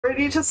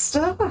Ready to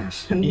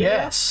start. And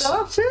Yes. we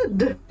have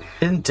started.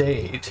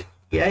 Indeed.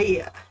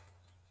 Yeah.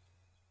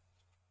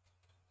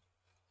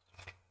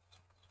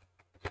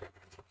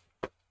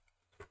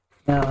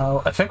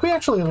 Now, I think we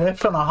actually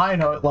left on a high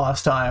note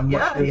last time.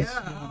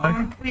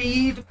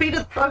 We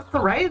defeated both the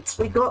raids.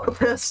 We got the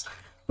first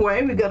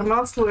way. We got a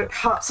masterwork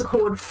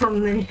harpsichord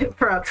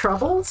for our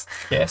troubles.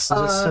 Yes,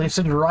 it's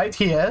right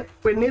here.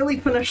 We're nearly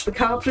finished the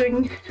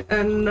carving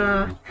in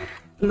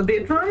the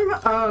bedroom,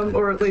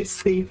 or at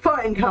least the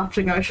fine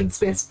carving, I should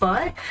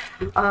specify.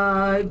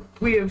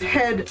 We have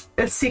had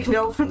a second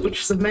elephant,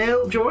 which is a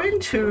male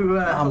joined, who...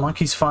 Our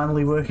monkey's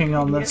finally working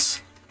on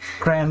this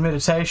grand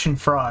meditation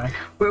throne.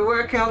 We're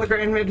working on the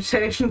grand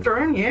meditation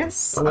throne,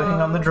 yes. We're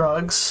working on the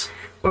drugs.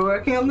 We're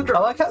working on the I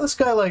drugs. like how this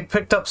guy,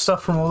 picked up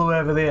stuff from all the way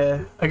over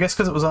there. I guess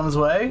because it was on his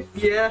way.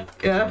 Yeah.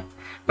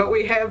 But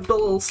we have the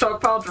little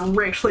stockpile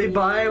directly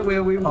by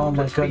where we want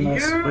it to be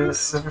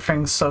used.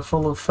 Everything's so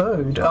full of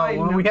food.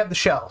 We have the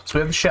shelves.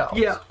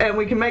 Yeah, and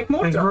we can make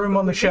more. There's room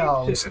on the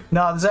shelves.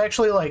 No, there's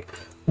actually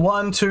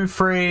 1, 2,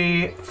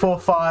 3, 4,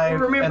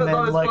 5, and then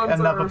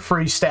another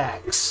 3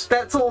 stacks.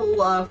 That's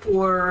all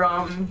for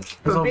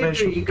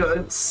veggie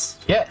goods.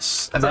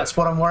 Yes, and that's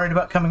what I'm worried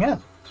about coming in.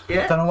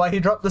 Yeah. Don't know why he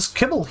dropped this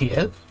kibble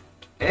here.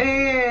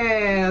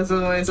 There's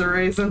always a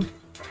reason.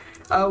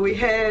 We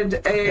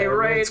had a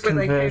raid where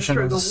they came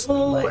through the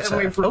wall, and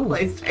we've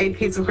replaced a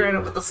piece of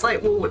granite with a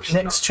slate wall, which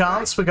next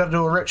chance we got to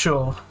do a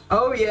ritual.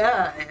 Oh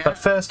yeah. But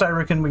first, I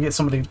reckon we get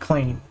somebody to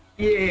clean.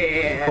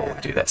 Yeah. Before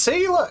we do that.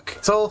 See, look,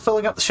 it's all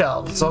filling up the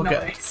shelves. It's all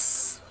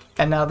nice.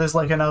 Good. And now there's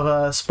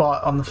another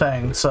spot on the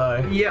thing.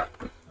 So yep.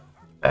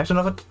 There's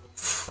another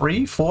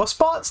 3, 4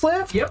 spots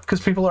left. Yep.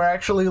 Because people are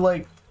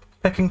actually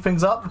picking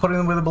things up and putting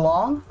them where they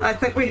belong. I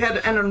think we had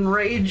an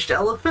enraged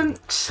elephant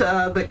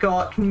that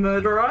got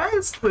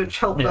murderized, which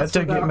helped us.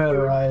 Yeah, it did get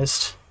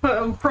murderized.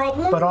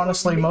 Problem. But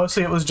honestly,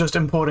 mostly it was just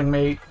importing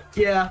meat.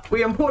 Yeah,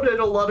 we imported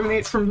a lot of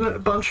meat from a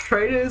bunch of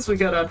traders. We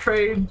got our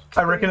trade.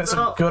 I reckon it's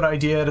a good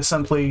idea to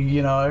simply,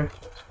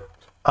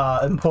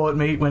 import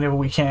meat whenever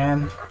we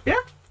can. Yeah,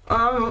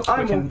 I'm all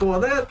for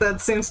that.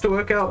 That seems to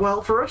work out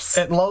well for us.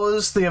 It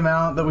lowers the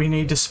amount that we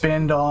need to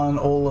spend on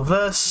all of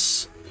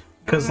this.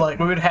 Because,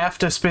 we would have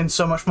to spend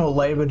so much more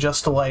labor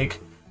just to,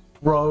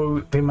 grow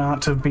the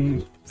amount to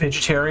be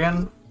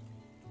vegetarian.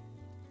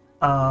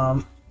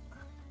 Oh,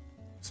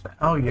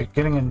 you're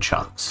getting in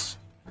chunks.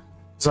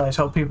 So I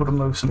told people to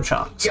move some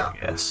chunks, yeah. I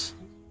guess.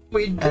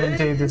 We did. And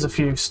indeed, there's a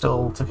few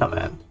still to come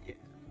in. Yeah.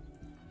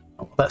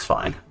 Oh, that's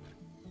fine.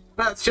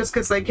 That's just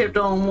because they kept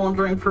on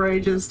wandering for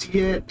ages to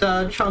get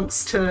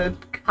chunks to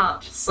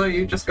cut, so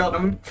you just got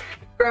them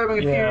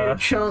grabbing a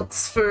few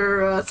chunks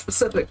for a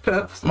specific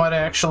purpose. Might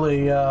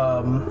actually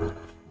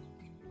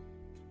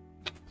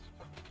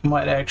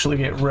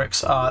get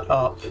Rick's art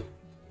up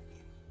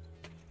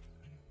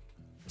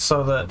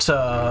so that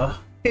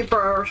he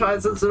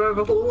prioritizes it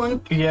over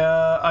hauling.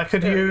 Yeah, I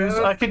could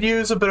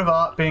use a bit of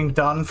art being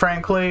done,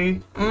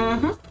 frankly.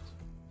 Mm-hmm.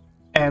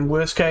 And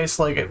worst case,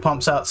 it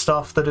pumps out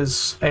stuff that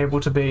is able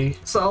to be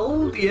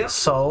sold. Yeah.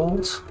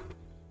 Sold.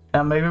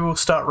 Now maybe we'll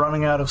start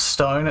running out of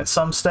stone at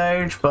some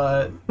stage,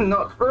 but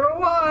not for a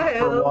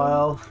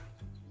while.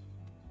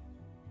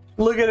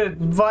 Look at it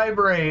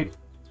vibrate.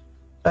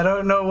 I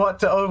don't know what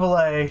to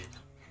overlay.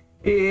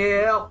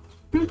 Yeah.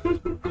 Well,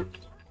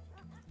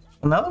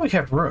 now that we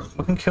have room,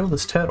 we can kill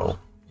this turtle.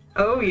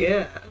 Oh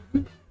yeah.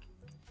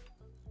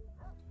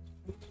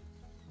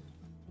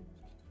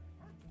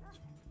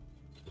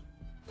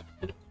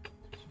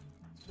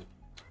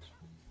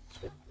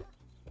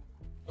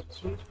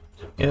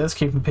 Yeah, that's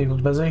keeping people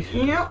busy.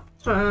 Yep.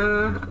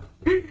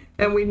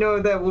 And we know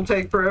that will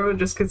take forever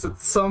just because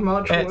it's so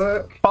much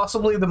work.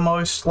 Possibly the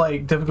most,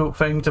 difficult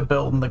thing to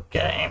build in the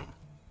game.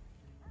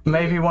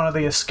 Maybe one of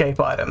the escape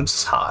items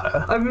is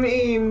harder. I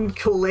mean,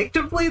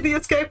 collectively the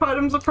escape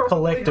items are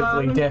probably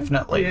Collectively,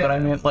 definitely, yeah. But I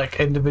meant,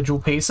 individual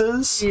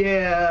pieces.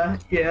 Yeah.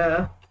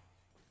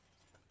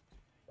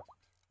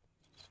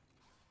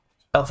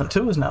 Elephant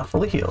 2 is now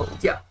fully healed.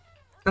 Yeah.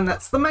 And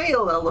that's the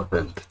male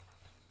elephant.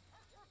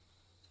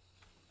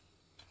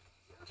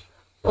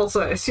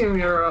 Also, I assume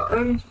your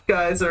own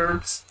guys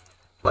are,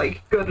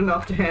 good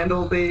enough to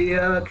handle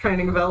the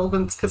training of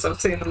elephants, because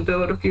I've seen them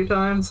do it a few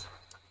times.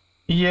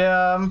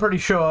 Yeah, I'm pretty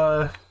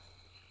sure.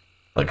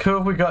 Who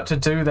have we got to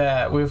do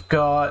that? We've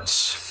got...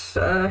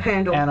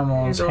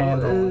 Animals,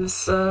 Handle.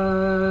 Is,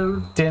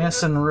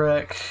 Dennis and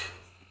Rick,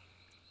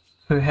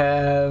 who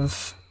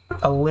have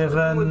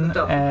 11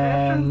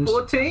 and...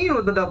 14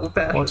 with the double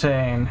passion.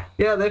 14.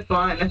 Yeah, they're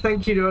fine. I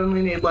think you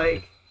only need,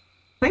 I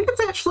think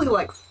it's actually,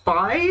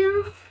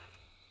 5?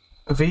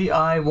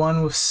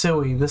 VI1 with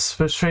Suey. This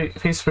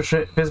piece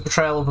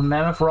portrayal of a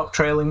mammoth rock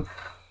trailing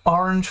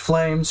orange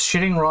flames,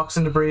 shitting rocks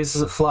and debris as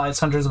it flies.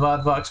 Hundreds of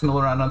aardvarks mill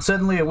around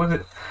uncertainly.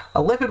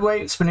 A livid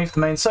waits beneath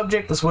the main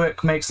subject. This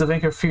work makes the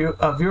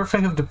viewer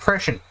think of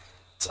depression.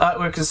 Its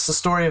artwork is the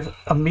story of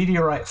a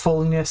meteorite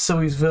falling near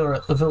Suey's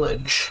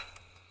village.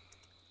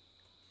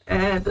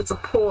 And it's a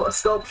poor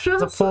sculpture.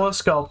 It's a poor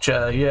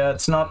sculpture. Yeah,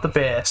 it's not the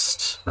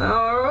best.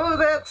 Oh,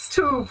 that's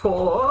too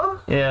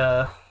poor.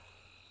 Yeah.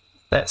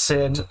 That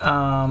said,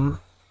 But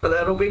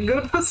that'll be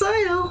good for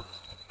sale.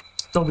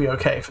 they'll be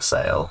okay for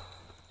sale.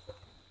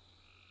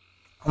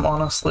 I'm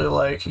honestly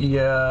like,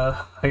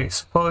 yeah, I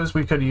suppose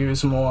we could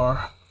use more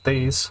of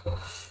these.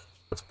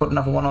 Let's put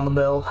another one on the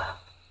bill.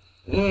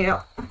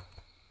 Yep.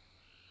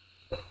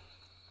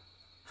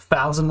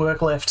 1,000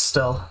 work left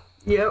still.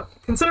 Yep.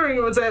 Considering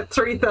it was at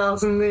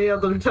 3,000 the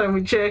other time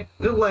we checked,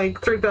 like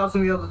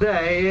 3,000 the other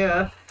day,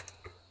 yeah.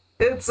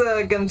 It's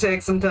gonna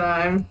take some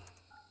time.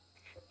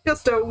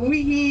 Just a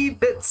wee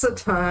bits of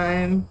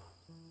time.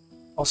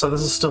 Also,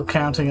 this is still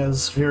counting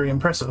as very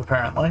impressive,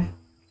 apparently.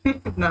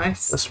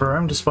 Nice. This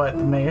room, despite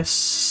the mess,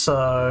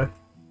 so...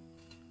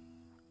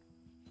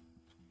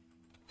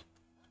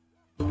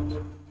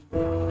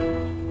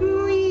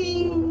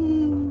 Whee!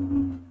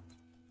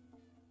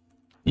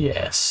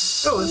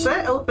 Yes. Oh, is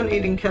that elephant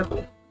eating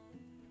kibble?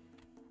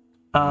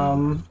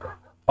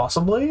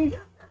 Possibly?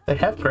 They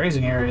have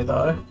grazing area,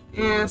 though.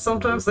 Yeah,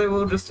 sometimes they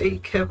will just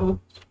eat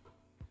kibble.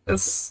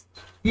 It's...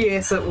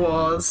 Yes, it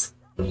was.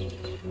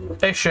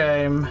 A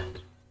shame.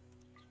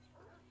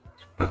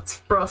 That's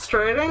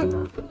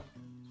frustrating.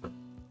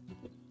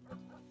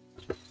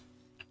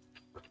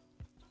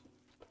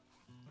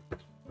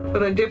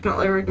 But I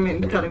definitely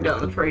recommend cutting down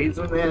the trees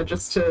in there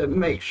just to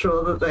make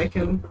sure that they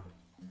can...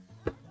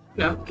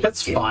 No.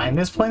 That's fine.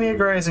 There's plenty of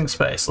grazing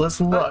space. Let's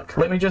look.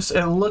 Let me just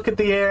look at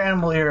the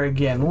animal area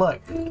again.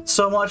 Look.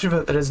 So much of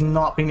it that has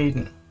not been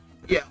eaten.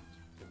 Yeah.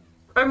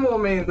 I more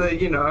mean that,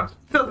 you know,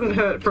 it doesn't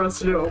hurt for us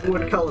to do a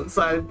wood cull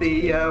inside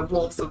the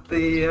walls of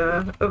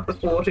the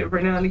fort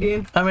every now and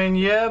again. I mean,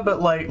 yeah,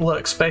 but like,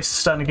 look, space is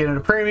starting to get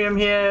into premium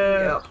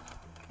here.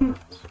 Yeah.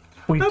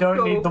 We That's don't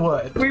cool. need the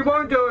wood. We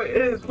won't do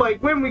it,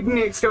 like, when we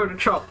next go to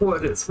chop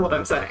wood is what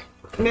I'm saying.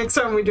 Next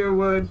time we do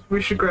wood,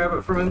 we should grab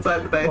it from inside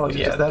the base. Well, and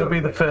yeah, just that'll do be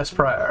it the there. first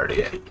priority.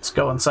 Yeah. Let's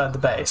go inside the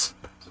base.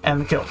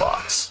 And the kill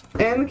box.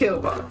 And the kill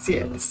box,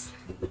 yes.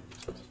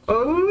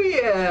 Oh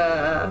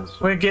yeah!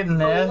 We're getting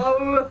there.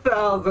 Below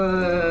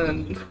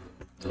 1,000!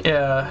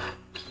 Yeah.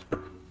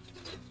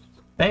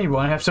 Then you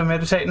won't have to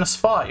meditate in a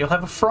spot. You'll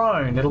have a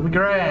throne. It'll be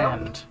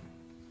grand.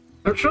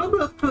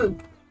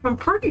 I'm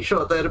pretty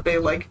sure that'd be,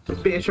 like,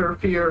 better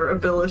for your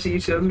ability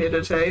to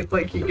meditate.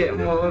 Like, you get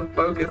more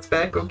focus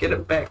back or get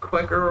it back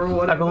quicker or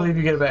whatever. I believe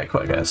you get it back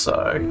quicker,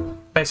 so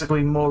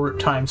basically more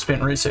time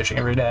spent researching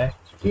every day.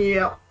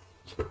 Yeah.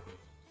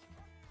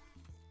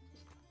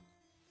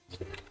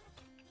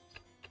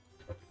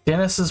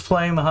 Dennis is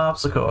playing the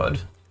harpsichord,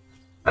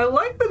 I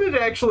like that it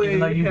actually... even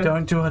though you has-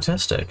 don't do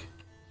artistic.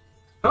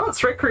 Oh,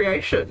 it's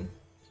recreation.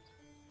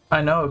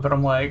 I know, but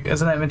I'm like,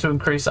 isn't that meant to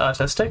increase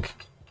artistic?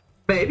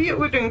 Maybe it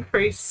would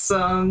increase,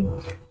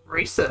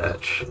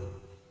 research.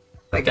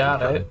 Like,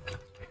 Doubt it.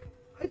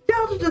 I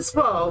doubt it as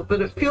well,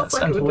 but it feels That's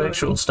like it would do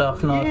intellectual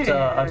stuff, not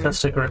Yeah.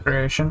 artistic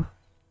recreation.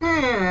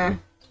 Eh.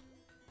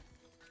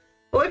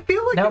 Well, I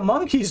feel like Now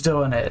Monkey's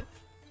doing it.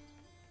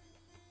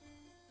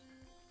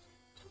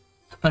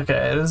 Okay,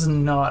 it is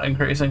not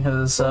increasing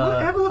his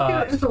have a look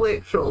art. at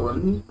intellectual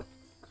and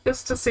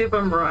just to see if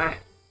I'm right.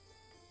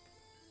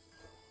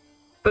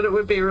 But it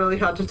would be really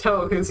hard to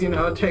tell because, you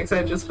know, it takes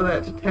ages for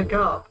that to tick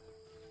up.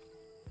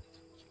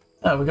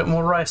 Oh, we got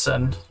more rice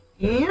in.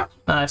 Yep.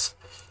 Nice.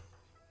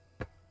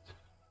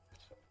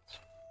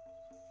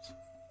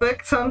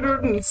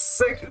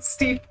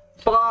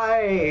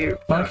 665.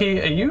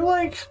 Monkey, are you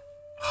like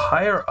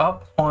higher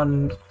up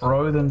on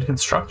grow than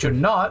construct? You're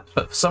not,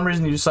 but for some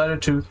reason you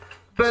decided to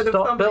But if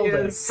stop somebody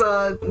building. is,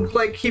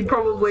 like, he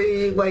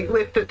probably, like,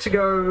 left it to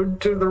go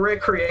do the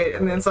recreate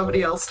and then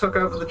somebody else took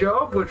over the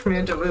job, which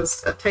meant it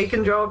was a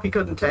taken job he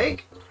couldn't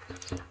take.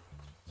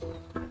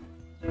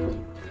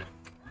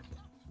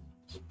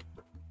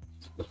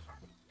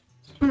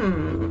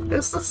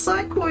 Is the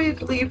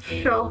cycloid leaf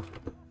shelf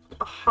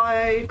a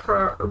high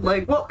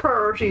like, what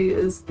priority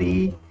is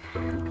the...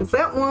 Because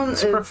that one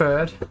It's is...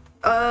 preferred.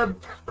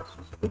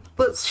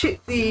 Let's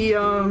check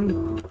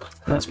the,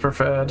 That's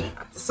preferred.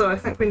 So I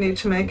think we need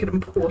to make it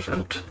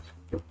important.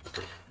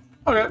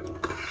 Okay.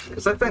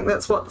 Because I think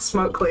that's what the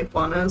smoke leaf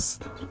one is.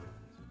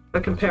 For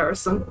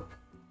comparison.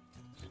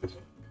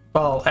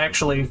 Well,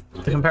 actually,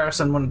 the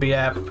comparison wouldn't be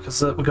apt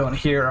because it would go in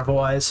here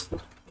otherwise.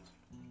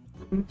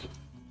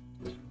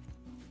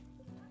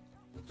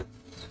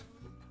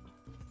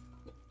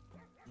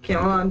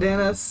 Come on,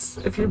 Dennis.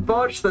 If you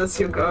botch this,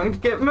 you're going to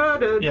get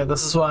murdered. Yeah,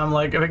 this is why I'm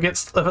like, if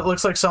it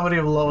looks like somebody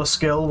of lower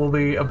skill will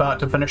be about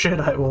to finish it,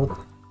 I will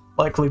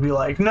likely be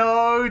like,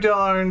 no,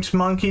 don't,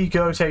 Monkey,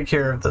 go take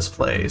care of this,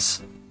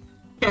 please.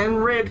 Can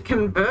red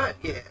convert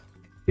yet?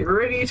 You're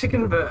ready to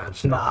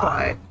convert. Not Nah,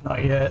 quite.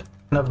 not yet.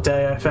 Another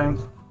day, I think.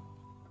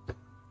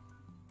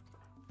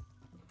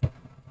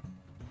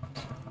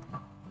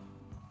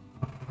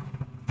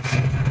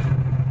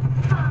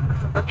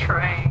 The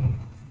train.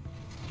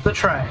 The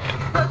train.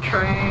 The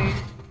train.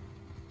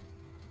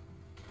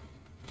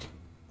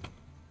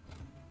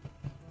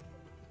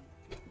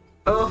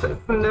 Oh,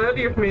 it's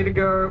nerdy of me to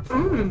go,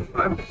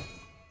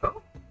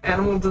 oh,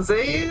 animal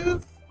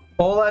disease,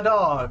 All our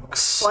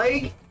dogs.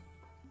 plague,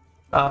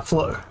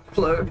 Flu.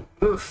 flu.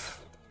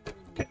 Oof.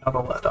 Okay, not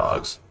all our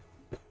dogs.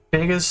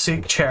 Beggars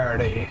seek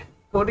charity.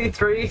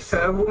 43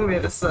 herbal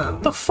medicine.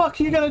 What the fuck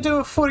are you gonna do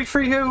with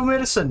 43 herbal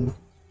medicine?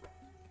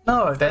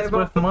 No, that's Save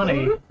worth up the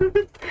money.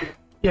 flu.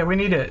 Yeah, we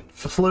need it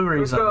for flu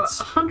We've got reasons.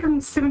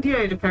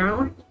 178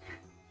 apparently.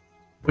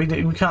 We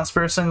can't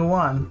spare a single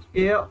one.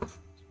 Yep.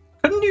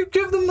 Couldn't you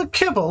give them the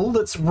kibble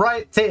that's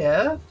right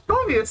there?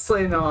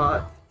 Obviously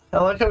not.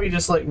 I like how he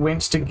just like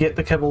went to get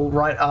the kibble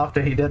right after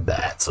he did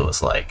that. So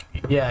it's like,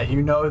 yeah,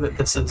 you know that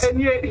this is.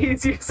 And yet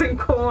he's using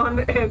corn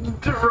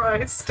and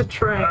rice to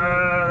train.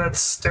 That's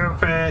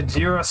stupid.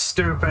 You're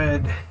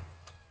stupid.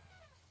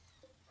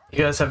 You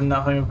guys have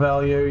nothing of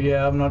value.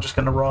 Yeah, I'm not just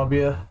gonna rob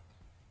you.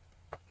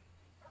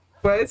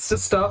 Ways to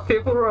stop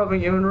people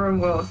robbing you in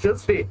Rimworld.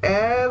 Just be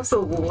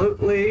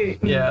absolutely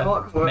Yeah,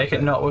 not worth make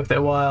it not worth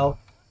their while.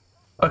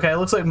 Okay,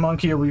 looks like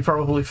Monkey will be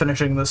probably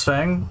finishing this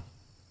thing.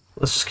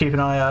 Let's just keep an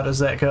eye out as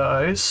that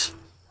goes.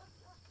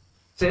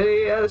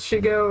 Steady as she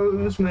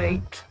goes,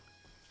 mate.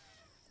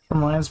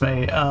 Reminds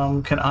me,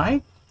 can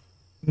I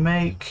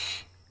make...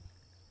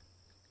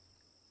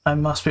 I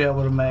must be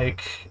able to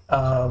make,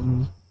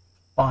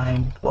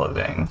 fine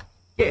clothing.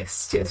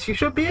 Yes, you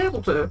should be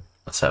able to.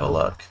 Let's have a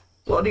look.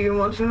 What do you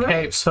want to know?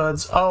 Capes,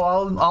 hoods.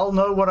 Oh, I'll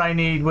know what I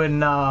need when,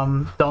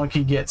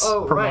 Donkey gets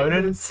promoted.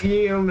 Right, it's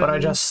human But I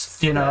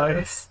just, you know...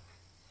 status.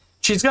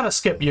 She's gonna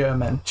skip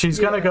Yeoman. She's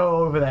gonna go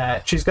over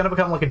that. She's gonna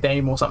become like a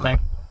dame or something.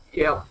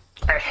 Yep.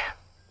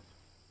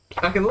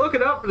 I can look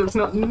it up, but it's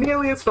not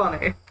nearly as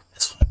funny.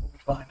 It's fine. We'll be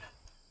fine.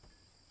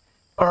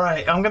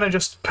 Alright, I'm gonna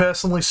just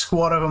personally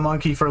squat over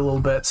Monkey for a little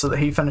bit so that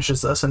he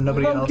finishes this and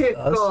nobody else Monkey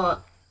does.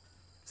 thought.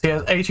 He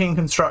has 18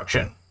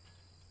 construction.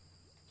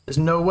 There's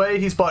no way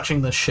he's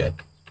botching this shit.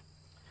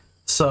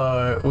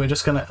 So we're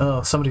just gonna...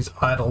 Oh, somebody's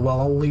idle. Well,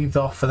 I'll leave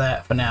off for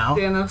that for now.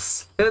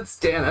 Dennis. It's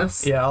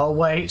Dennis. Yeah, I'll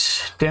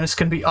wait. Dennis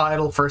can be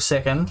idle for a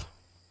second.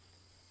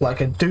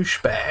 Like a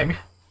douchebag.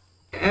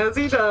 As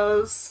he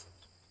does.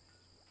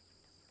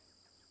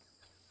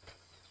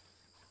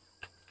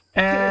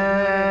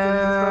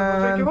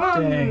 And...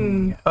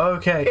 ding.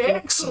 Okay,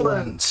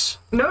 excellent.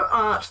 No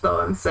art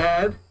though, I'm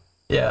sad.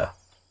 Yeah.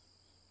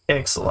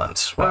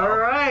 Excellent. Well,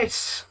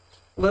 Alright.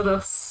 Let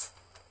us...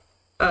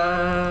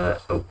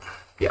 Oh,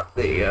 yeah,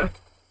 there you go.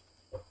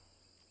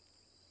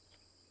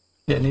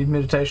 yeah, need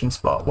meditation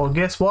spot. Well,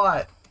 guess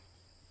what?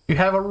 You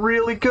have a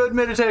really good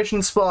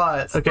meditation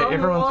spot. Okay,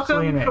 everyone's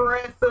Somewhat cleaning.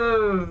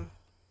 impressive.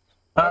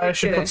 I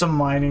should put some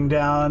mining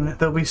down.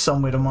 There'll be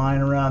somewhere to mine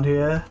around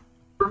here.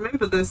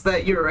 Remember there's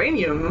that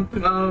uranium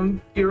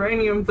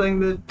thing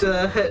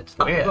that hit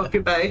up above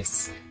your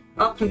base.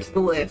 Up and to the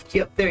left.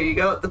 Yep, there you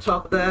go, at the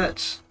top of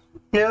that.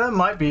 Yeah, that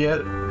might be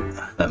it.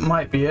 That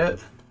might be it.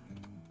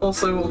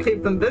 Also, we'll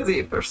keep them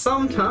busy for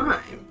some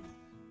time.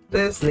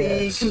 There's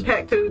the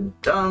compacted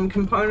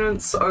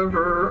components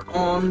over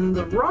on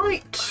the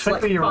right. I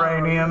think the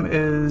uranium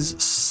is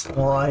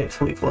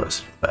slightly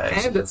closer to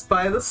base. And it's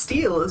by the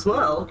steel as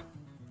well.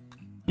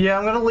 Yeah,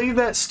 I'm gonna leave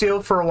that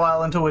steel for a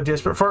while until we're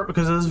desperate for it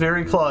because it is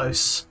very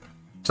close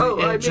to the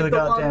edge of the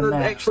goddamn one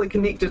map. that's actually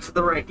connected to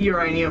the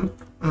uranium.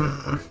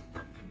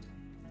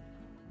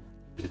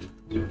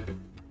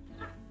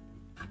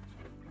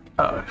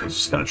 Oh, he's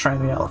just gonna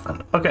train the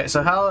elephant. Okay,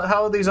 so how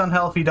are these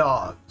unhealthy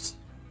dogs?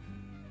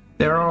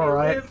 They're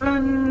alright.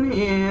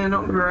 Yeah,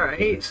 not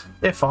great.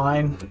 They're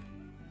fine.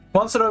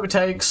 Once it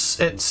overtakes,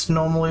 it's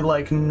normally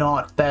like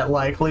not that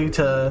likely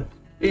to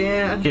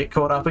get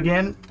caught up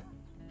again.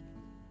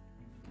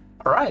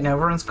 Alright, now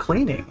everyone's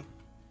cleaning.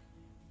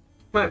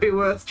 Might be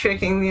worth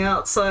checking the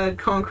outside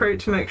concrete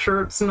to make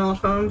sure it's not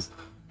homes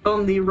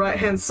on the right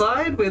hand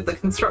side where the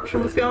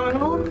construction was going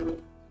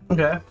on.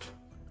 Okay.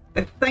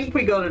 I think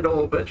we got it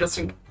all, but just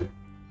in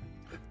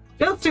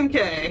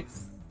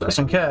case. Just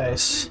in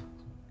case.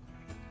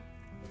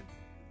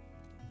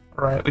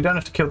 Alright, we don't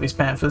have to kill these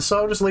panthers, so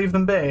I'll just leave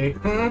them be.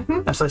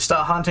 As they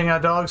start hunting our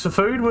dogs for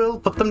food, we'll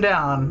put them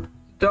down.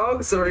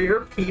 Dogs are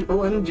your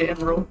people in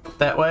general.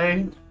 That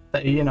way,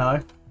 they, you know,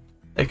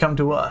 they come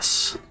to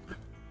us.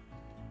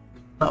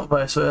 Not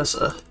vice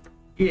versa.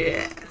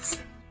 Yes.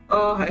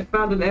 Oh, I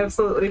found an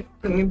absolutely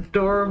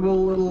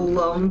adorable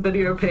little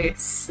video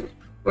piece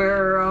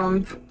where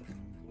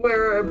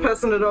a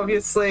person had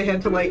obviously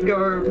had to like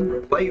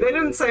go, like they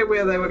didn't say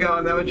where they were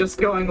going, they were just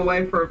going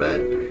away for a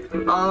bit,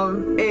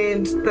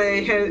 and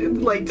they had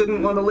like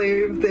didn't want to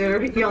leave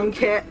their young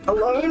cat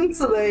alone,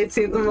 so they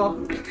sent them off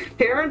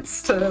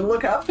parents to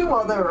look after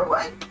while they were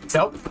away.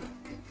 Yep.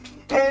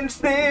 And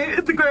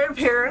the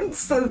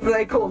grandparents, as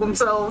they call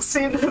themselves,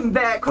 sent him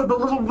back with a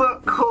little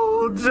book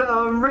called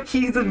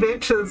Ricky's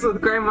Adventures with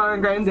Grandma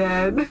and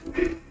Granddad.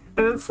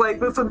 And it's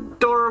like this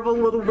adorable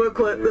little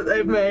booklet that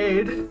they've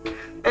made.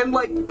 And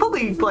like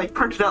fully like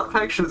printed out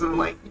pictures and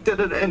like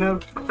did it in a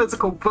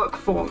physical book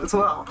form as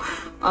well.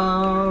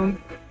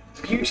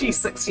 Beauty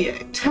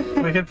 68.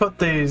 We could put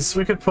these,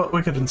 we could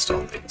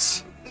install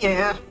these.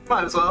 Yeah,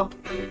 might as well.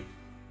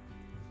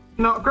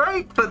 Not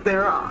great, but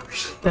they're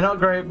art. They're not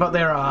great, but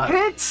they're art.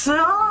 It's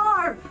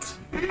art!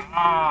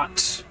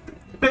 Art!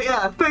 But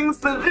yeah, things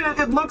that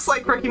it looks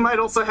like Ricky might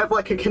also have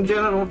like a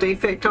congenital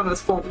defect on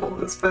his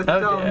forepaws. But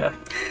yeah.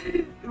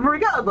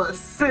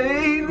 regardless,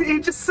 he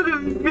just sort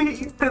of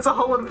there's a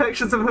whole lot of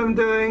pictures of him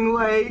doing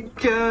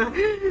like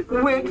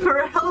went for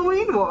a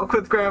Halloween walk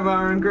with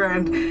Grandma and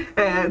Grand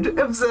and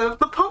observed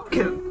the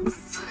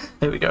pumpkins.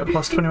 There we go,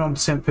 plus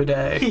 21% per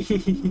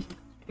day.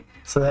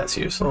 So that's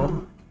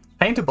useful.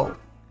 Paintable.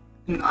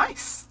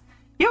 Nice.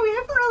 Yeah, we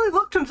haven't really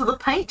looked into the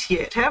paint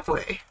yet, have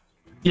we?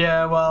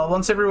 Yeah, well,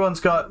 once everyone's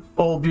got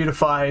all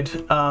beautified,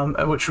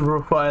 which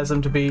requires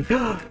them to be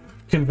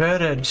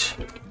converted.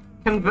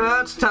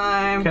 Convert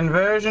time.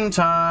 Conversion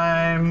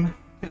time.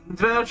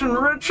 Conversion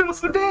ritual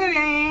for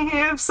Danny.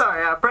 I'm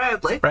sorry,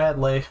 Bradley.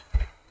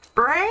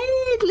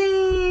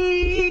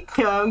 Bradley,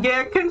 come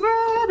get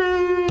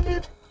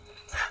converted.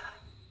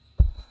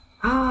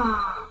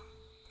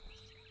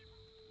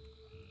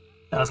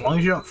 As long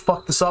as you don't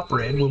fuck this up,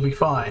 Red, we'll be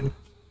fine.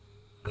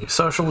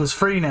 Social is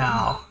free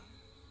now.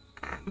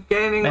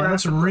 Gaining Man,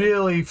 this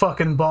really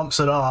fucking bumps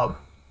it up.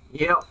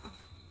 Yep.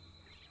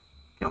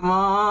 Come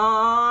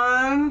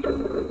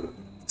on.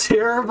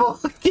 Terrible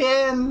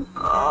again.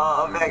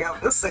 Oh, back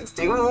up to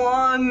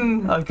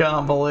 61. I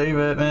can't believe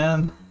it,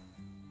 man.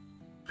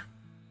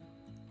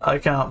 I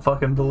can't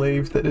fucking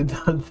believe that it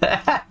did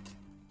that.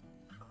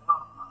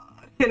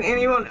 Can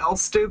anyone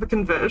else do the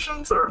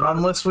conversions? Or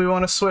Unless we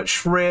want to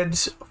switch Red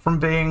from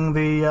being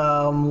the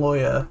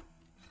lawyer.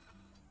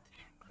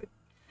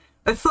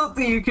 I thought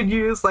that you could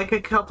use like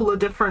a couple of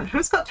different...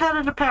 Who's got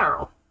tattered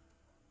apparel?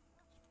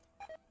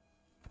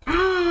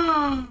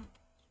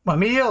 My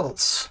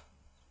meals!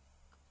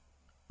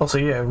 Also,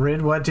 yeah,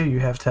 Red, why do you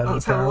have tattered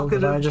apparel?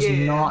 Did I just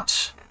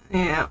not...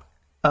 Yeah.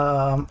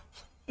 Oh.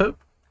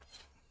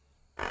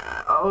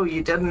 Oh,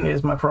 you didn't.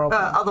 Here's my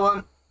problem. Other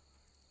one.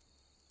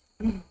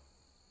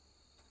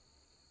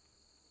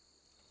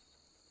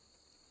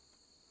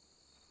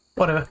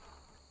 Whatever.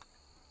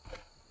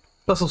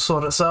 This'll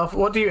sort itself.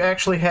 What do you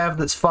actually have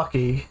that's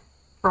fucky?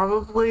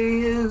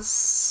 Probably is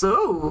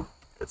so.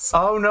 It's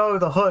Oh no,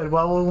 the hood.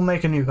 Well, we'll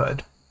make a new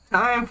hood.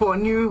 time for a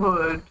new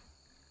hood.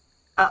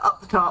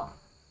 Up the top.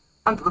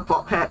 Under the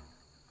flop hat.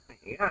 There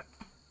you go.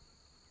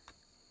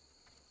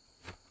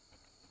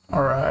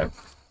 Alright.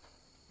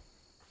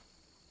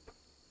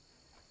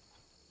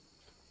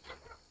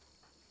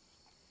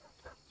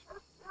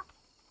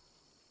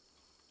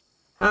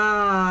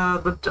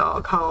 The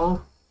dog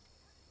hole.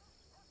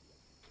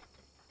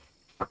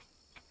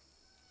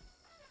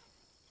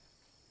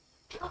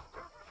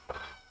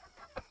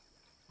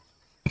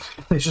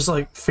 It's just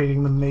like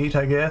feeding them meat,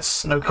 I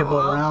guess. No kibble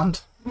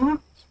around.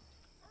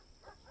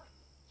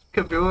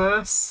 Could be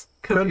worse.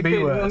 Could be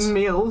feeding worse. them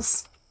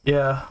meals.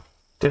 Yeah,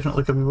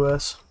 definitely could be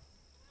worse.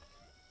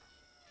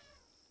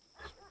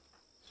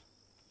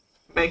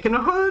 Making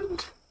a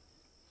hood.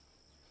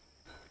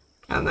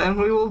 And then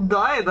we will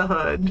dye the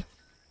hood.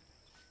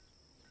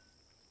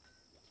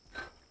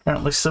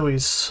 Apparently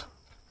Suey's...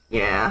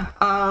 Yeah.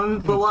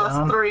 The last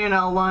down. 3 in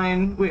our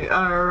line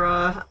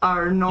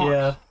are not.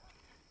 Yeah.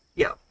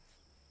 Yep.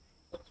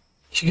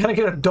 You gotta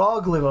get a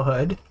dog liver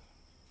hood.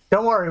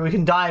 Don't worry, we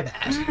can dye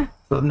that.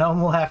 So no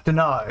one will have to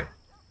know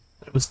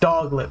that it was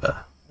dog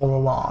liver all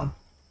along.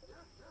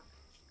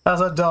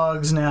 How's our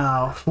dogs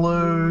now?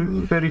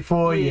 Flu,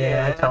 34,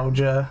 yeah, I told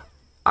ya.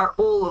 Are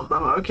all of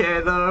them okay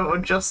though, or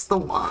just the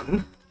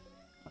one?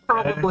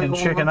 Probably I can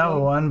all check of another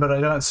them. one, but I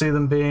don't see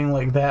them being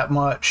like that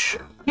much.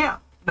 Yeah.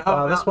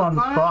 This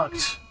one's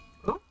fucked.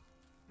 Oh.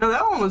 No,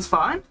 that one was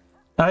fine.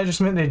 I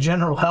just meant their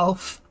general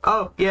health.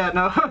 Oh, yeah,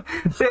 no.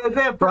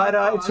 they're Right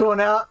eye fine.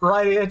 torn out,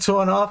 right ear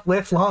torn off,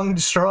 left lung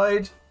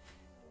destroyed.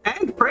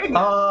 And pregnant.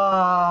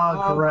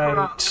 Oh, great.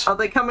 crap. Are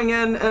they coming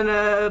in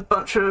a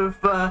bunch of...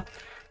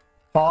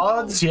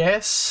 Pods,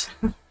 yes.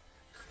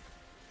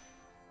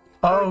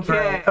 Oh, Okay.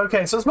 great.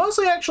 Okay, so it's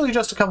mostly actually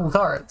just a couple of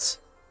turrets.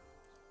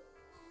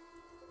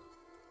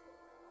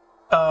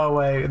 Oh,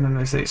 wait, and then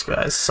there's these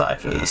guys,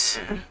 ciphers.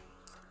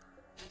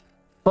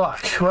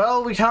 Fuck,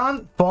 well, we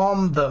can't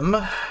bomb them.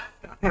 Don't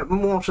have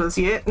mortars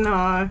yet,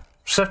 no.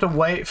 Just have to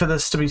wait for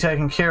this to be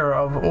taken care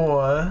of,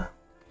 or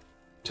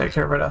take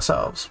care of it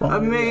ourselves. I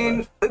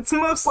mean, it's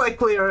most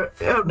likely a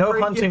No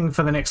raid, hunting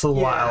for the next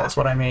little while is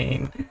what I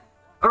mean.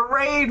 A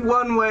raid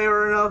one way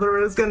or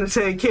another is going to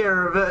take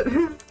care of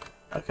it.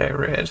 Okay,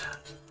 Red.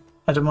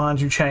 I demand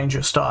you change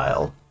your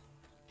style.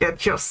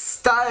 Get your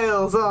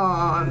styles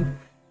on.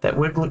 That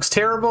wig looks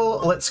terrible.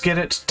 Let's get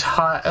it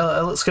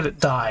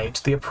dyed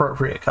the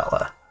appropriate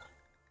color.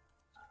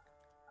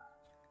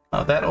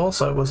 Oh, that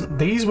also wasn't.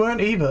 These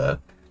weren't either.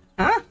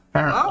 Huh?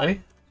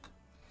 Apparently.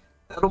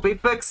 That'll be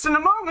fixed in a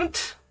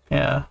moment.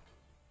 Yeah.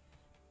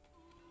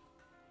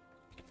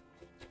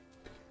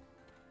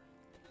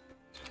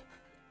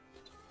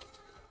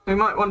 We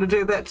might want to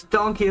do that to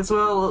Donkey as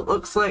well. It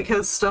looks like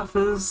his stuff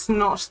is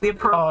not the Oh,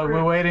 appropriate.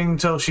 we're waiting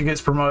until she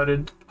gets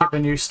promoted. Give her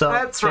new stuff.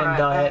 That's then right.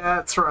 dye it.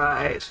 That's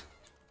right.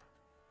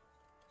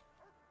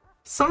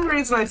 Some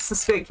reason I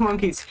suspect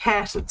Monkey's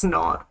hat it's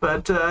not,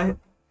 but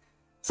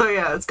so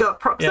yeah, it's got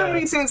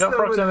proximity Yeah, sensor. got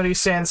proximity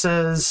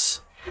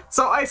sensors.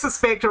 So I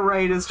suspect a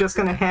raid is just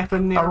going to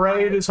happen nearby. A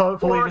raid is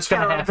hopefully Or a just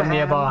going to happen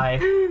caravan.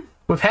 nearby.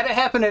 We've had it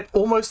happen at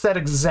almost that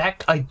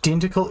exact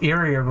identical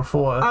area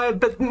before.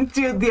 But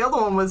the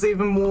other one was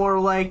even more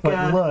like...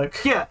 look.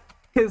 Yeah,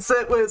 because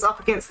it was up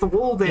against the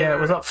wall there. Yeah,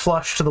 it was up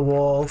flush to the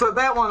wall. So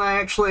that one I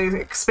actually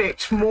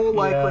expect more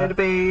likely Yeah.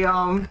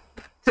 to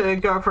be, to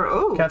go for...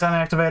 Ooh. Countdown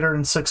activator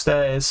in 6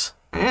 days.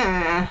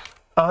 Yeah.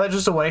 Oh, that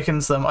just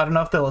awakens them. I don't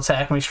know if they'll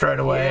attack me straight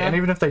away. Yeah. And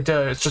even if they do,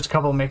 it's just a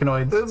couple of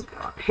mechanoids.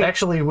 It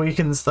actually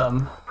weakens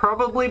them.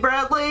 Probably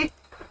Bradley.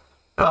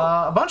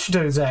 A bunch of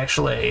dudes,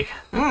 actually.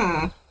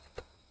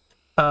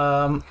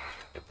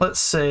 Let's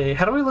see.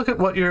 How do we look at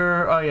what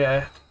your... Oh,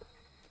 yeah.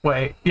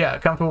 Wait. Yeah,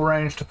 comfortable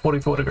range to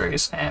 44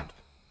 degrees. And...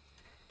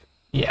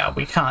 Yeah,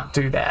 we can't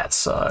do that,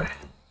 so...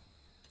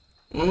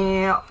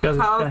 Yeah. Guys, it's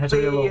gonna have to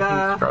be a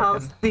little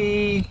How's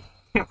the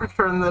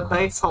temperature in the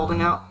base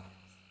holding up?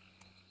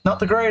 Not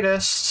the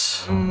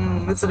greatest.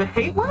 Is it a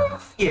heat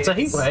wave? Yeah. It's a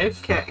heat wave.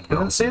 Okay, You cool.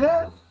 didn't see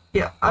that?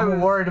 Yeah, I'm more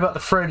worried about the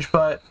fridge,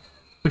 but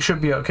we should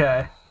be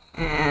okay.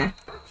 It's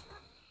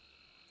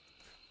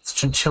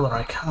Chinchilla,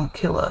 I can't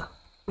kill her.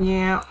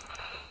 Yeah.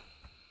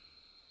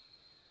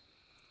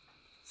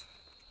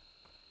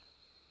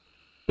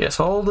 Yes,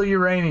 hold the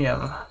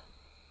uranium.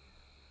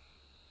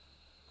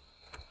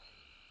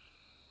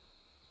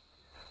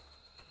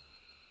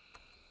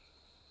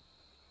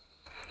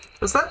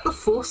 Was that the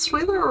forced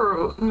weather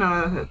or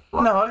no?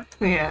 What? No,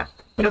 Yeah.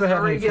 we never Just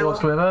had a any regular-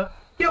 forced weather.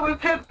 Yeah,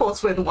 we've had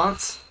forced weather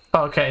once.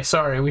 Okay,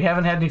 sorry, we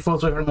haven't had any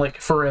forced weather in like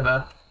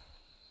forever.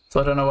 So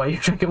I don't know why you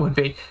think it would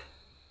be.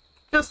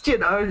 Just,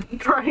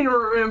 trying to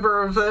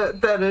remember if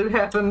that had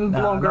happened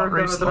No, longer not ago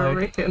than I recently.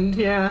 reckoned.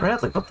 Yeah.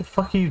 Bradley, what the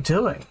fuck are you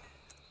doing?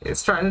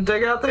 It's trying to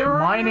dig out their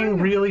Mining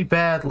really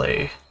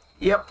badly.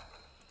 Yep.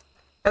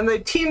 And they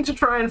tend to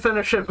try and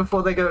finish it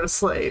before they go to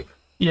sleep.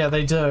 Yeah,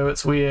 they do,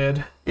 it's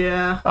weird.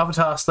 Yeah. Other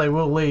tasks they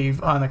will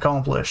leave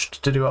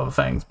unaccomplished to do other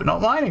things, but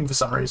not mining for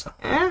some reason.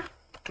 Eh.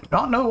 Do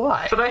not know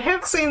why. But I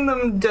have seen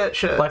them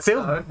ditch it. Like,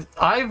 so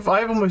I've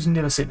almost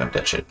never seen them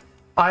ditch it.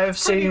 I have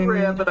pretty seen...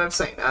 rare, but I've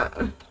seen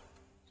it.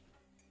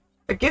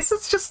 I guess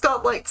it's just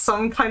got like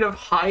some kind of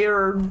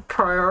higher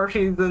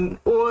priority than,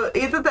 or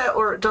either that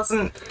or it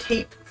doesn't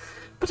keep.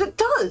 But it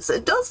does.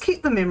 It does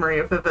keep the memory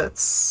of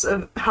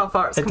how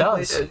far it's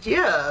completed. Does.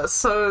 Yeah.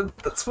 So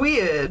that's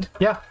weird.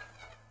 Yeah.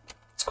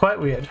 It's quite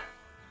weird.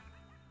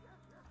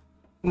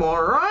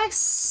 More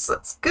rice.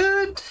 That's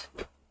good.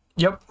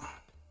 Yep.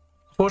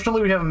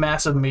 Fortunately, we have a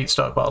massive meat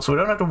stockpile, so we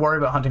don't have to worry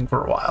about hunting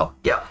for a while.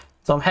 Yeah.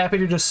 So I'm happy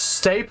to just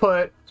stay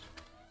put,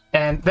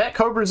 and that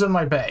Cobra's in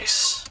my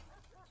base.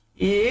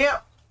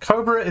 Yep.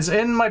 Cobra is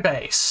in my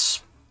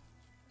base.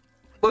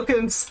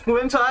 Looking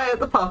squint eye at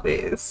the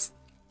puppies.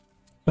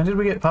 When did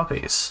we get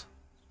puppies?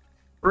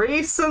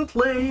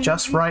 Recently.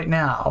 Just right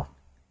now.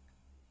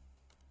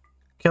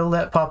 Kill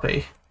that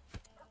puppy.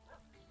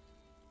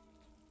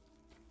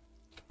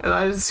 And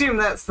I assume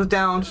that's the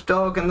downed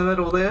dog in the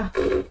middle there.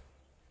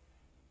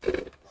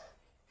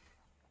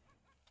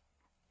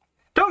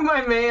 Don't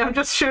mind me, I'm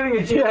just shooting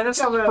at you. Yeah,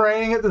 just Come in.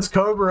 spraying at this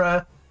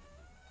Cobra.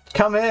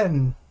 Come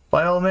in,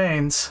 by all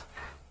means.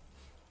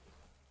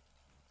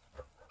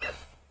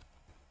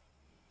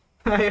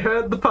 I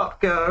heard the pup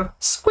go.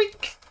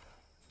 Squeak!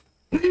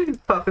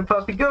 Puppy,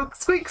 puppy, go.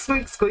 Squeak,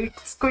 squeak, squeak,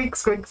 squeak,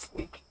 squeak,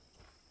 squeak.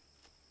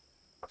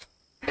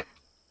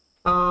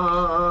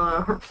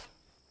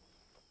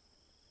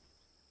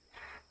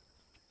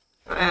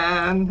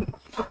 And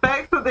the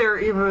fact that they're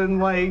even,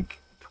 like,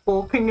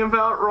 talking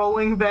about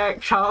rolling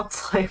back child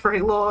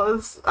slavery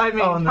laws. I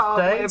mean, in the child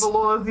States? labor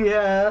laws,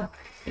 yeah.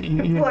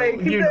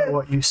 Like, You know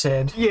what you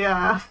said.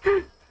 Yeah.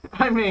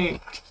 I mean,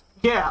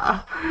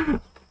 yeah.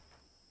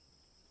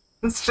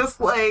 It's just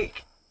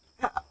like,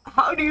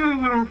 how do you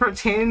even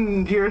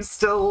pretend you're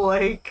still,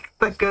 like,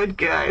 the good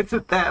guys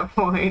at that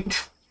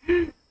point?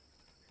 It's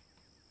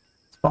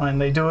fine,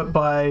 they do it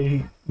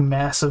by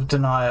massive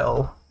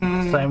denial.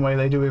 Same way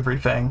they do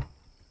everything.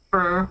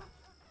 For...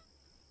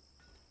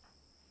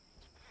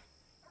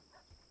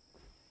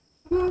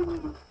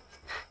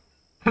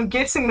 I'm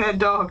guessing that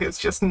dog is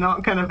just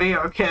not gonna be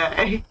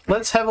okay.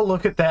 Let's have a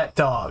look at that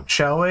dog,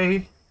 shall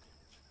we?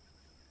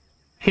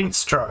 Heat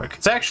stroke.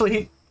 It's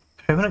actually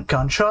permanent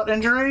gunshot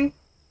injury?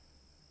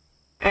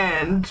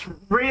 And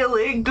rear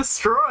leg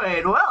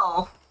destroyed.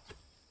 Well,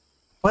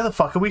 Why the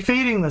fuck are we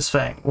feeding this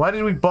thing? Why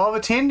did we bother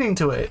tending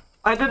to it?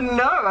 I didn't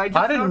know. I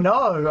didn't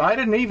know. I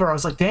didn't either. I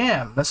was like,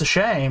 damn, that's a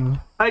shame.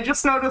 I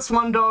just noticed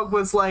one dog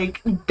was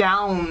like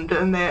downed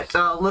in that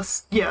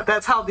list. Yeah,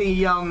 that's how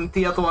the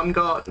other one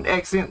got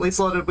accidentally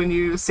slaughtered when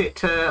you set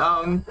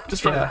to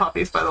destroy the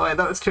puppies. By the way,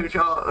 those two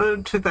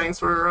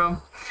things were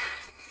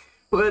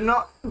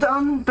not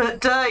done.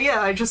 But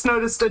yeah, I just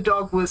noticed a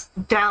dog was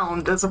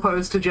downed as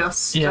opposed to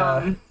just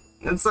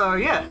and so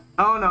yeah.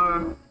 Oh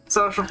no,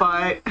 social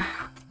fight.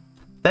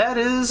 That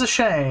is a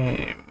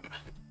shame.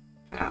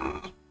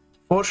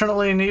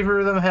 Fortunately, neither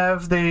of them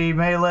have the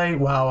melee.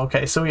 Wow,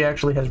 okay, so he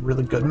actually has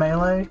really good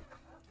melee.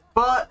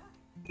 But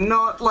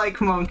not like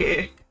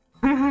Monkey.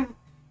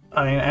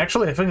 I mean,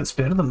 actually, I think it's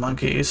better than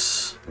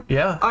monkeys.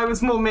 Yeah. I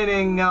was more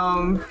meaning,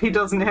 he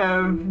doesn't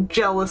have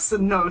jealous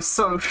and no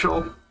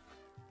social.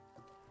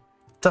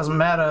 Doesn't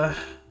matter.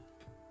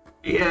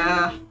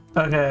 Yeah.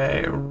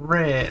 Okay,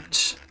 Red.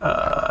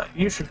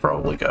 You should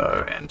probably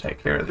go and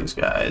take care of these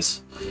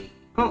guys.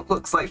 Oh,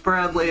 looks like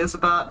Bradley is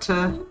about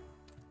to...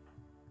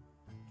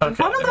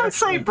 Okay, What did I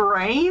say,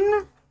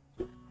 brain?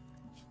 The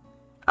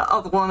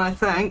other one, I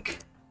think.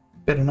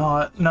 better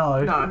not.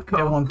 No. No, cool.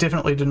 Everyone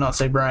definitely did not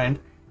say brain.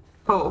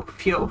 Oh,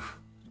 phew.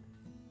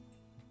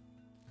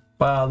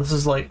 Wow, this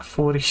is like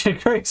 40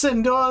 degrees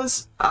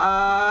indoors.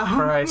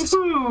 Christ.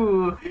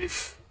 Ooh.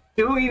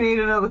 Do we need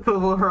another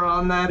cooler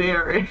on that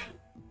area?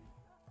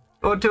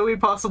 Or do we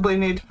possibly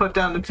need to put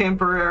down a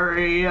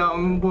temporary,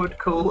 wood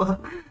cooler?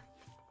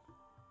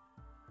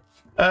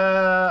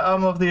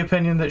 I'm of the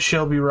opinion that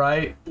she'll be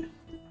right.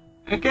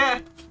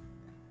 Okay.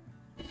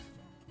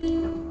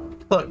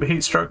 Look, the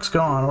heat stroke's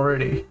gone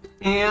already.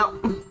 Yep.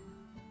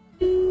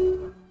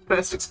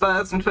 First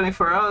expires in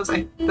 24 hours.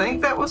 I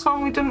think that was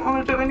one we didn't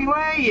want to do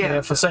anyway. Yeah.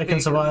 Yeah, Forsaken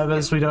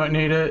Survivors, we don't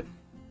need it.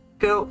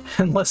 Cool.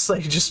 Unless they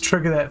just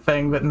trigger that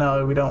thing, but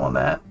no, we don't want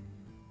that.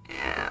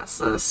 Yeah,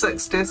 so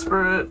 6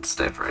 desperate,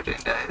 stay for 18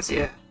 days,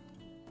 yeah.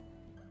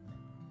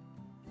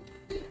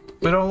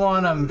 We don't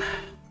want them.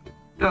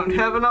 Don't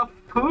have enough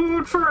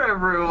food for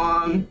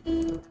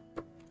everyone.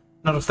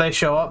 Not if they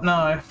show up,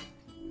 no.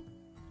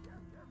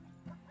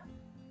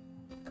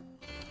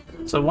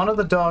 So one of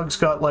the dogs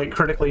got, like,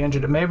 critically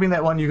injured. It may have been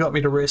that one you got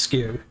me to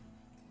rescue.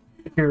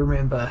 If you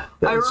remember.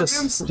 That was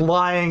just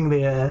lying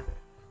there.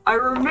 I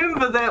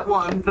remember that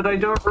one, but I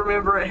don't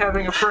remember it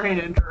having a brain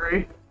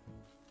injury.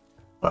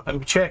 Well, and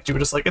we checked. You were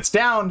just like, it's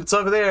down, it's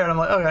over there. And I'm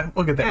like, okay,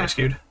 we'll get that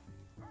rescued.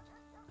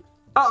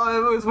 Oh,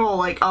 it was more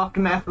like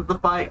aftermath of the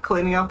fight,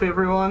 cleaning up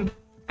everyone.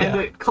 And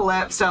it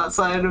collapsed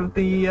outside of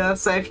the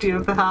safety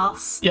of the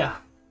house. Yeah.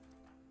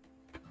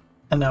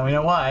 And now we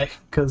know why.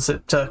 Because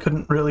it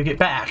couldn't really get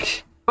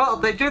back. Well,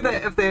 they do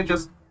that if they're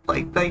just,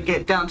 like, they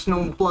get down to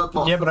normal blood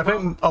loss. Yeah, but I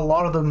think a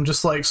lot of them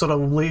just, like, sort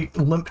of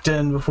limped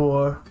in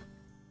before...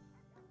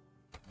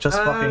 Just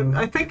fucking...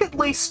 I think at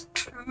least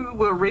 2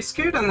 were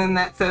rescued, and then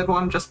that third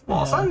one just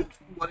wasn't,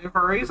 for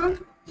whatever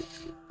reason.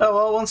 Oh,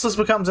 well, once this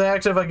becomes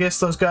active, I guess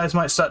those guys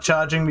might start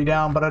charging me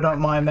down, but I don't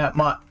mind that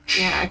much.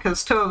 Yeah,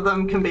 because 2 of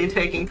them can be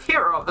taken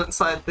care of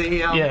inside the...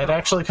 yeah, it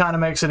actually kind of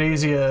makes it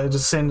easier to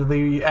send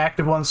the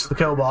active ones to the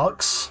kill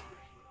box.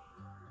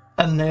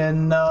 And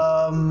then,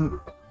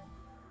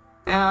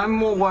 Yeah, I'm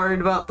more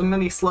worried about the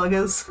mini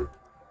sluggers.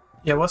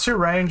 yeah, what's your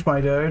range,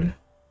 my dude?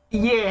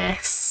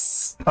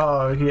 Yes!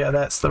 Oh, yeah,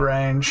 that's the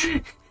range.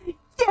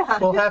 Yeah!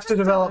 We'll have to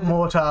develop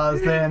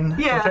mortars then,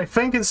 Yeah. which I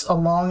think is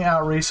along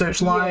our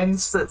research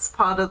lines. Yes, it's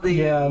part of the...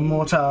 Yeah,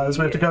 mortars.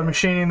 We have to go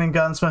machining and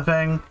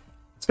gunsmithing.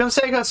 It's going to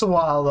take us a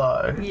while,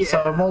 though. Yeah.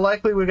 So more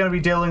likely we're going to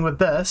be dealing with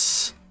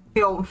this.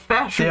 The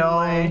old-fashioned The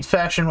way.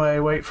 old-fashioned way,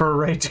 wait for a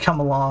raid to come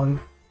along.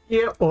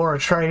 Yep. Or a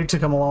trade to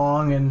come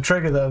along and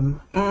trigger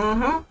them.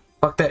 Mm-hmm.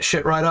 Fuck that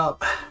shit right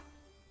up.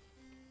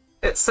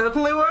 It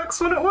certainly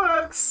works when it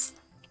works.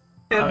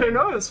 And who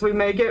knows, we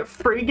may get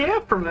free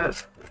gear from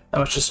it.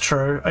 Which is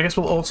true. I guess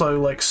we'll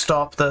also, like,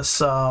 stop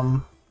this,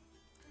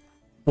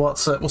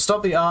 what's it? We'll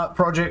stop the art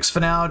projects for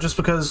now, just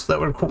because that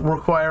would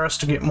require us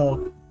to get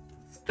more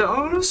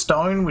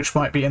stone, which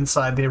might be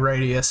inside their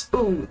radius.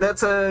 Ooh,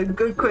 that's a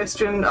good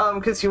question,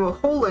 because you were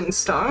hauling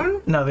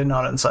stone. No, they're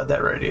not inside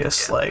that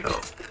radius, Yeah, like...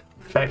 cool.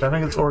 In fact, I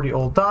think it's already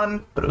all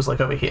done, but it was, like,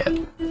 over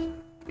here.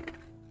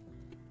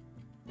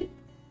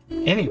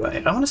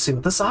 Anyway, I want to see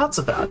what this art's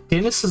about.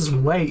 Dennis's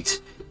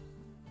weight.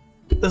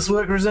 This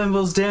work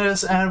resembles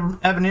Dennis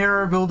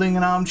Habanero building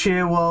an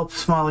armchair while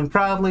smiling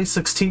proudly.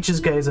 6 teachers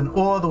gaze in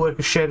awe. The work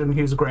is shaded in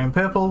hues of grey and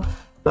purple.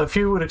 Though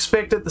few would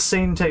expect it, the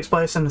scene takes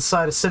place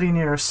inside a city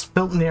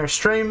built near a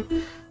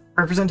stream.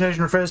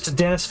 Representation refers to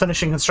Dennis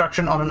finishing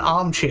construction on an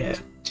armchair.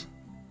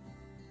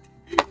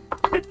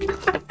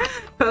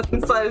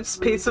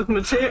 Person-sized piece of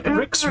material.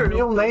 Rick's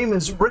real name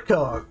is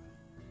Rico.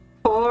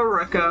 Poor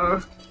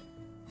Rico.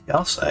 Yeah,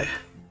 I'll say.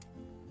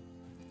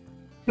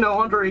 No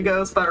wonder he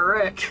goes by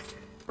Rick.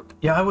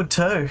 Yeah, I would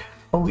too.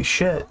 Holy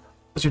shit.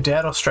 Was your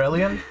dad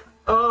Australian?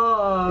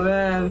 Oh,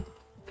 man.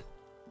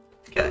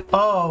 Okay.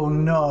 Oh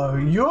no,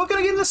 you're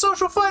gonna get in the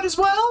social fight as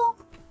well?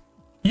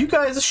 You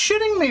guys are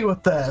shitting me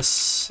with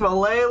this.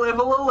 Malay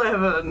level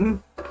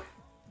 11.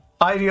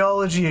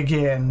 Ideology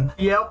again.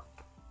 Yep.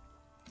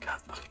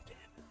 God fucking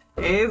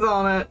damn it. He's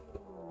on it.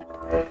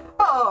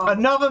 Oh.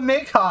 Another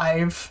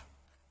Mechhive.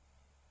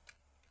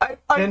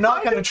 They're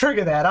not gonna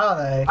trigger that, are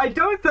they? I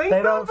don't think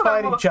They don't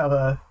fight each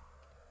other.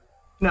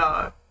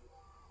 No.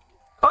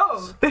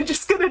 Oh, they're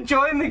just gonna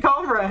join the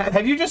comrade.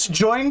 Have you just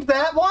joined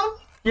that one?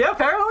 Yeah,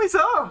 apparently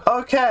so.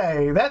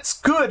 Okay,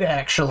 that's good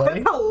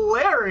actually. That's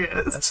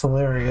hilarious. That's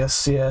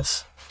hilarious,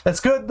 yes.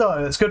 That's good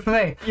though, that's good for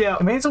me. Yeah.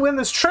 It means that when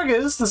this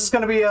triggers, this is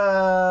going to be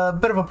a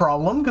bit of a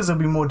problem because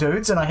there'll be more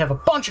dudes and I have a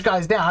bunch of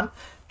guys down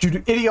due to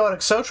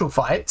idiotic social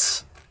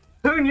fights.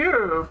 Who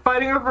knew?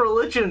 Fighting over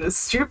religion is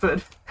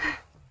stupid.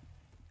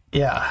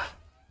 Yeah.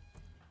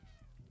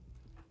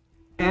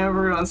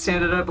 Everyone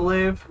standard, I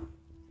believe.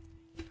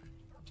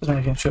 Just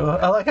making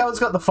sure. I like how it's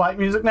got the fight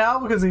music now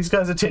because these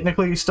guys are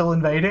technically still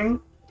invading.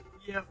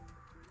 Yep.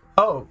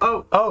 Oh,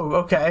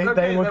 okay.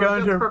 They were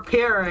going to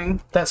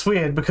preparing. That's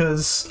weird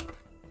because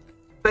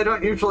they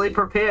don't usually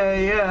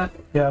prepare. Yeah.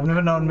 Yeah, I've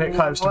never known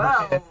Mechhives to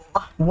prepare.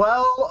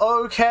 Well,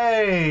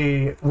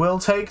 okay. We'll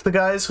take the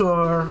guys who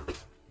are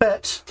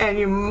fit. And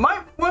you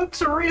might want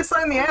to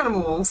reassign the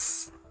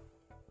animals.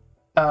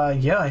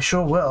 Yeah, I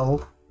sure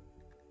will.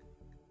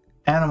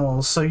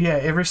 Animals. So yeah,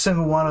 every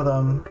single one of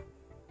them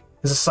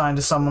is assigned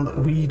to someone that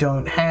we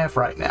don't have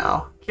right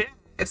now. Okay,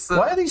 so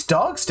why are these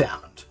dogs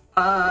downed?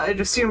 I'd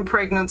assume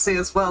pregnancy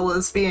as well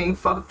as being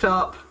fucked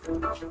up.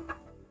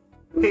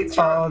 Heat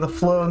stroke. Oh, the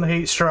flu and the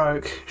heat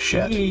stroke.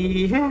 Shit.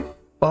 Yeah.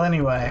 Well,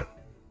 anyway.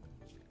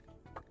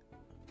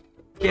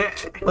 Yeah.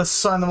 Let's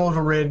assign them all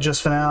to Red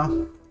just for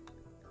now.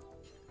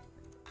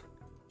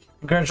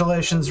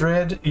 Congratulations,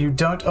 Red. You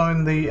don't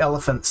own the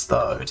elephants,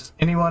 though. Does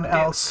anyone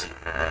else?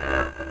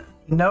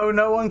 No,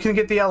 no one can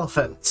get the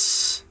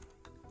elephants.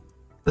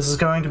 This is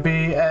going to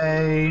be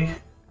a...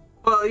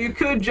 Well, you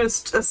could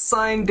just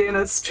assign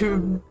Dennis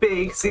to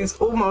B, because he's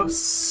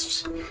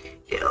almost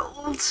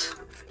killed.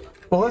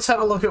 Well, let's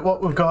have a look at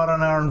what we've got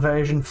on our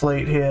invasion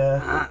fleet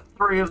here.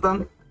 3 of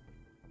them.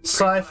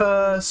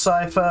 Cypher.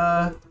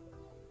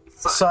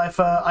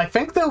 I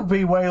think they'll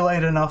be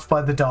waylaid enough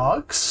by the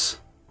dogs.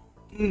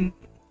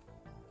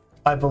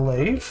 I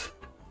believe.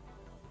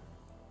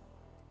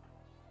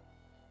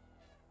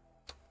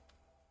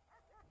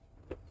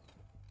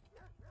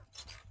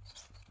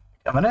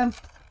 Coming in.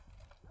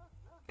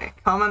 Okay,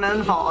 coming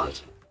in hard.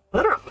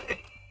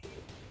 Literally.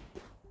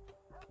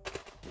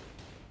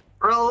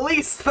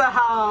 Release the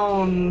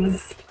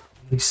hounds!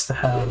 Release the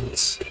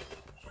hounds.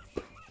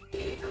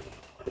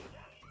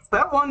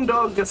 That one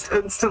dog just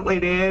instantly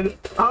dead.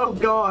 Oh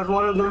god,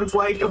 one of them's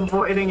like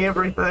avoiding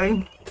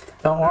everything.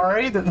 Don't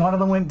worry, that one of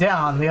them went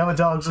down. The other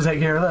dogs will take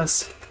care of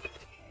this.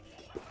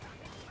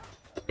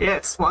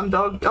 Yes, one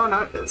dog. Oh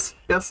no, it's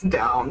just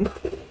down.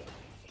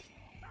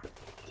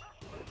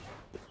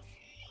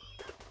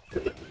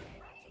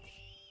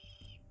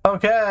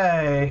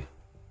 Okay.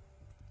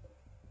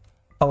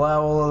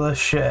 Allow all of this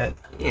shit.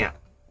 Yeah.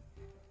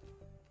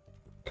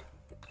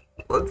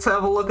 Let's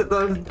have a look at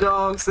those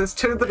dogs. There's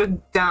 2 that are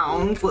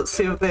downed. Let's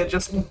see if they're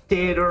just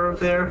dead or if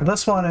they're...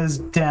 This one is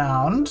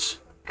downed.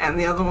 And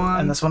the other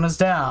one... And this one is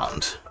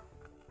downed.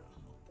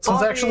 This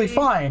one's actually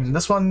fine.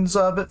 This one's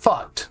a bit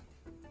fucked.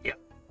 Yep.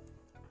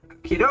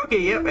 Okie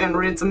dokie, yep. And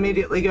Red's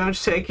immediately going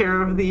to take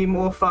care of the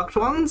more fucked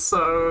ones,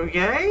 so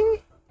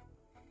yay.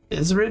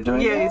 Is Red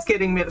doing that? He's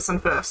getting medicine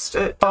first.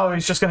 Oh,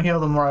 he's just gonna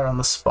heal them right on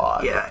the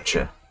spot. Yeah.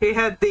 Gotcha. He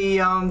had the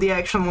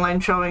action line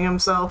showing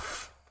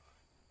himself.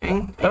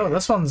 Oh,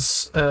 this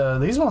one's,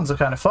 these ones are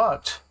kind of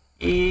fucked.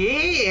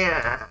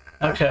 Yeah.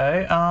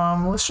 Okay,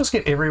 let's just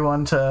get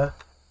everyone to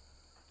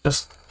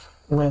just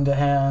lend a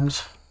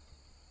hand.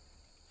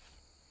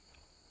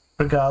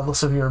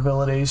 Regardless of your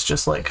abilities,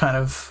 just like kind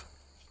of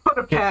Put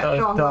a patch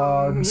those on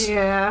dogs. them.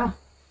 Yeah.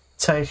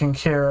 Taken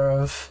care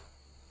of.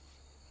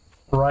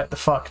 Right the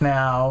fuck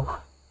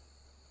now.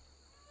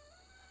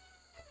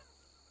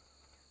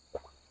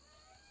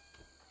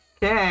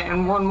 Okay,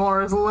 and one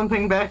more is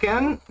limping back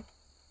in.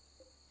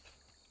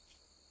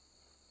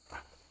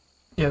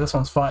 Yeah, this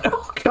one's fine.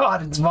 Oh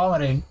god, it's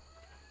vomiting.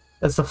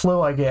 It's the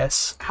flu, I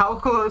guess. How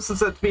close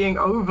is it to being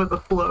over the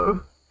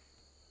flu?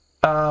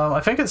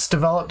 I think it's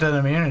developed an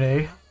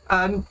immunity.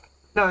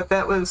 No,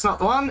 that was not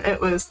the one.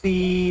 It was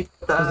the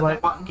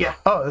like, that one. Yeah.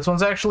 Oh, this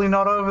one's actually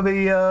not over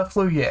the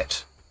flu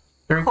yet.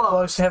 Very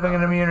close to having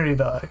an immunity,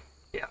 though.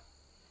 Yeah.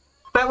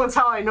 That was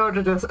how I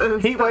noted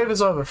it. Heat wave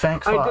is over,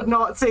 thank fuck. I did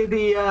not see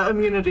the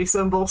immunity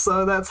symbol,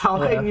 so that's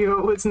how I knew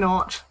it was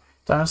not.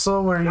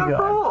 Dinosaur, where are you going?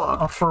 For a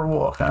walk. Off for a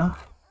walk, huh?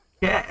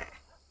 Yeah.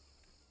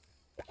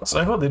 So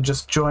I thought they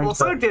just joined.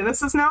 Also,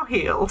 Dennis is now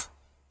healed.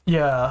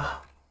 Yeah.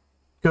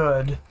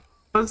 Good.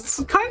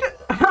 It's kind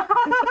of...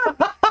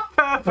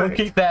 Perfect. We'll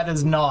keep that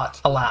as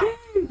not allowed.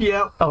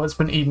 Yep. Oh, it's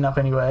been eaten up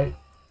anyway.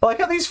 I like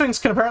how these things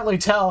can apparently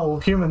tell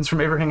humans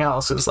from everything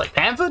else. It's like,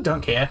 panther? Don't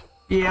care.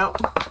 Yep.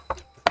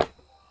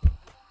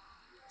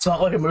 It's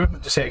not like a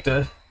movement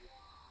detector.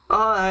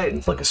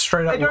 It's like a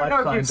straight up I don't know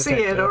if you've detector. seen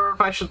it or if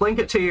I should link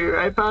it to you.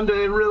 I found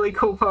a really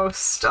cool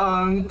post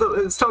that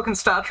was talking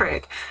Star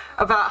Trek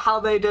about how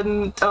they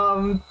didn't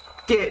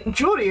get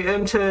Geordie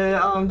in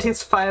to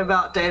testify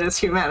about Data's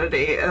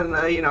humanity in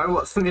the, you know,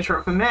 what's the measure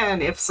of a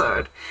man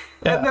episode.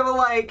 Yeah. And they were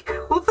like,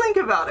 well, think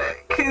about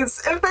it,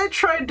 because if they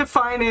tried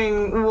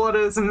defining what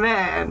is a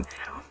man,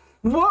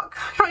 what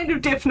kind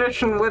of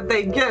definition would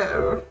they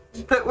give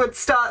that would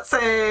start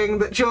saying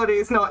that Geordie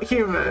is not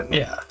human?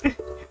 Yeah.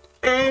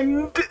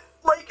 And,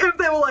 like, if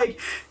they were like,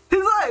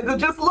 his eyes are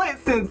just light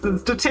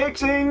sensors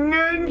detecting,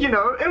 you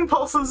know,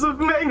 impulses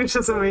of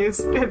magnetism,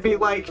 he'd be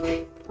like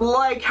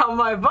how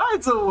my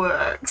visor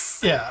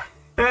works. Yeah.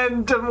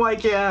 And I'm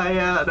like,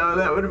 yeah, no,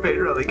 that would have been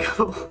really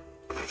cool.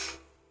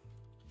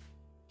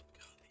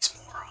 These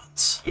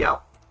morons.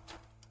 Yep.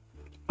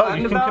 Oh,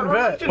 you can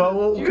convert. Well,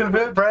 we'll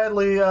convert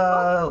Bradley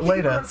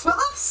later.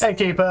 Hey,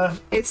 Keeper.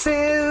 It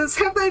says,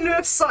 have they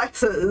nerfed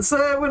scythers?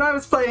 When I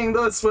was playing,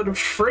 those would have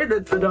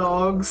shredded the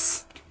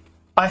dogs.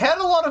 I had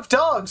a lot of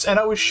dogs, and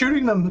I was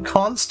shooting them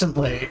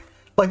constantly.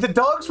 Like, the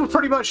dogs were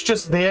pretty much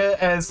just there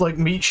as, like,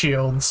 meat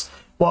shields,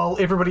 while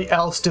everybody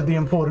else did the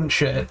important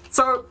shit.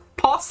 So,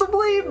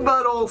 possibly,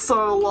 but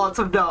also lots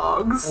of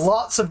dogs.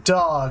 Lots of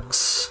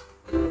dogs.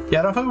 Yeah,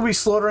 I don't think we'll be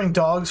slaughtering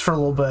dogs for a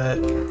little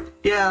bit.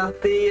 Yeah,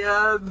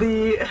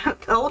 the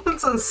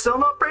elephants are still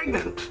not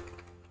pregnant.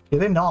 Yeah,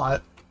 they're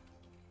not.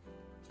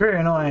 Very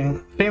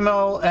annoying.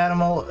 Female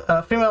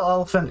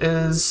elephant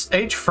is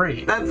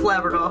age-free. That's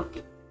Labrador.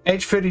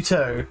 Age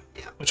 32,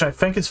 yeah. Which I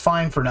think is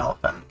fine for an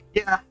elephant.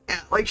 Yeah,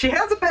 like she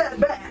has a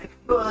bad back,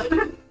 but...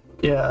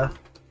 Yeah.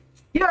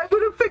 Yeah, I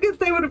would have figured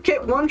they would have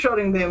kept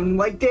one-shotting them,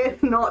 like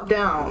death not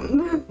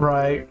down.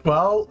 Right,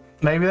 well,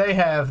 maybe they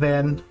have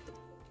then.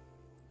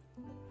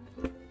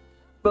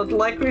 But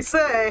like we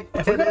say,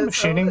 if we get a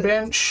machining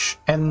bench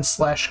and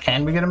 /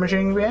 can we get a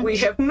machining bench? We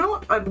have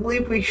not. I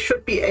believe we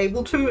should be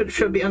able to. It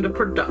should be under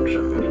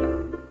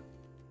production.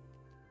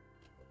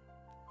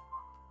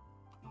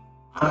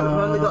 I've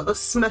only got the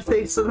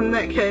smithy, so in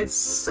that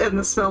case, and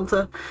the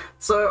smelter.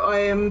 So I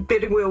am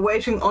betting we're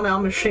waiting on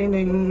our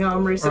machining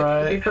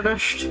research to be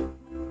finished.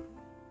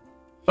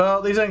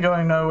 Well, these ain't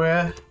going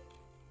nowhere.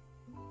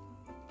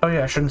 Oh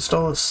yeah, I should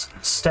install a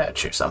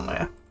statue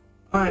somewhere.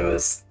 I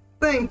was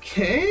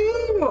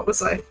thinking... What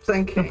was I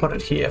thinking? I'll put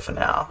it here for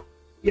now.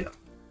 Yeah.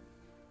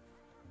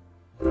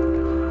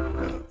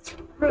 That's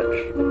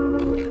rich.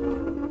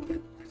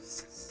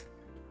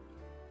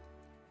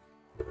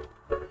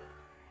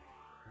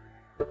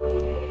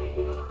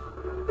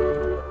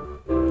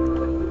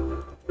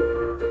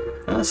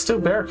 It's still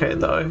barricade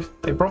though.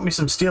 They brought me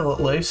some steel at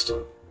least.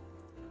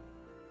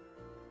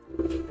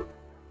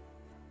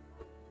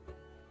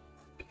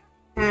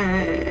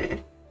 I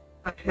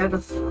had a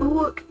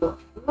thought. What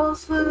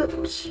was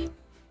it?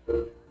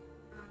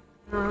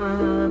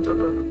 God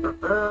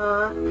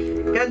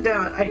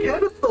damn it! I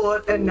had a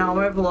thought and now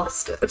I've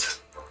lost it.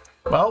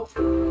 Well,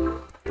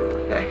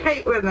 I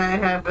hate when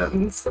that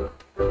happens.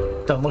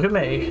 Don't look at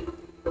me.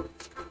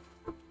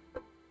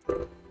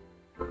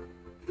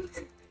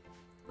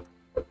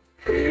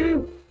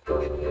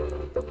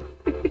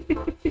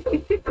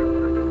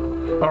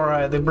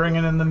 Alright, they're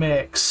bringing in the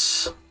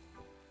mix.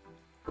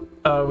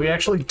 We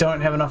actually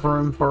don't have enough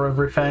room for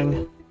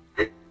everything.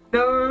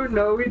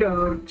 No, we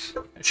don't.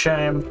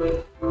 Shame.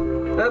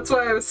 That's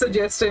why I was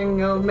suggesting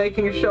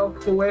making a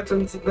shelf for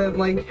weapons and then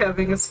like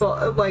having a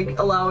spot, like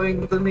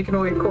allowing the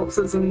mechanoid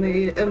corpses in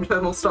the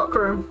internal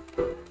stockroom.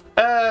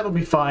 It'll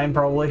be fine,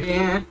 probably.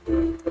 Yeah.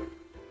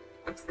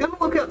 I was gonna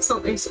look up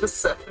something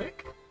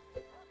specific.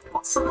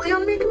 Possibly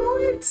on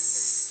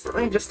mechanoids?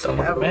 Let me just Don't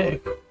look at me.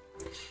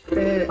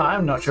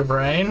 I'm not your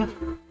brain.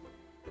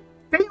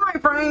 Be my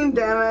brain,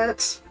 damn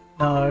it!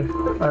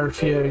 No, I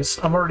refuse.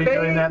 I'm already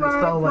doing that in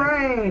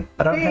Stolen.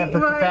 I don't have the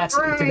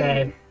capacity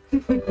today.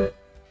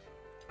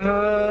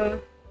 All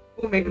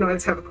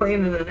mechanoids have a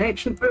clean and an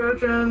ancient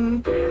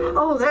version.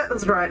 Oh, that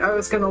was right. I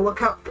was going to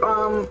look up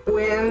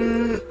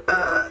when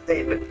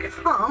they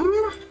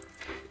become.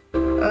 I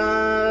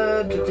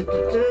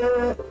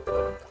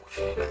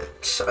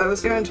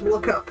was going to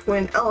look up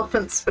when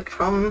elephants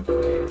become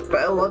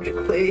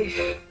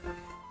biologically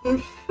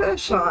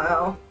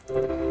infertile.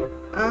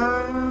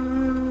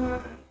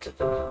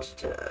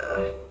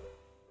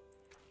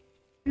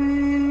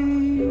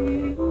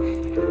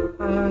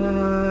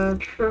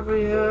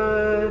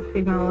 Trivia,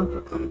 female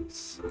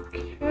elephants.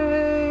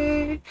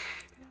 Okay.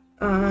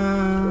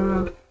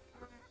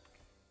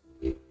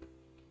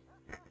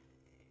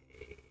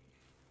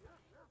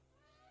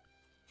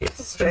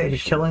 Yes, I should be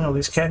killing all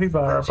these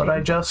capybara, but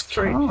I just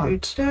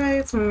can't. 2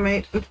 days,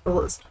 mate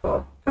until it's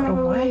 12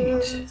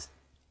 hours.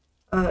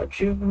 Wait.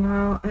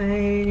 Juvenile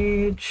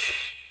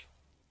age.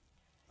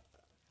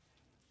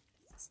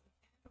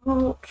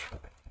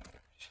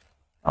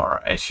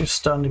 Alright, you're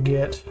starting to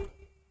get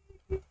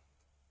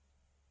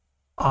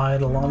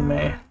idle on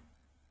me.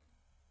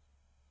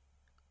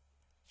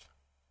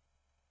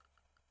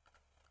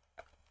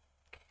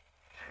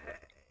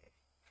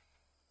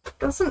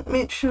 Doesn't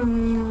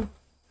mention...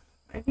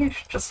 Maybe I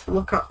should just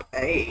look up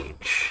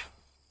age.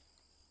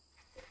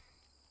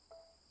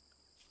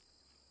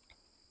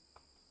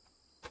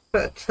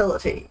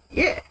 Fertility.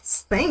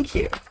 Yes, thank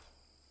you.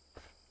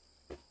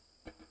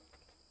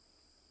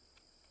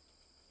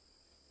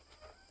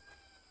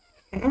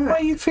 Why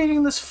are you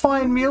feeding this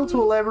fine meal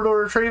to a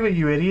Labrador Retriever,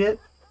 you idiot?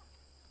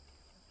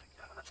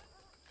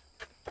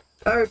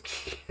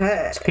 Okay.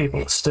 These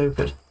people are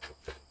stupid.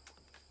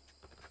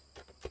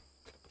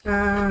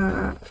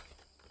 Damaged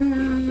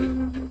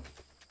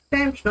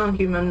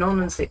non-human,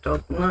 non-insect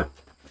dog. No.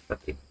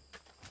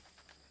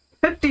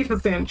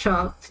 50%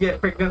 chance to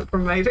get pregnant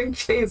from mating.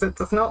 Jeez, it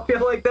does not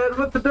feel like that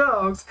with the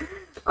dogs.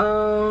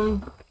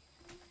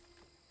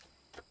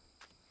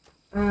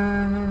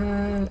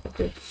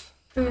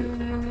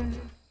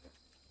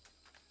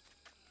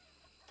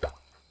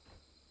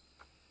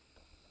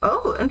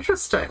 Oh, Oh,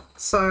 interesting.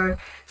 So,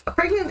 a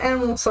pregnant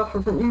animal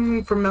suffers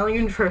from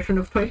malnutrition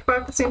of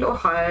 25% or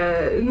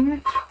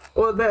higher,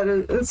 or that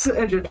is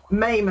injured,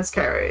 may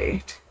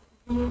miscarry.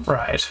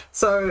 Right.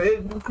 So,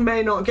 it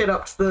may not get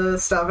up to the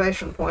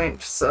starvation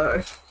point,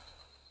 so...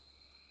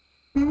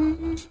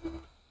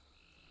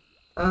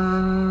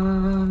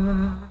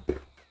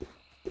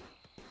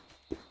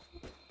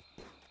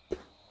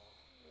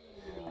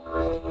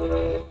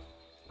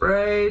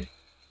 Raid.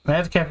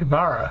 Mad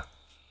capybara.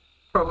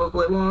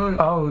 Probably won't.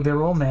 Oh,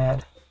 they're all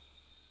mad.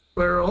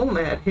 We're all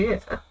mad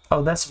here.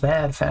 Oh, that's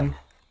bad, Finn.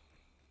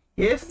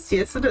 Yes,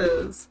 yes it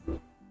is.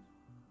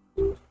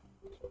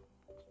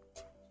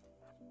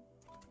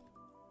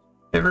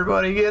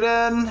 Everybody get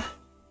in.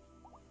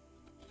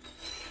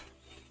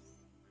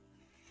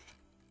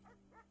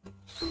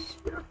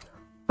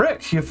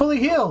 Rick, you're fully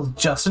healed,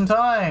 just in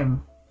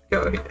time.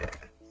 Go here.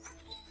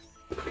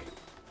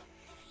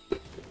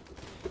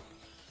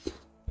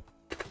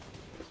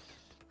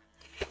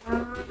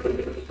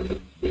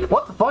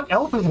 What the fuck?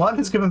 Elephant 1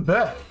 has given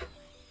birth.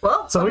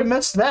 Well, So we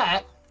missed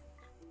that.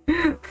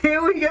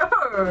 here we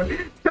go.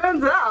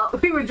 Turns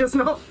out we were just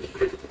not...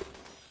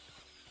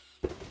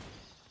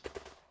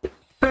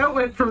 That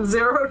went from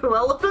 0 to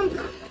elephant.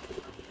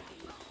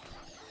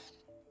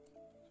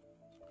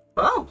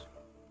 Well,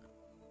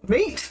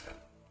 meat.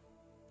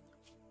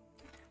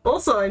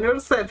 Also, I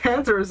noticed that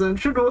panther is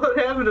injured. What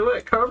happened to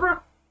it,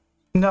 Cobra?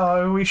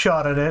 No, we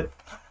shot at it.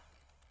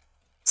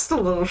 Just a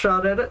little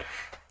shot at it.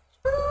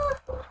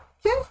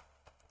 Yeah.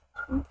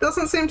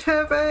 Doesn't seem to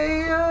have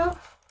a,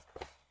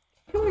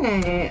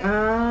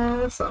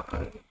 okay,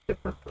 something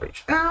different for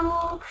each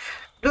animal.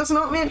 Does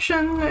not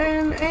mention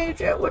an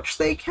age at which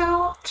they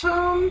count,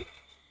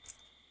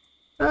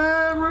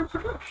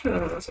 reproduction.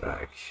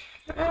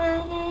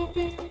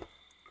 Okay.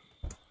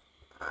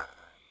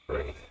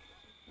 Breeding.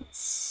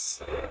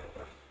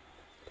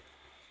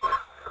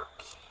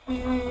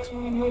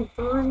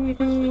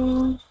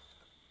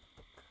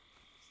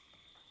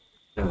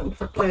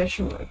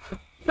 Information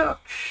reproduction.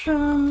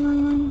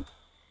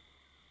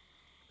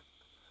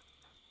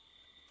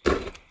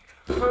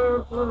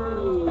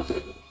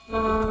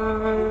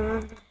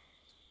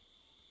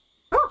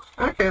 Oh,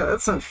 okay,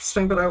 that's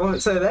interesting, but I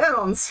won't say that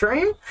on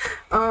stream.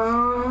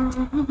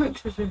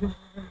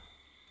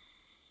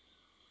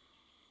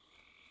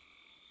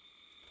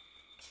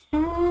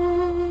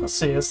 Let's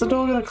see, is the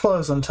door gonna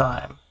close on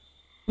time?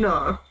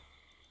 No.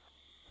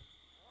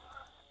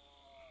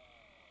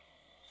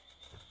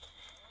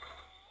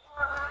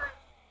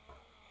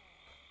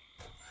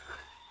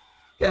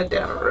 God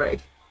damn it, Ray.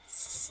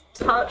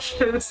 Touch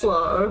too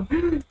slow.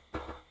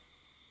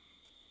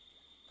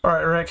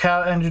 Alright, Rick,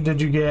 how injured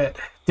did you get?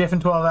 Death in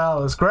 12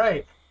 hours.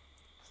 Great.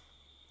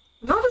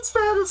 Not as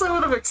bad as I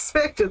would have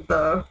expected,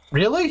 though.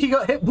 Really? He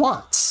got hit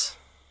once.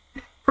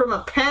 From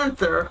a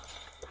panther.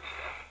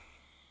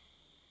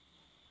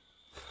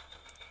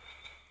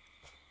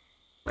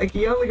 Like,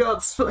 he only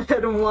got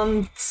hit in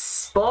one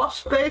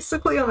spot,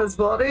 basically, on his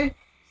body.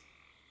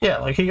 Yeah,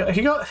 like he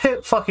got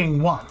hit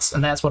fucking once,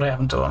 and that's what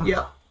happened to him.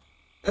 Yeah.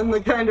 In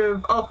the kind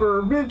of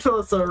upper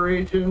mid-torso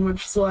region,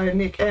 which is why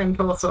neck and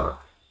torso.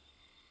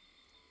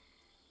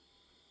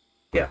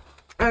 Yeah.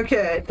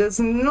 Okay, does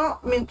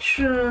not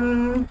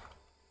mention...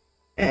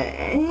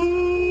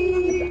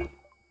 Okay,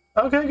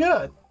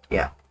 good.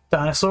 Yeah.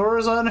 Dinosaur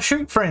is on a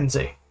shoot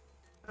frenzy.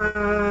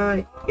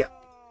 Yeah.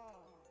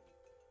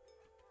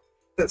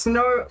 There's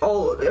no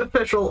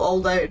official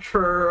old age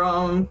for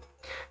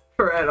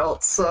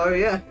adults, so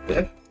yeah.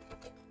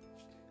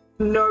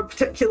 No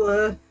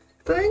particular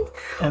thing.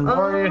 And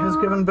Warrior has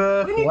given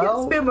birth. When you get a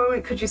Well, spare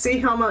moment, could you see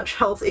how much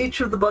health each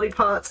of the body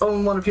parts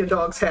on one of your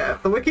dogs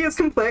have? The wiki is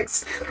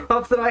complex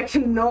enough that I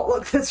cannot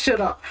look this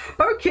shit up.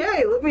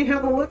 Okay, let me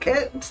have a look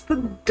at the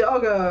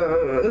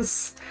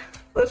doggos.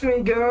 Let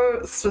me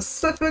go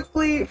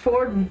specifically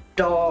for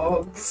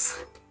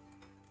dogs.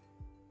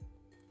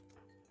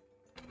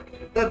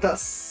 Let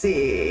us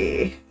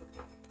see.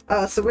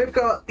 So we've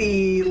got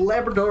the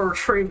Labrador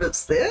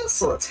Retrievers there,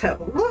 so let's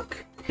have a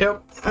look.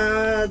 yep.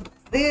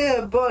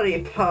 Their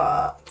body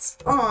parts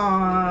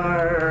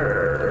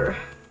are...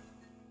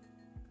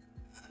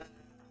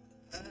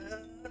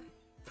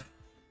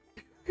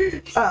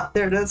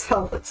 there it is,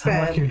 health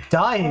expand. Like you're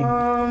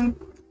dying.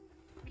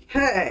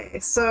 Okay,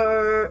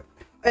 so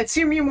I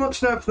assume you want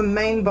to know for the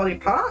main body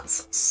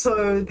parts.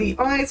 So the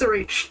eyes are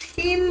each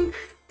 10,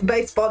 the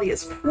base body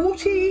is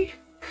 40,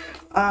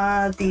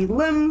 the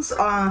limbs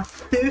are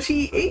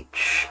 30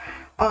 each.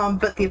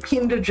 But the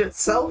appendage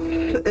itself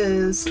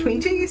is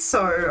 20,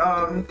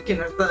 so, you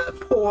know, the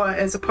paw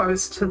as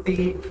opposed to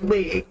the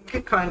leg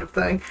kind of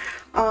thing.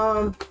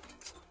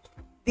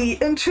 The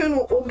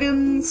internal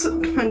organs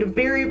kind of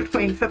vary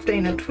between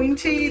 15 and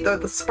 20, though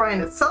the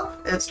spine itself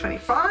is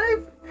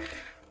 25.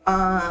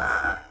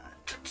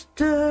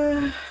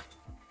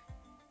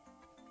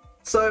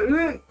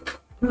 So,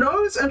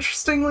 nose,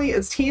 interestingly,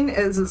 is 10,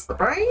 as is the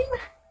brain.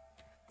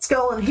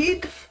 Skull and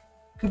head,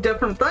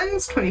 different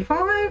things,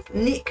 25,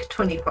 neck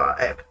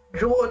 25,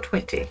 jaw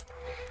 20.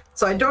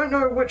 So I don't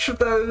know which of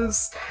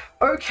those.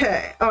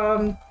 Okay,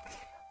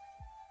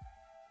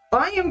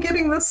 I am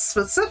getting this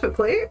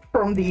specifically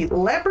from the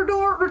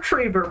Labrador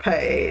Retriever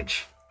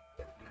page.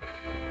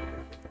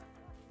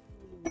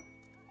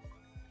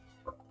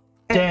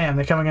 Damn,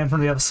 they're coming in from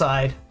the other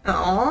side.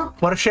 Aww.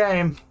 What a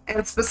shame.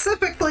 And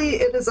specifically,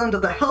 it is under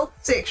the health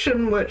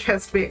section, which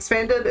has to be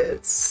expanded.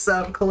 It's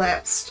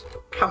collapsed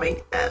coming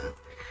in.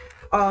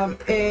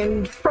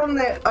 And from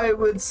that, I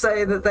would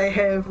say that they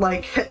have,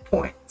 like, hit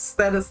points.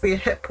 That is their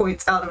hit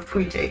points out of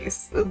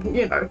 20s.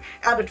 You know,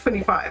 out of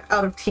 25,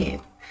 out of 10.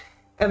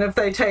 And if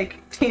they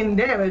take 10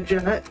 damage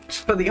in it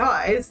for the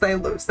eyes, they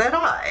lose that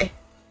eye.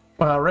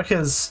 Well, Rick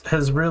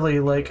has really,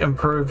 like,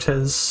 improved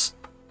his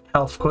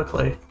health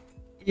quickly.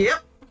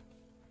 Yep.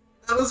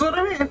 That was what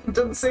I mean. It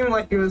didn't seem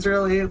like he was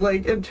really,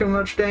 like, in too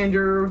much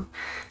danger of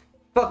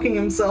fucking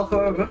himself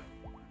over.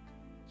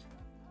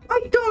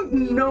 I don't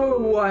know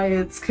why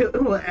it's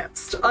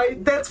collapsed.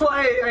 That's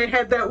why I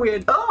had that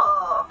weird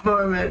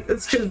moment.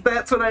 It's because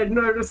that's when I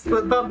noticed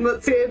the button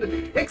that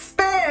said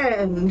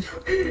expand.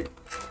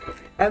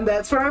 And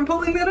that's where I'm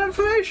pulling that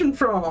information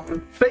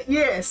from. But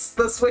yes,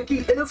 this wiki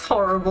is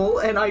horrible,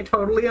 and I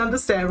totally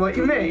understand what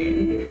you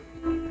mean.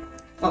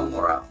 One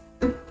more up.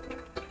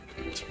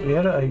 It's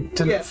weird, I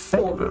didn't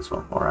think there was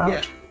one more out.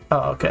 Yeah.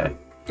 Oh, okay.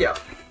 Yep,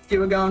 you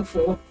were going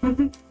for.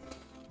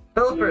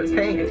 Philipper is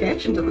paying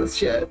attention to this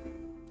shit.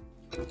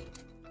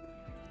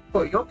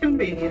 For your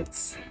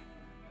convenience.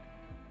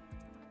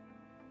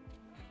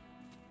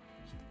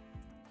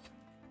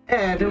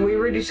 And are we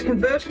ready to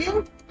convert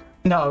again?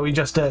 No, we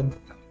just did.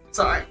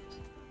 Sorry.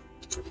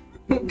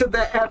 Did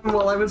that happen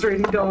while I was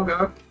reading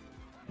Doggo?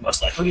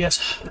 Most likely,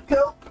 yes.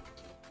 Cool.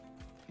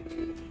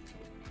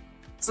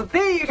 So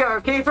there you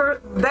go,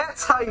 Keeper.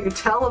 That's how you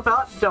tell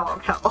about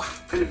dog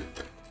health.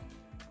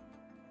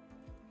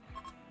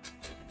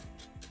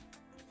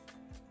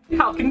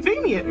 How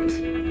convenient.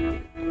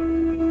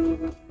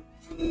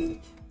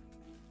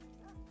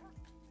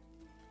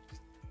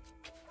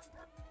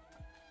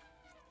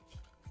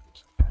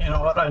 You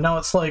know what, I know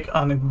it's like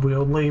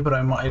unwieldy, but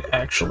I might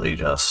actually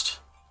just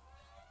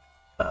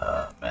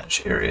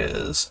manage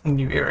areas,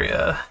 new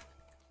area.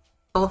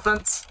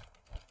 Elephants.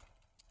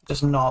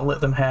 Just not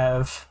let them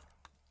have...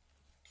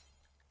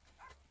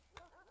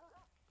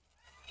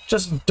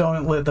 Just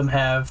don't let them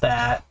have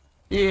that.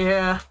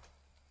 Yeah.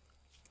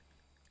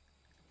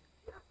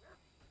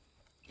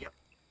 Yep.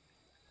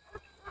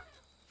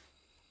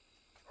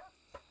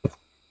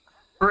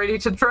 Ready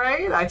to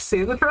trade? I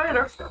see the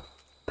trader.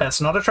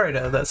 That's not a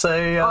trader, that's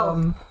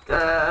a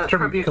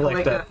tribute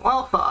collector.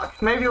 Well,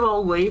 fuck. Maybe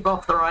they'll leave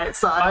off the right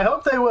side. I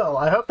hope they will.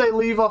 I hope they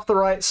leave off the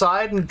right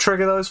side and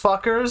trigger those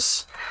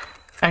fuckers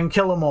and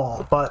kill them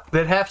all. But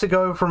they'd have to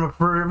go from a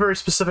very, very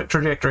specific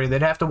trajectory.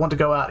 They'd have to want to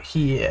go out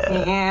here.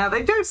 Yeah,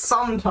 they do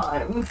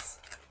sometimes.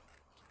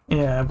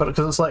 Yeah, but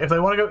because it's like, if they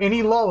want to go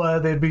any lower,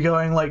 they'd be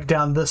going, like,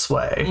 down this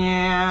way.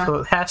 Yeah. So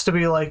it has to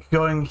be, like,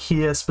 going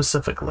here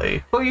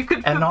specifically. Well, you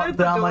could and not forbid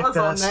the down doors like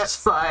on this. that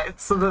side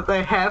so that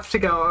they have to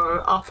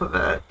go off of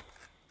it.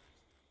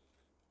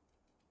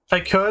 I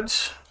could,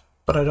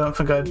 but I don't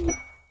think I'd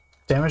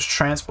damage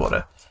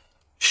transporter.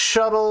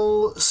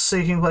 Shuttle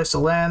seeking place to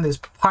land. There's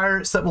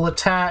pirates that will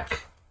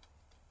attack.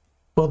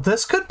 Well,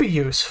 this could be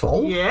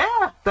useful.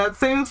 Yeah, that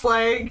seems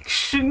like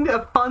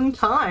a fun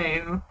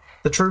time.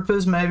 The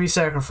troopers may be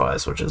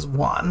sacrificed, which is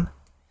 1.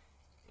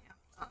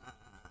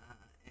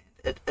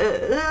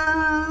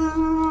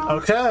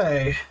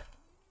 Okay.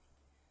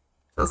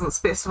 Doesn't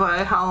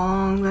specify how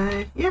long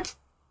they... Yeah,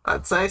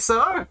 I'd say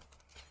so.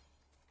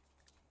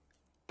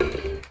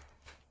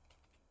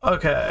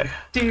 Okay.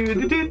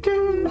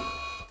 Do.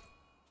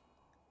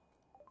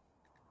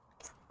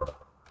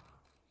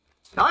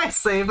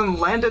 Nice, they even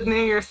landed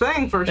near your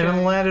thing for a They change.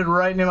 even landed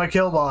right near my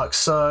kill box,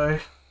 so...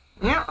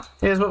 Yeah.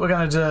 Here's what we're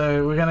gonna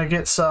do. We're gonna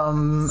get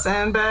some...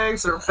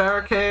 Sandbags or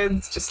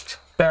barricades, just...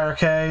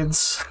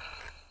 barricades.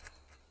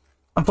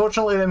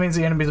 Unfortunately, that means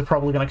the enemies are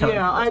probably gonna come in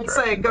Yeah, from I'd this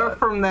say direction, go but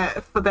from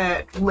that for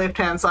that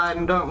left-hand side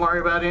and don't worry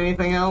about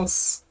anything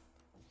else.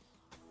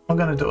 I'm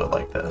gonna do it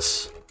like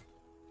this. If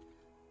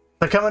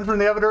they're coming from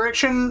the other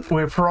direction,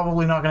 we're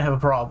probably not gonna have a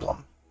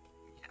problem.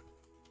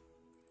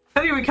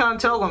 Pity we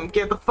can't tell them,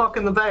 get the fuck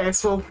in the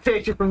base, we'll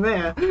protect you from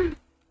there.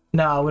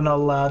 No, we're not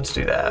allowed to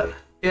do that.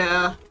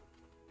 Yeah.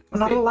 We're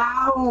not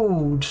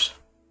allowed!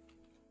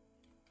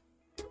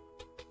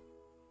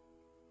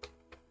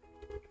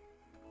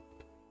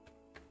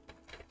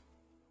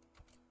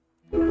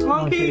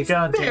 Monkey,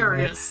 God damn it.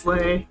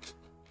 seriously.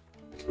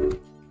 You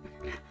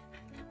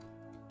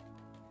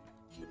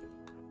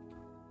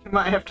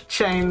might have to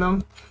chain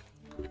them.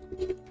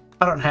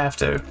 I don't have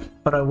to,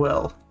 but I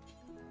will.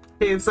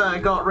 He's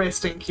got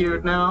resting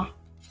queued now.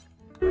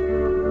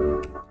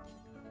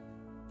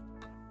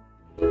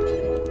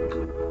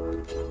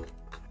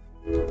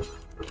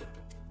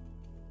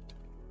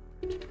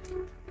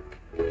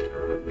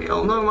 We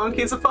all know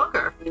Monkey's a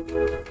fucker.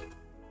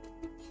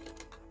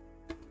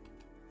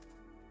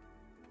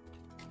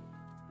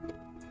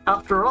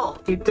 After all,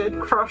 he did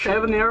crush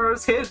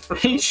Habanero's head for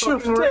He some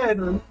sure fucking did!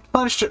 reason.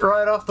 Punched it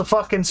right off the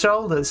fucking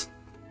shoulders.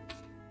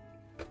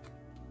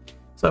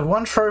 So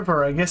one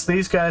trooper, I guess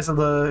these guys are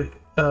the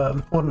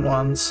wooden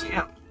ones.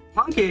 Yeah.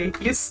 Monkey,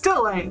 you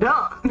still ain't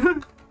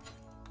done.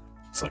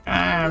 It's like,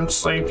 I'm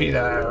sleepy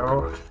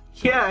though.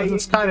 Yeah,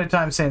 It's kind of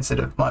time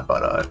sensitive, my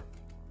butto.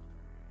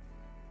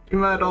 you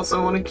might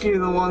also want to queue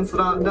the ones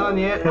that aren't done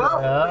yet. Well,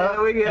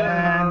 there we go.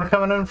 And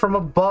coming in from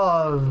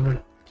above.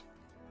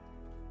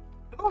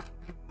 Oh,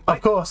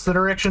 Of course, the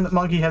direction that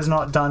Monkey has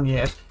not done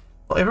yet.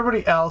 Well,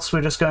 everybody else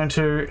we're just going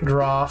to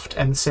draft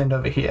and send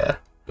over here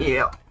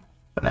yeah.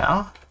 for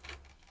now.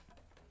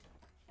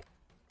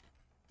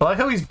 I like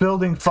how he's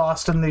building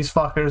faster than these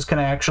fuckers can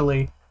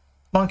actually...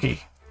 Monkey,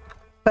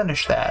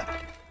 finish that.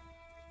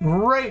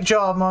 Great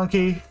job,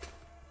 Monkey.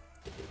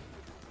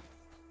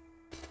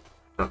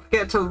 Don't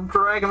forget to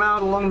drag him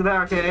out along the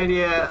barricade.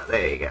 Yeah,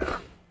 there you go.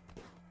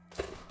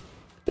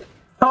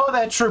 Oh,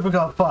 that trooper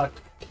got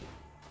fucked.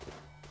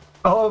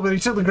 Oh, but he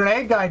took the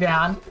grenade guy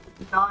down.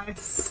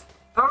 Nice.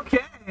 Okay,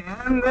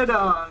 and they're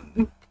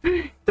done.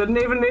 Didn't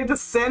even need to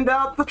send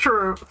out the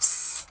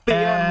troops. The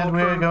And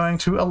we're troops. going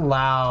to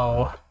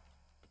allow...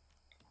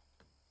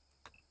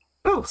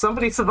 Oh,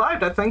 somebody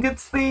survived. I think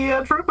it's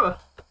the trooper.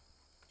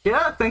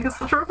 Yeah, I think it's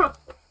the trooper.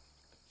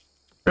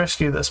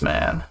 Rescue this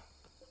man.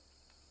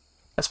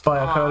 That's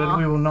biocoded. Aww.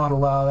 We will not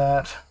allow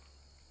that.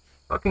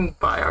 Fucking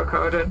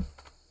biocoded.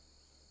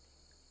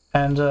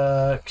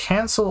 And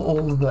cancel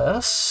all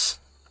this.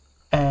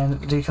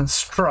 And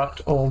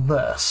deconstruct all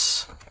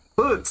this.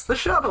 Ooh, it's the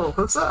shuttle.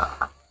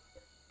 Huzzah.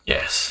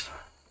 Yes.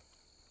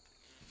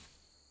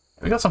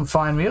 We got some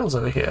fine meals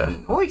over here.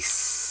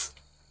 Nice.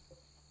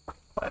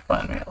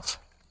 Fine meals.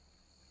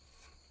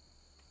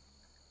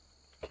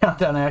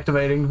 Countdown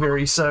activating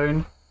very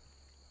soon.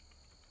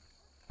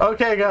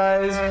 Okay,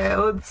 guys.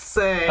 Let's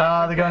see.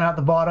 They're going out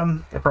the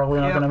bottom. They're probably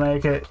not Yep. going to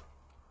make it. In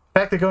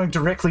fact, they're going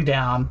directly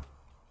down.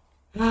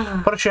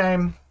 What a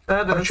shame.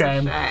 That what is a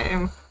shame. a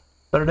shame.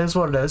 But it is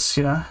what it is,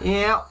 you know.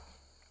 Yeah.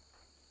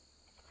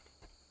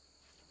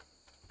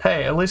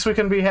 Hey, at least we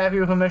can be happy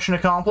with a mission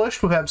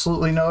accomplished with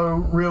absolutely no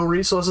real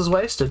resources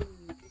wasted.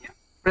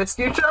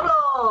 Rescue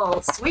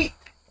shuttle. Sweet.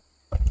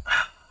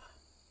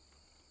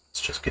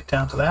 Let's just get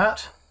down to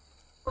that.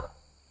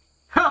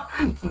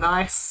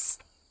 Nice.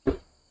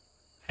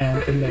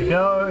 And in they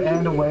go,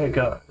 and away it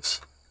goes.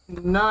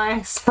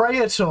 Nice.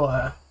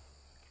 Praetor.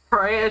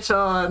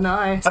 Praetor.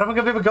 Nice. I don't think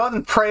I've ever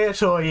gotten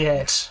Praetor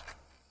yet.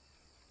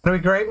 It'll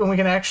be great when we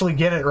can actually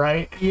get it,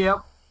 right? Yep.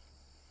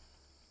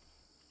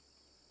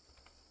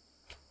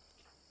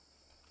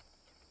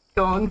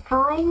 Going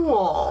for a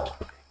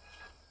walk.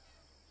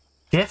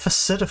 Death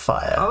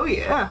acidifier. Oh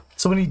yeah.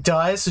 So when he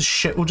dies, his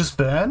shit will just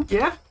burn?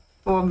 Yeah.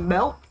 Or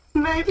melt,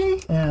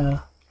 maybe? Yeah.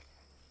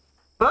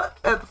 But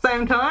at the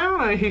same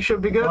time, he should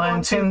be good Well, I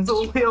once intend- he's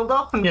all healed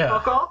up and Yeah.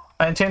 fuck off.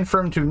 I intend for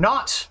him to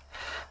not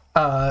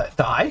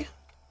die.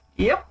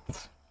 Yep.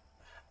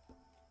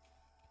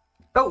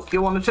 Oh,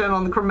 you want to turn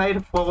on the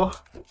cremator floor?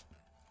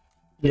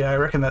 Yeah, I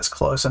reckon that's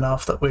close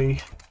enough that we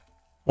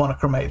want to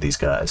cremate these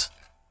guys.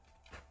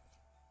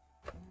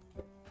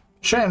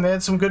 Shame, they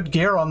had some good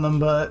gear on them,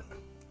 but...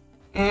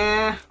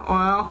 Yeah,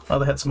 well... Oh,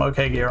 they had some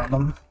okay gear on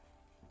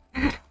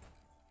them.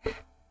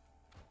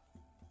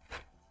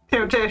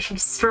 Temptation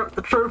to strip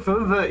the trooper,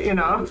 but, you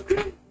know...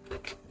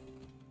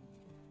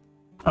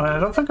 I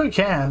don't think we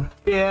can.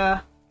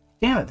 Yeah.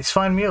 Damn it, these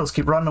fine meals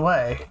keep running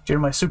away due to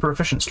my super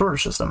efficient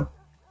storage system.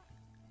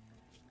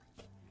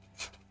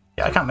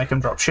 Yeah, I can't make him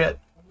drop shit.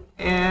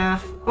 Yeah.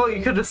 Well,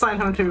 you could assign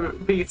him to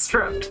be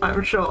stripped,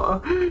 I'm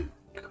sure.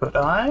 Could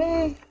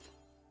I?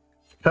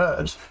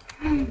 Could.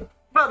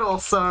 But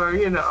also,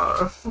 you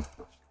know...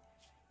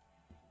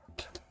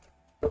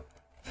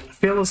 I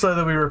feel as though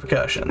there'll be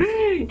repercussions.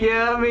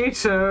 Yeah, me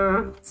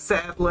too,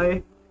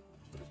 sadly.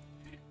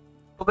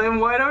 Well then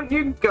why don't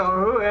you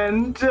go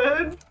and,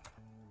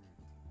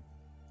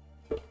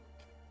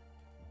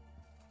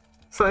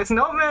 So he's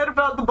not mad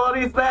about the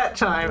bodies that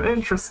time,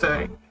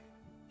 interesting.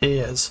 He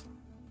is.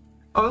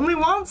 Only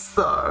once,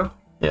 though.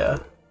 Yeah.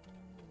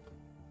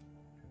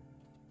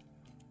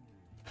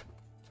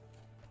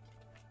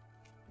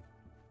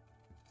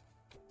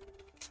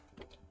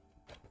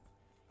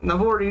 And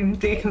I've already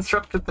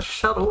deconstructed the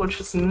shuttle, which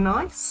is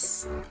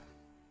nice.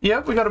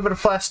 Yep, we got a bit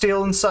of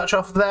plasteel and such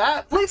off of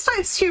that. At least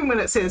I assume when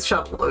it says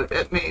shuttle loot,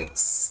 it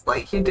means,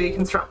 like, you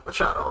deconstruct the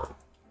shuttle.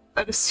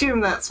 I'd assume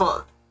that's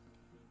what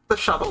the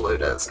shuttle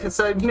loot is, because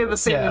I've never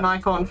seen Yeah. an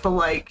icon for,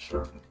 like,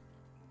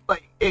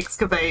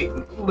 excavate,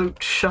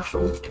 loot,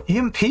 shuttle.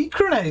 EMP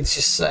grenades,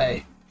 you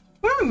say?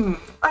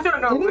 I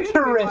don't know.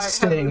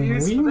 Interesting.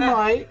 We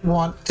might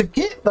want to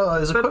get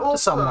those But equipped to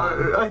also,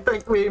 someone. I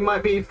think we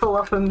might be full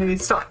up in the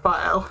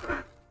stockpile.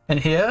 And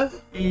here?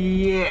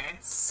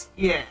 Yes,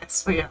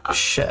 we are.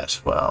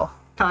 Shit, well,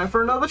 Time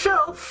for another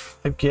shelf.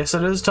 I guess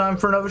it is time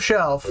for another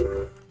shelf.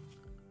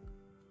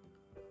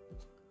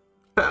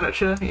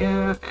 Furniture,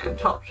 yeah, and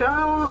top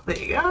shelf. There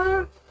you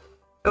go.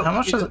 Oh, How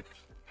much does it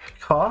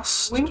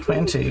cost?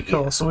 20.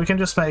 Cool, Yeah. so we can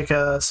just make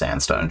a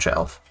sandstone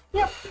shelf.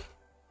 Yep.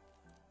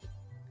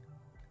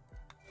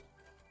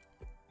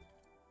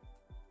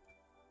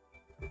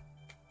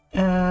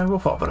 And we'll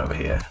pop it over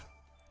here.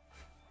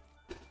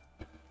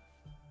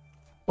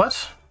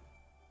 What?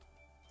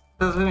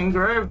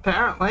 grave,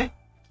 apparently.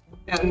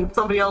 And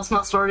somebody else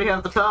must already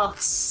have the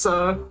tasks,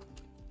 so...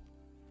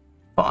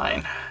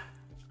 Fine.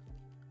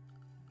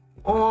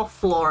 More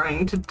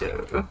flooring to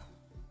do.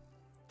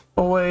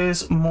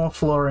 Always more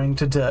flooring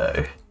to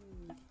do.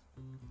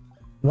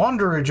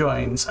 Wanderer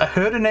joins. A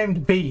herder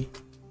named B.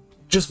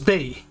 Just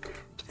B.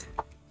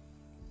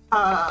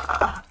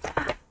 I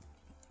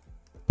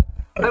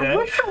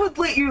wish it would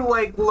let you,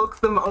 like, look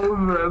them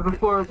over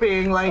before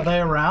being like... Are they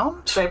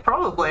around? They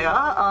probably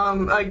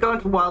are. I go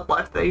into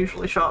wildlife, they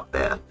usually show up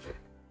there.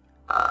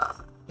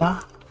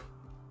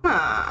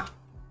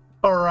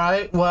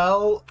 Alright,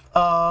 well,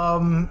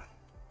 I'm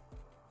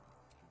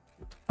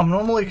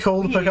normally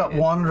cool to pick up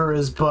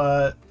wanderers,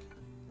 but...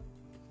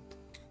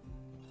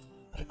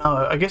 I don't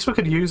know, I guess we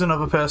could use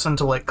another person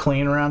to, like,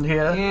 clean around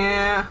here.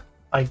 Yeah.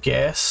 I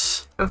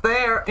guess. If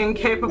they are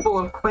incapable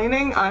of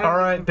cleaning,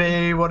 Alright,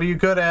 B, what are you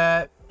good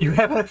at? You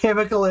have a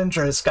chemical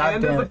interest,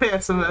 And goddamn. as a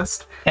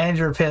pessimist. And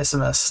you're a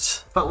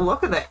pessimist. But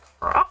look at that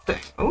crafting.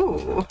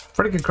 Ooh.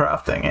 Pretty good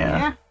crafting, yeah.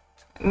 Yeah.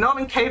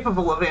 Not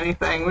incapable of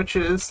anything, which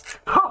is...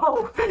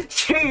 Oh,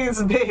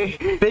 jeez,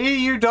 B.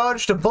 B, you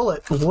dodged a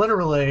bullet,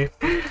 literally.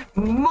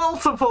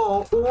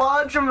 Multiple,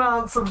 large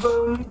amounts of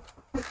them.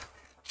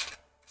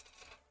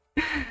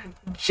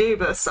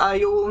 Jeebus,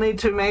 you will need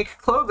to make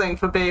clothing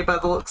for B by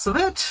the looks of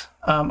it.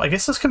 I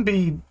guess this can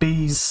be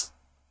B's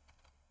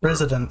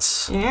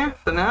residence. Yeah,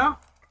 for now.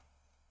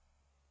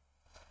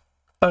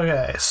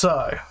 Okay,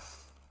 so...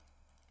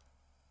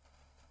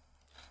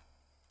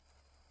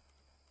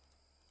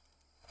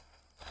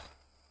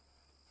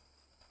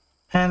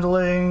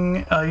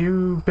 Handling, are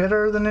you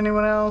better than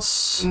anyone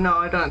else? No,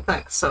 I don't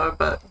think so,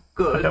 but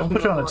good. Okay, we'll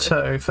put you on a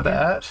 2 for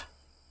that.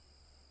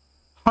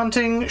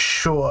 Hunting,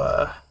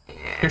 sure.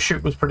 Your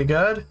shoot was pretty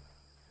good.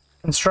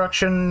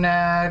 Construction,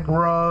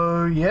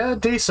 aggro, yeah,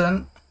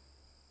 decent.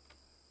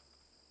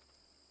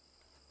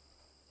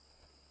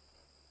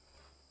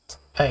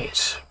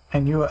 Eight.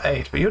 And you are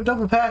 8, but you're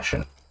double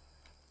passion.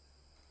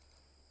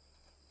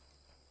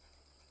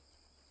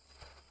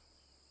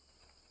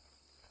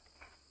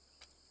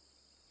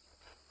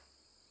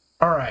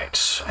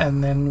 Alright,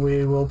 and then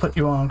we will put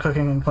you on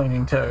cooking and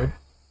cleaning too.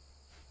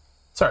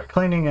 Sorry,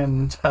 cleaning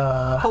and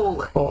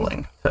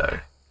hauling too.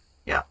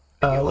 Yeah.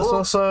 Let's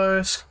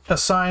also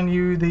assign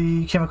you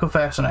the chemical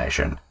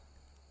fascination.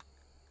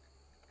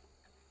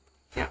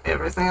 Yeah,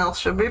 everything else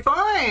should be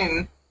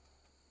fine.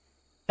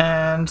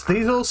 And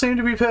these all seem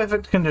to be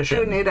perfect condition.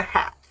 You need a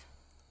hat.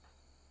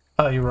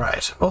 Oh, you're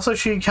right. Also,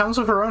 she comes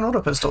with her own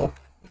auto pistol.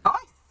 Nice.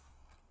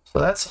 So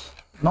that's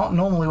not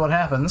normally what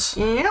happens.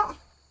 Yep.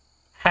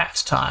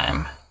 Hat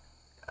time.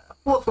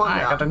 Fourth one I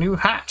down. got a new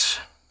hat.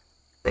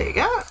 There you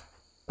go.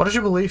 What is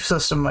your belief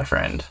system, my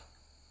friend?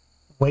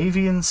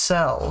 Wavian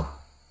cell.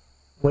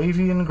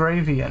 Wavian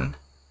Gravian.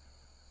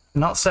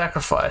 Not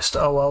sacrificed.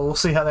 Oh well, we'll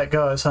see how that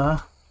goes, huh?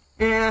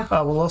 Yeah.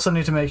 Oh, we'll also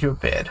need to make you a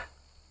bed.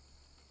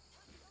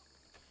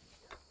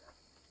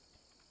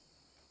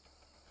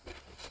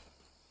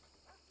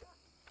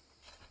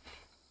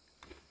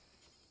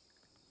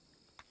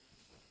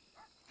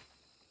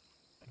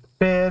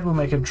 Bed, we'll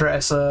make a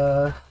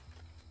dresser.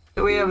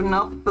 Do we have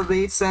enough for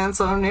the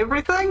sandstone and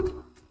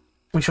everything?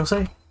 We shall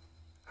see.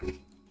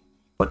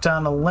 Put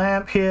down a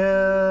lamp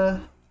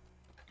here.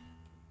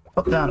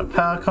 Put down a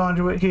power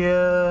conduit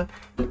here.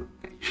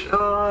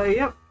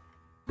 Yep.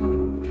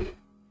 And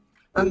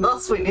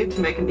thus we need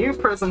to make a new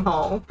prison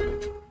hall.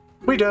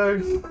 We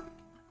do.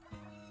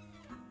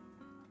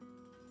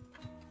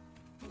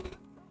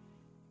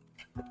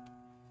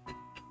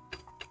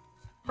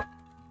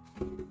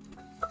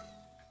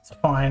 It's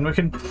fine. We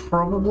can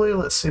probably,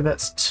 let's see,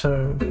 that's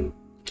 2.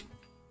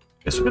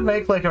 Guess we could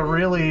make like a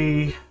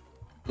really...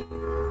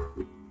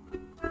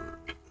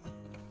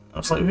 I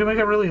was like, we could make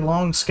a really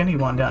long, skinny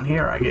one down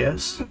here, I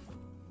guess.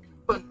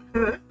 But,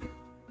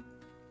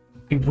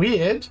 Be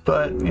weird,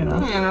 but, you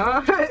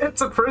know.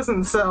 it's a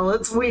prison cell.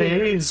 It's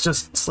weird. B's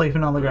just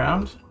sleeping on the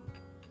ground.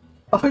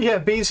 Oh yeah,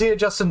 B's here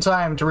just in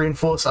time to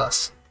reinforce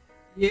us.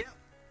 Yep.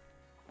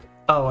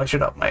 Oh, I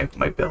should up my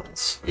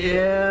bills.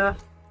 Yeah.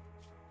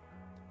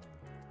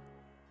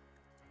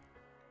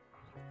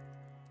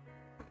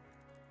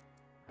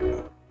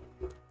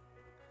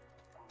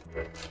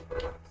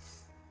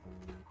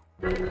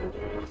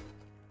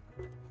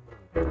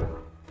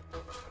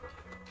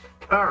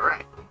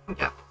 Alright.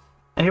 Yeah.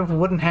 And you have a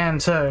wooden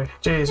hand too.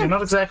 Jeez, you're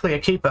not exactly a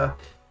keeper.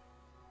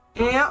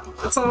 Yeah,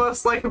 it's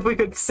almost like if we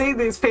could see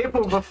these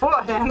people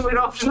beforehand, we'd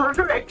often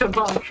regret a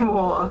bunch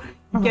more.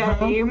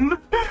 Game.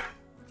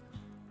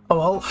 Oh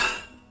well.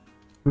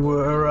 We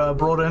were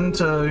brought in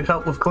to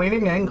help with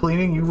cleaning, and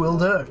cleaning you will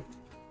do.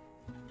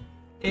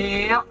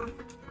 Yep. Do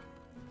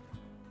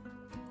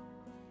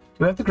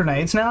we have the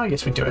grenades now?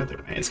 Yes, we do have the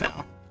grenades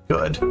now.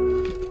 Good.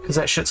 Because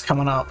that shit's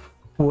coming up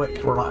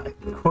quick,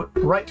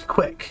 right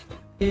quick.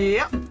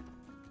 Yep.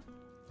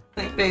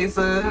 I think there's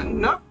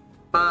nope.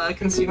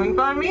 Consuming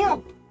by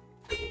meal.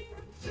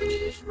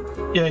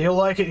 Yeah, you'll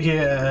like it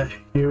here.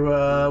 You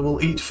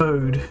will eat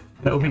food.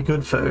 And it'll be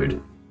good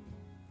food.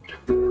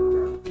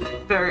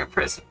 very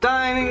impressive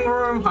dining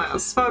room, high on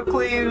smoke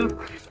cleave,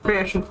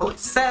 creation fully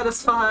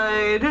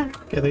satisfied.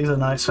 Yeah, these are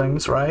nice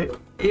things, right?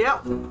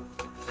 Yep.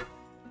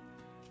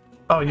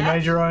 Oh, you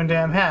made your own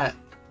damn hat.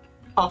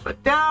 Pop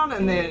it down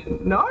and then,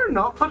 no,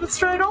 not put it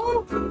straight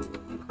on.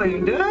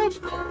 Clean dirt.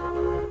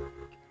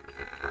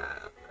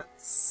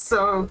 That's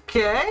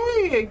okay.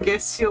 I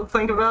guess you'll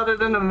think about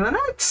it in a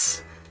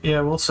minute. Yeah,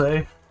 we'll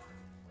see.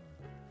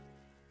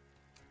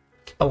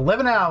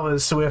 11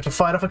 hours, so we have to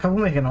fight off a couple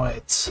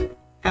mechanoids.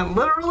 And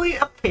literally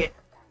a pit.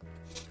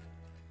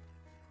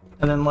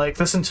 And then, like,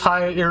 this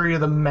entire area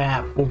of the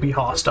map will be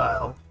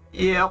hostile.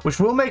 Yep. Which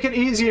will make it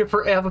easier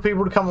for other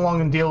people to come along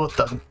and deal with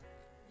them.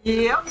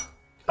 Yep.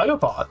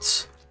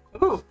 Cogopods.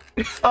 Ooh.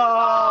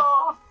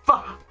 Oh,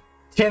 fuck.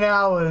 10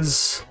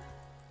 hours.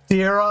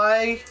 Dare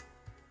I?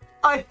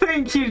 I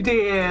think you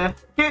dare.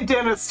 Get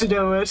Dennis to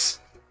do it.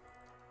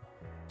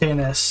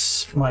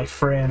 Dennis, my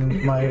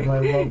friend, my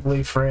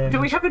lovely friend. Do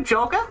we have a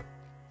jogger?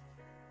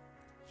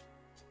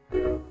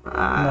 No.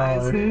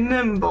 It's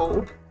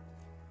nimble.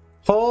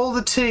 Hold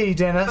the tea, But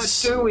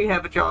Dennis. do we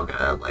have a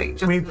jogger? Like,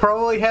 just... We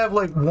probably have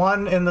like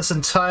one in this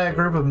entire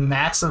group of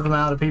massive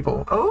amount of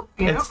people. Oh,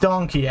 yeah. It's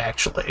Donkey,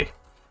 actually.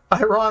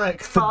 Ironic,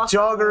 the Fast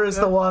jogger is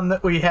the forward. one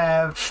that we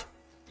have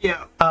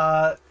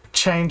Yeah.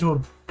 chained to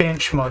a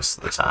bench most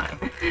of the time.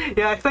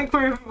 Yeah, I think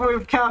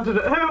we've counted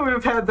it.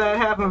 We've had that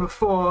happen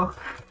before.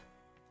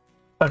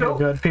 Okay, Cool.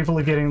 good. People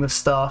are getting the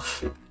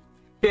stuff.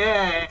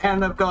 Yeah,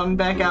 and they've gone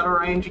back out of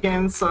range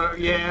again, so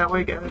yeah,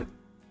 we're good.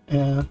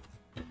 Yeah.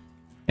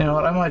 You know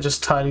what? I might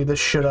just tidy this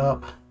shit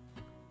up.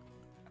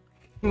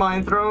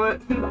 Mine throw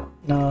it.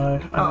 No,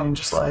 I Oh. mean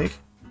just like...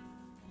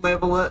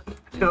 Level it.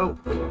 Go.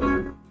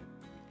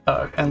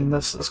 Oh, and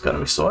this is going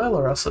to be soil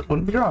or else it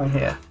wouldn't be growing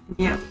here.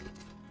 Yeah.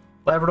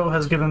 Labrador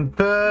has given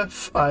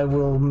birth. I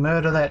will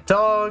murder that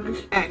dog.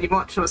 And you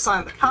want to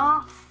assign the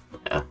calf?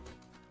 Yeah.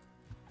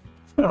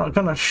 You're not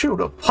gonna shoot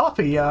a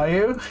puppy, are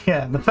you?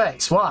 Yeah, in the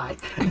face. Why?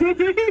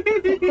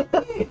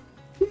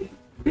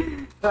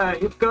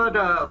 You've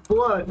got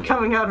blood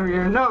coming out of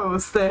your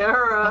nose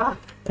there.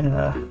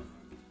 Yeah.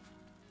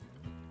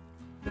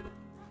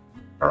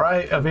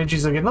 Alright, our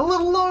veggies are getting a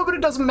little low, but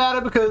it doesn't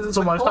matter because it's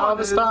almost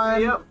harvest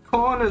time. Yep,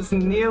 corn is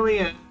nearly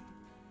in.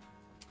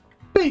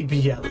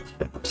 Baby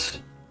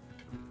elephant.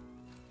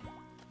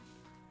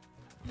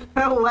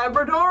 A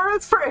Labrador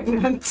is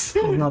pregnant.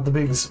 Not the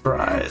biggest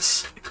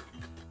surprise.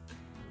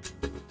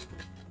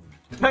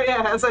 But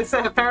yeah, as I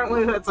said,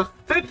 apparently that's a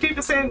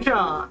 50%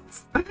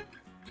 chance.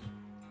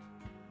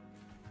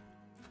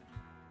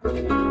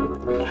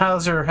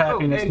 How's your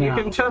happiness and now?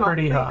 you can turn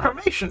Pretty off the high.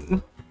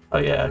 cremation. Oh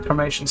yeah,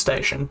 cremation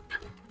station.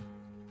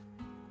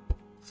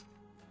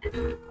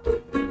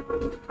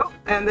 Oh,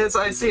 and there's,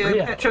 I see a 3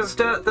 patch hours. of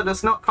dirt that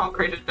is not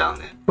concreted down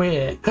there.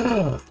 Where?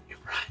 You're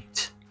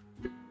right.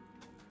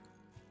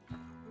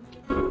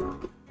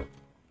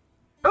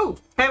 Oh,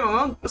 hey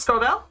Mama, scroll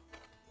down.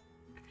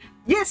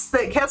 Yes,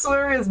 that castle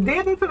area is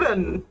dead and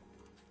forbidden.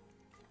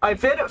 I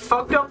bet it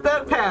fucked up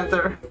that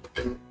panther.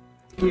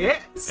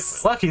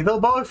 Yes. Lucky they'll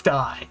both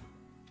die.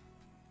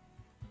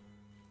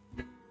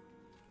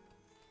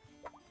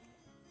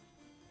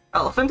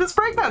 Elephant is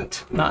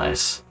pregnant.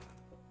 Nice.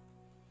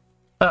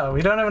 Oh,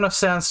 we don't have enough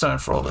sandstone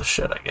for all this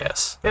shit, I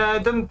guess. Yeah, I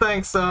didn't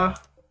think so.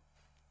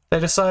 They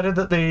decided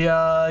that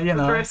the, you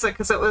know... Address it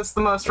because it was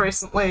the most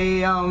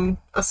recently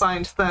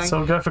assigned thing. So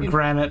we'll go for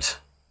granite.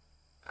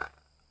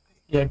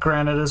 Yeah,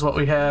 granite is what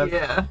we have.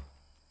 Yeah.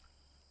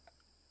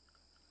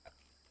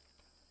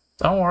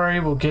 Don't worry,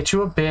 we'll get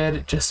you a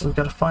bed. Just we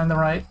gotta find the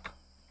right.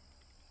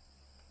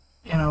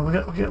 You know,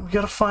 we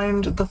gotta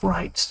find the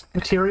right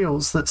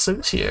materials that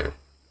suits you,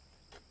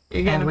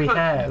 You're gonna and we put-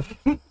 have.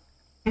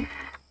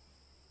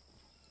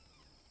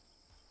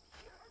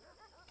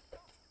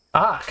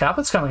 Ah,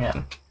 carpet's coming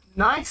in.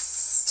 Nice.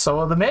 So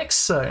are the mechs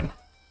soon.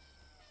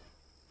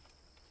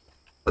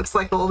 Looks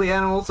like all the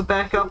animals are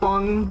back up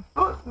on.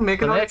 Oh, The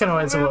mechanoids.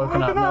 mechanoids are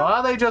woken up now.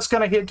 Are they just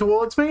gonna head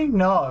towards me?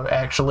 No,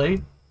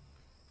 actually.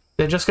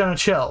 They're just gonna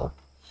chill.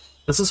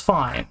 This is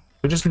fine.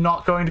 We're just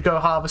not going to go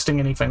harvesting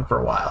anything for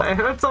a while. I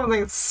heard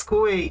something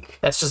squeak.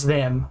 That's just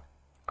them.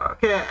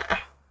 Okay.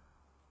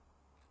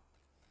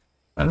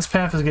 And this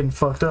panther's getting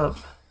fucked up.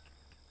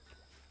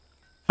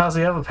 How's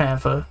the other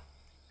panther?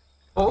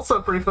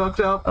 Also pretty fucked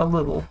up. A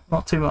little,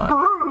 not too much.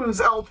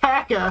 Bruise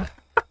alpaca.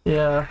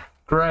 Yeah,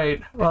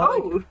 great. Well,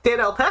 Oh, dead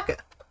alpaca.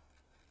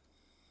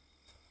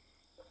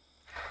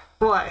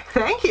 Why,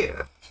 thank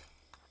you.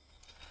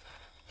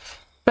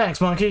 thanks,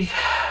 monkey.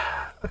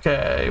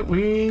 Okay,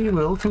 we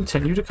will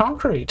continue to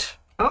concrete.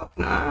 Oh,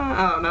 no.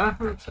 Oh,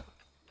 no.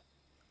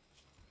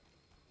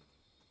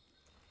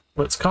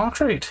 Let's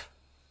concrete.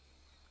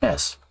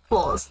 Yes,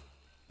 Floors.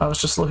 I was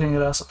just looking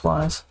at our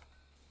supplies.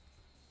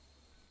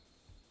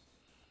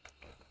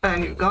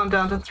 And you've gone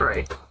down to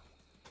 3.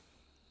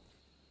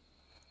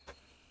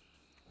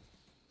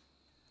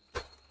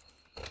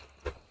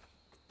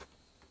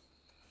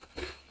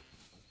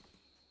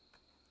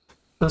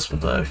 This will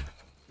do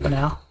for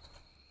now.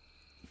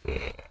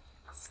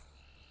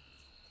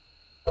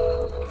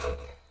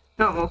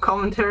 No more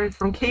commentary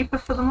from Keeper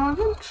for the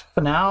moment. For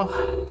now.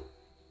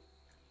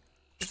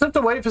 Just have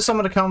to wait for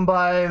someone to come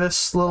by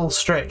this little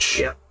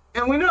stretch. Yep.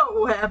 And we know what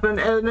will happen,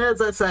 and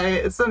as I say,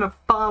 it's in a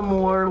far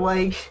more,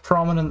 like...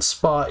 prominent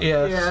spot,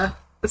 yes. Yeah.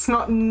 It's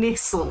not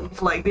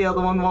nestled like the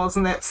other one was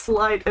in that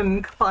slight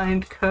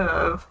inclined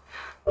curve.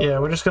 Yeah,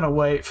 we're just gonna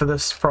wait for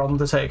this problem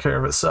to take care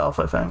of itself,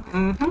 I think.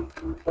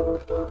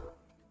 Mm-hmm.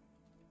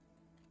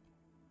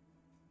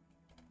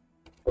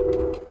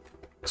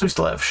 So we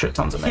still have shit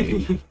tons of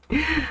meat.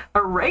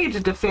 A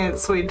rage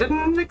defense we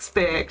didn't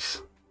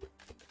expect.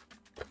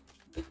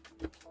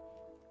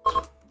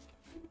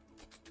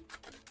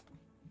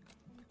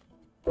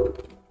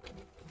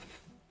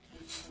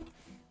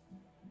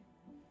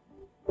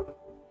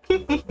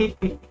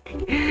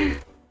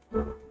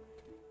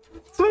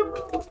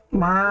 Swoop.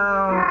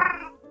 Bradley's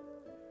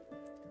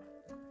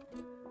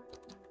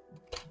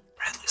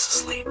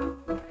asleep.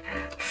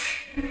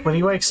 When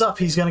he wakes up,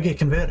 he's gonna get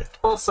converted.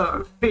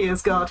 Also,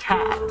 Beer's got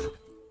hat.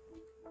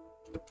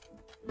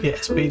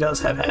 Yes, B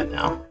does have hat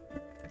now.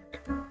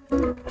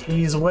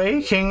 He's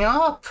waking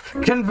up!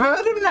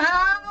 Convert him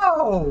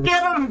now!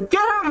 Get him!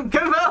 Get him!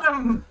 Convert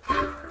him!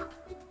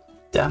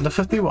 Down to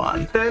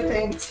 51.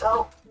 13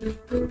 stealth.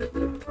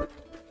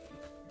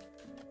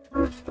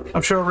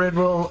 I'm sure Red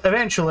will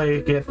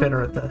eventually get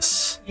better at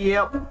this.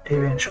 Yep.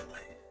 Eventually.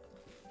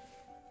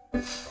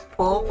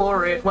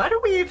 Poor Red. Why did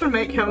we even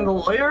make him the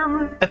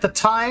lawyer? At the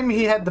time,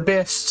 he had the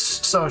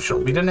best social.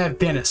 We didn't have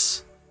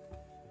Dennis.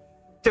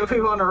 Do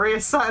we want to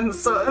reassign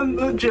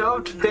the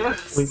job to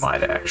Dennis? We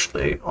might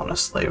actually,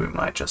 honestly, we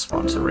might just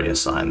want to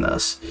reassign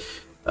this.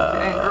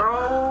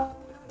 Yeah.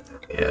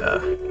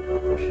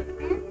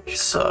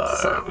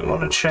 So, we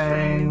want to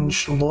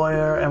change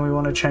lawyer and we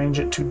want to change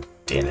it to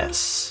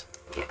Dennis.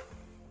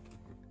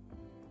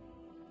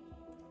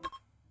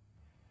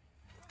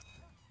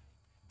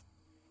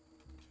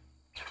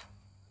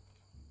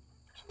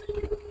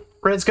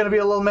 Red's gonna be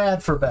a little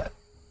mad for a bit,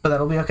 but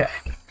that'll be okay.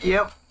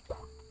 Yep.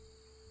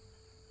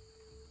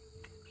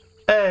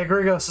 Hey,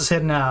 Grigos is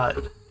heading out.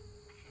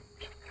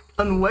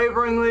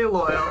 Unwaveringly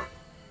loyal.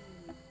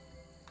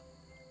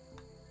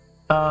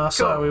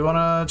 So we want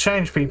to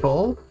change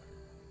people.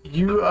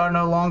 You are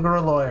no longer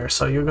a lawyer,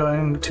 so you're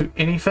going to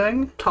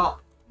anything,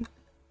 Top.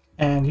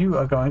 and you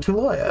are going to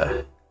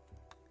lawyer.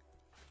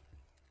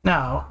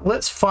 Now,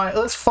 let's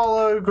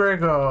follow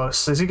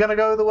Gregos. Is he gonna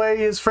go the way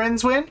his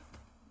friends went?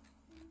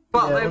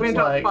 Well, Yeah, they looks went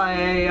like up by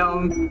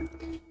a,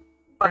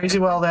 Crazy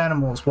wild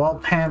animals,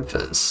 wild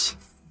panthers.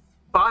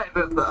 5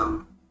 of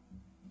them.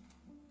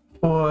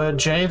 Or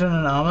Jade and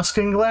an armor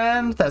skin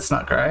gland? That's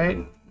not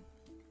great.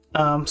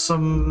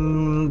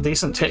 Some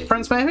decent tech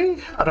prints,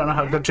 maybe? I don't know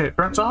how good tech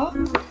prints are.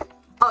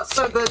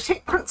 So the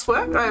tech prints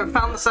work. I have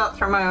found this out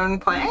through my own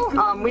playing.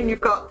 When you've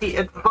got the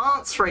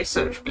advanced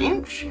research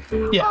bench,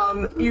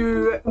 Yeah.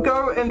 you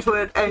go into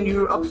it and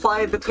you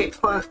apply the tech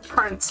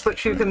prints,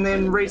 which you can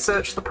then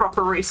research the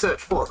proper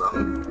research for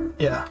them.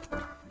 Yeah.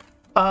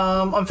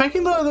 I'm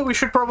thinking though that we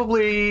should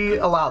probably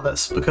allow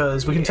this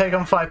because we can take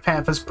on 5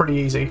 panthers pretty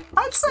easy.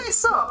 I'd say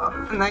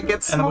so. And that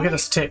gets And then we'll more get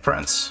us tech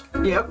prints.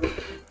 meat. Yep.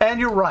 And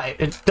you're right,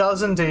 it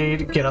does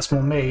indeed get us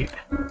more meat.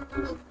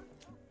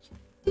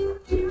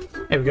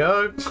 Here we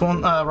go.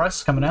 Corn, rice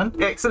is coming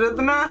in. Exited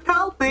the map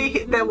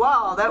healthy.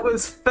 Wow, that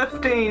was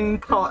 15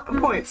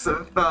 points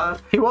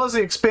of, He was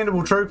the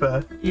expendable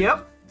trooper.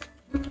 Yep.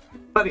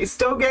 But he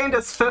still gained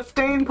us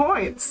 15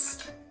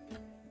 points.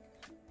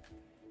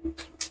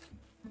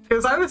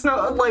 Because I was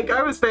not, like,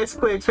 I was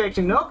basically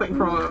expecting nothing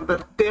from him,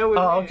 but there we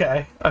Oh, went.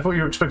 okay. I thought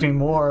you were expecting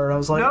more, and I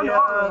was like, No, yeah.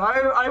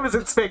 no, I was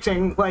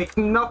expecting, like,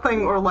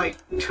 nothing or, like,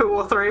 2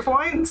 or 3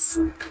 points.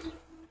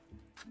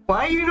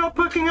 Why are you not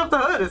picking up the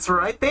hood? It's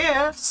right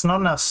there. It's not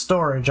enough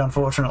storage,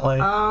 unfortunately.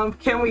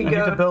 Can we I need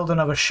to go? build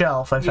another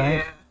shelf, I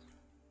think. Yeah.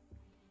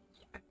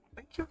 I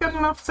think you've got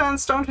enough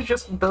sandstone to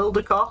just build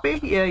a copy?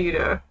 Yeah, you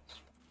do.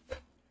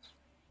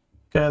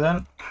 Okay,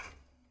 then.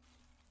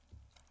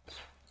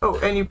 Oh,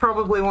 and you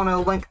probably want to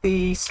link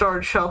the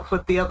storage shelf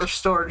with the other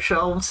storage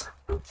shelves.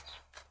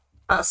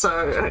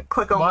 So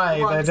click on Why?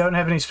 They ones. don't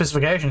have any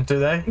specifications, do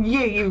they?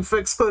 Yeah, you've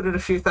excluded a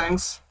few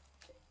things.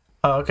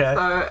 Oh, okay.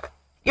 So,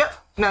 yep.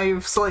 Now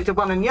you've selected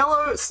one in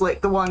yellow,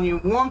 select the one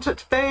you want it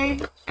to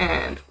be,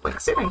 and link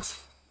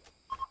settings.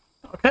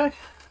 Okay.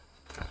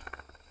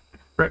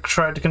 Rick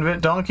tried to convert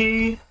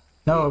Donkey.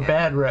 No, Yeah.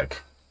 bad Rick.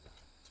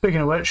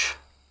 Speaking of which,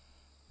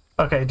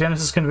 okay,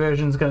 Dennis's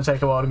conversion is going to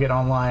take a while to get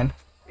online.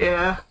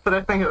 Yeah, but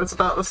I think it was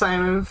about the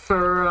same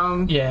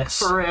for Yes.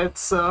 for Red,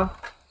 so.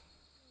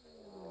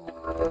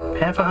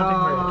 Panther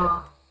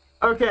hunting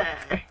Okay.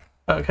 Red.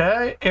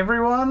 Okay,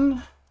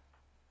 everyone.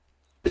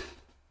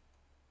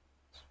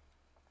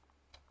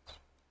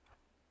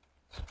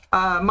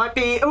 Might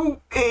be. Oh,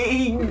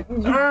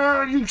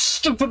 You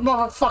stupid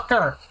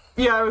motherfucker!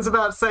 yeah, I was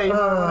about to say,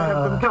 I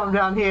have them come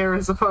down here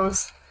as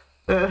opposed.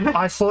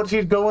 I thought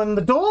he'd go in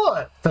the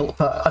door,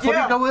 Philippa. I thought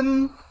Yeah. he'd go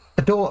in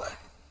the door.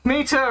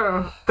 Me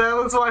too. That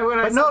was why when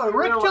I But said no, we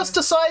Rick realized- just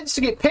decides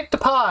to get picked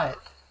apart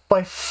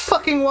by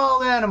fucking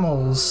wild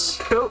animals.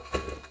 Cool.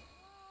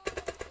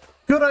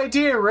 Good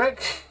idea,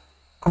 Rick.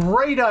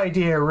 Great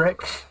idea,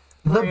 Rick.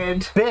 The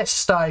Red.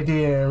 best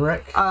idea,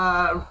 Rick.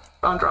 On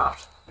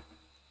draft.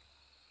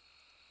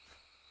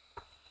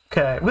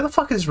 Okay, where the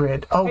fuck is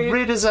Red? Oh,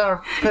 Red is our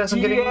person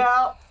getting...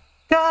 Yeah.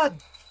 God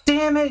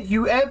damn it,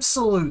 you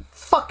absolute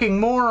fucking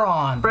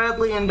moron.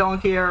 Bradley and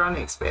Donkey are our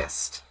next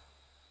best.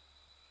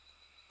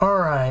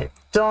 Alright,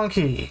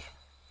 Donkey.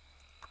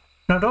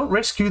 No, don't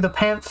rescue the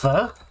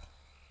Panther.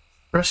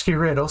 Rescue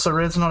Red. Also,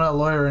 Red's not our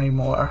lawyer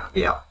anymore.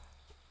 Yeah.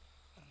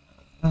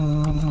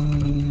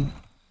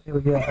 Here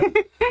we go.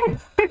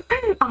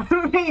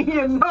 I mean,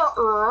 you're not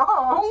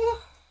wrong.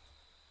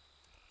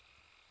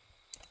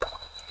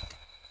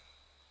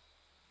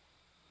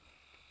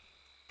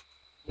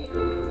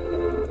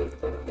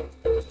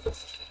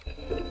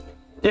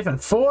 Even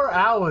 4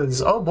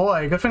 hours. Oh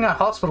boy, good thing our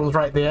hospital's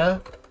right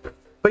there.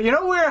 But you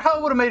know how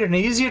it would have made an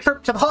easier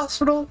trip to the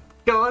hospital?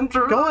 Going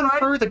through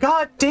Through the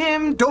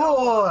goddamn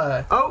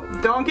door! Oh,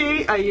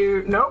 Donkey, are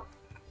you... Nope.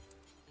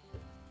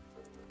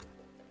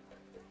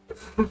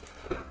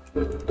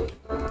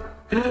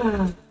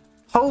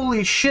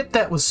 Holy shit,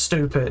 that was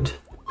stupid.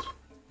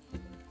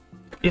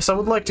 Yes, I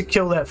would like to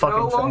kill that fucking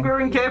No thing. longer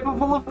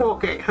incapable of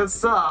walking.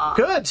 Huzzah.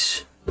 Good!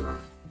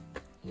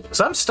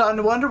 So I'm starting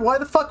to wonder why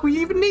the fuck we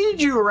even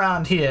need you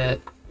around here.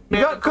 You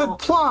got Medical. good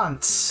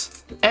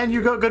plants. And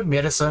you got good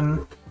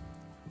medicine.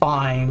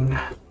 Fine.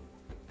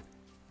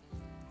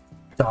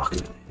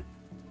 Doctor.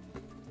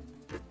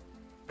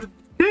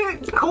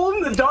 Call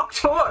him the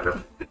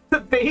doctor. The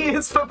B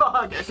is for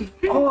bargain.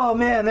 Oh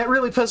man, that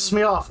really pisses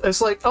me off.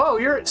 It's like, oh,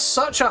 you're at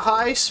such a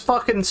high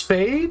fucking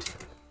speed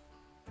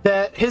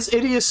that his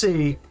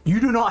idiocy, you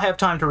do not have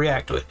time to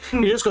react to it.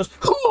 He just goes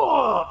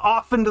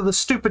off into the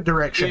stupid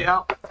direction.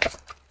 Yeah.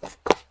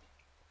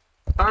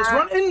 Just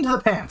run into the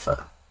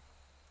Panther.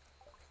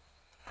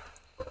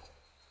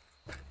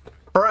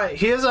 Alright,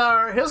 here's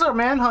our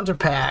Manhunter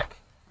pack.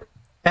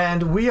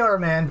 And we are a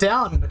man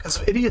down because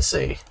of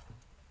idiocy.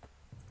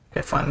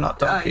 Okay, fine, not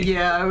Donkey.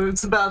 Yeah, I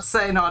was about to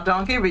say not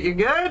Donkey, but you're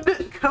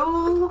good.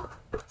 Cool.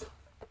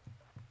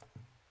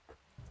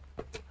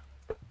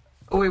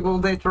 We will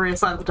need to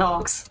reassign the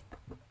dogs.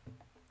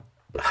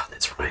 Oh,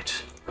 that's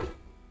right.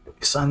 We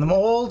assigned them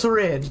all to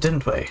Red,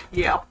 didn't we?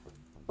 Yeah.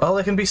 Well,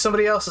 it can be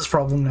somebody else's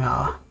problem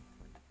now.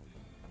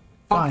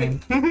 Fine.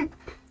 Fine,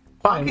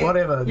 Monkey.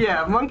 whatever.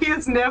 Yeah, Monkey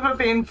has never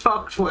been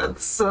fucked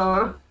with,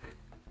 so...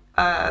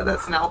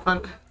 that's an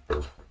elephant.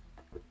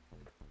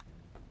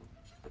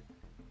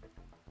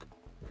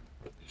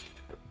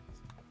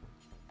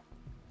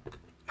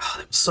 Oh,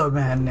 that was so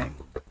maddening.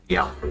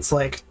 Yeah. It's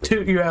like,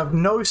 you have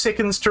no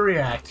seconds to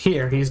react.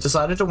 Here, he's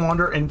decided to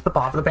wander into the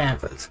path of the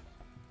Panthers.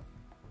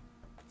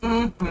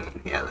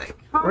 Mm-hmm. Yeah,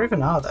 Where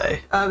even are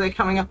they? they're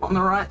coming up on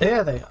the right.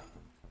 There they are.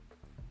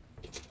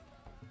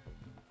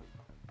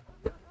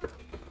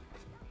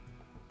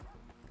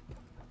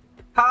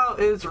 How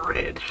is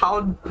Red?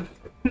 How...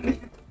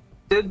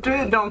 Did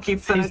Donkey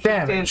finish He's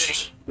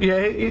damaged.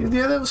 Yeah,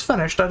 yeah, that was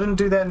finished. I didn't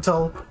do that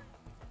until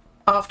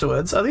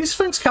afterwards. Are these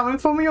things coming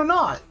for me or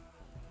not?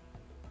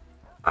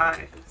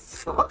 I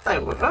thought they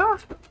were.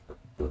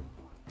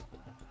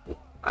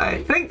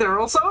 I think they're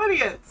also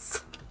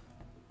idiots.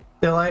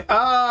 They're like,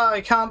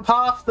 I can't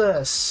path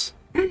this.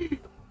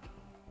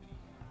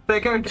 They're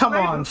going to Come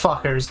on,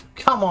 fuckers.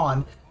 Come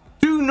on.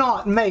 Do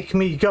not make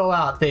me go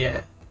out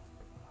there.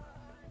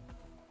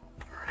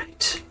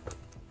 Alright.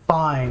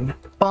 Fine.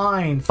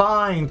 Fine.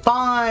 Fine.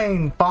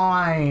 Fine.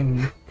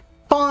 Fine.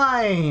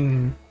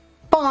 Fine.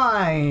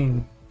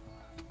 Fine.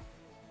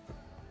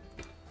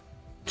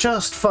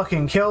 Just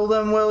fucking kill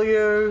them, will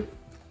you?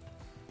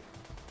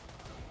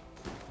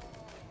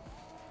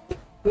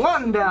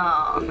 One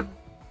down.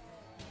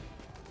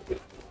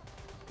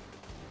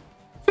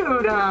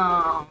 Two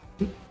down.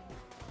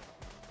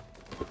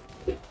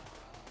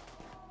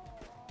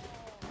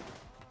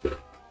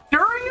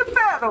 During a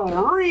battle,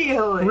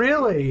 really?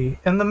 Really?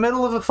 In the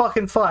middle of a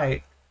fucking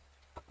fight?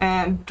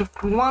 And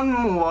one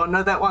more.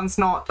 No, that one's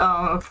not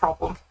a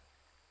problem.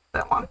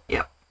 That one,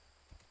 yep.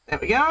 There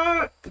we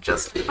go.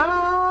 Just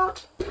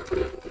about.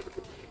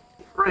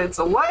 Red's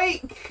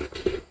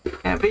awake.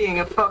 And being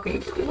a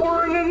fucking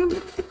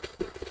warning.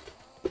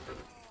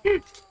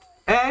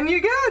 And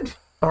you're good.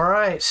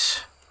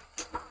 Alright.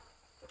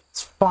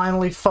 It's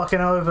finally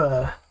fucking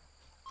over.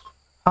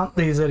 Hunt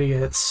these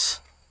idiots.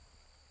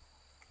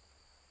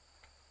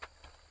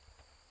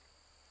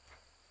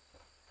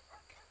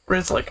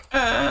 Red's like,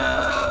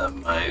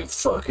 my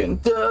fucking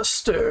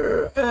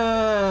duster.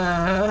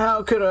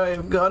 How could I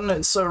have gotten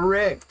it so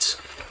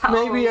wrecked?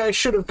 Maybe I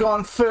should have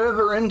gone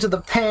further into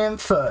the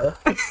Panther.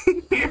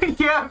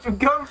 Yeah, if you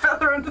go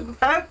further into the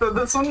Panther,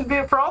 this wouldn't be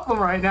a problem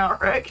right now,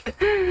 Rick.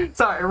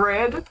 Sorry,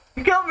 Red.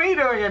 You got me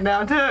doing it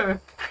now, too.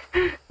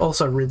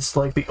 Also, Red's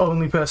like the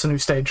only person who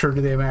stayed true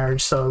to their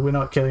marriage, so we're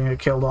not getting her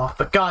killed off.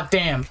 But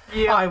goddamn,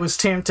 Yeah. I was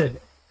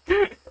tempted.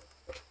 I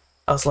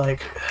was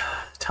like,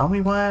 tell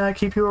me why I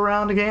keep you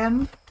around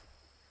again?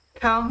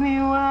 Tell me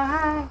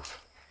why.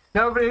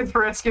 Nobody's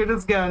rescued her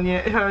gun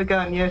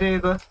yet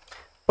either.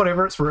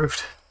 Whatever, it's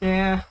roofed.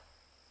 Yeah.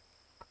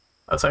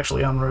 That's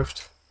actually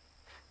unroofed.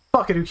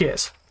 Fuck it, who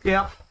cares?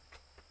 Yep.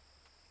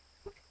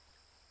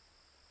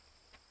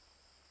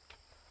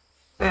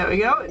 There we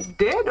go, it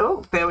did.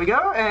 Oh, there we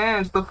go,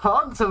 and the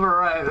pods have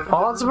arrived.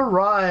 Pods have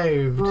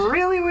arrived.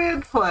 Really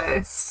weird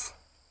place.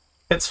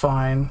 It's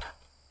fine.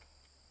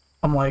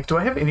 I'm like, do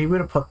I have anywhere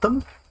to put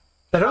them?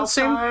 They don't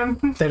seem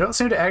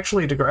to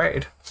actually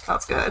degrade.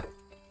 That's good.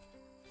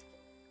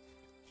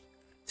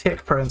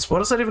 Tech prints. What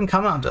does that even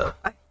come under?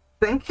 I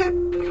think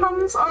it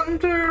comes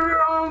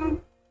under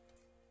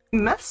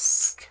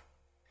MISC.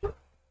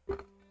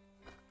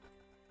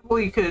 Well,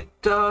 you could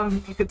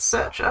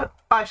search it.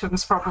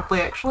 Items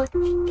probably actually.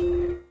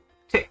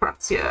 Tech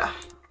prints, yeah.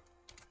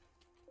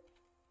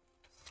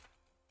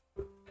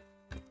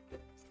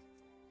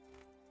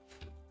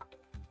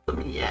 The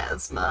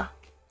miasma.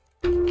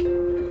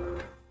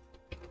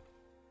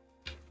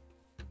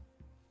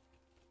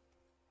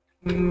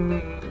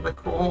 The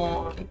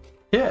corn.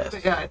 Yes.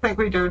 Yeah, I think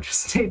we do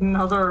just need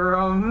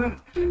another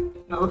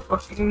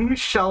fucking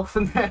shelf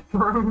in that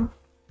room.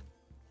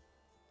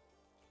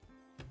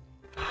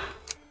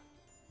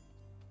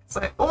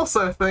 So I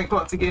also think,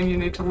 once again, you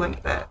need to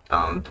link that,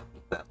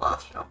 that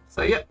last shelf.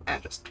 So, yep,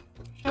 and just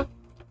shelf.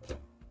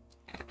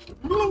 And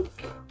link.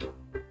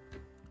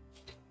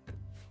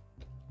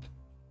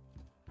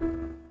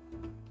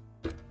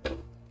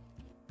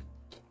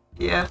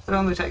 Yeah, it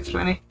only takes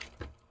 20.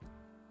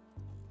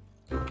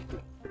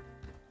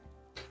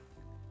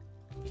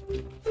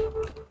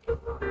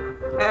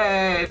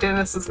 Hey,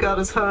 Dennis has got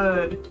his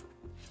hood.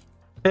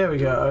 There we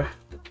go.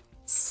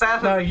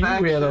 Now you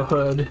wear the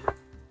hood.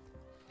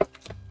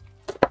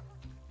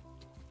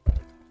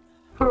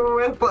 Who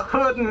is the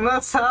hood in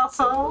this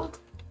household?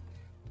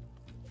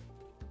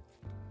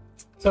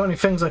 So many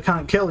things I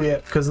can't kill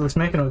yet because of this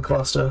mechanoid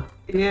cluster.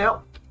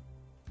 Yep.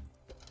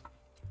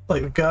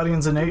 Like the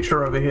guardians of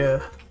nature over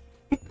here.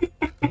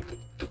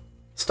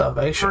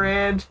 Starvation.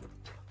 Red.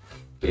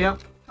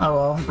 Yep. Oh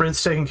well,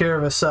 Red's taking care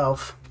of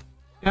herself.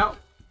 Yep.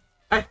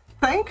 I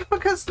think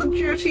because the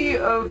duty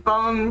of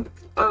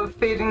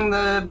feeding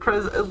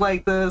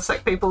the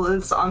sick people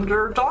is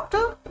under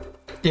doctor.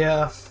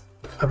 Yeah,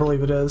 I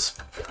believe it is.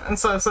 And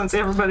so since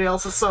everybody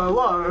else is so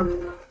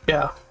low.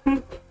 Yeah.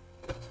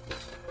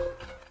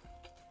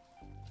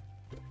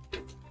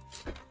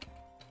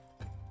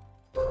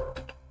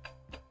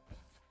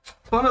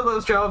 One of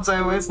those jobs I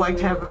always like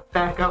to have a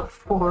backup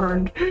for,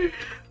 and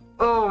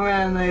oh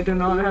man, they do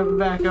not have a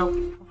backup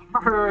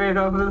right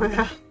over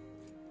there.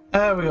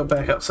 We got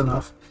backups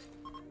enough.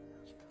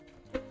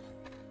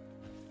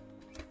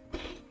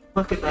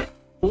 Look at that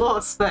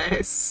floor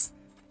space.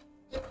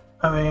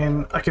 I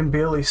mean, I can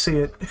barely see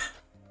it.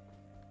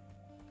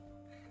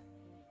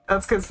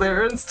 That's because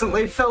they're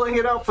instantly filling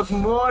it up with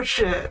more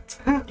shit.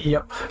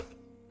 Yep.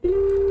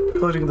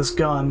 Including this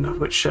gun,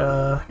 which, you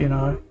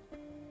know...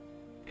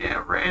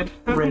 Yeah, Red.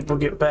 Red will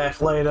get back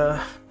later.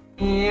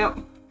 Yep.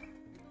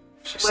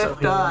 She's still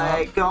Left healing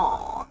eye up.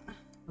 gone.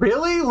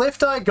 Really?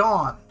 Left eye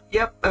gone?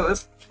 Yep, it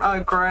was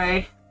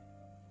grey.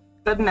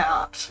 But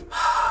not.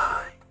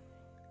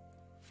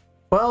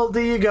 Well,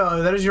 there you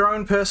go. That is your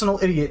own personal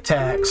idiot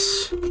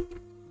tax.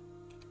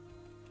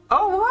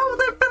 Oh, wow,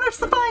 they finished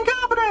the fine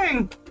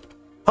carpeting!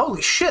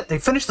 Holy shit, they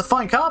finished the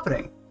fine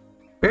carpeting.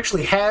 We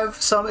actually have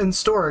some in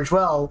storage.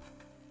 Well,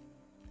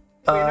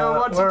 We know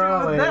what to where do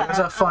are with we? that. Where's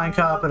our fine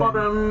carpeting?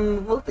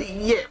 Bottom.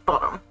 Yeah,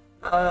 bottom.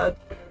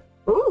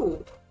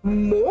 Ooh,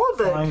 more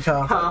than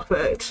Fine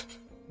carpet.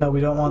 No, we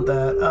don't want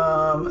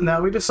that.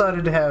 Now we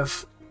decided to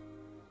have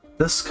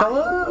this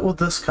color or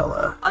this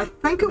color? I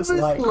think it was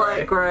light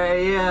light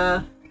grey,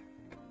 yeah.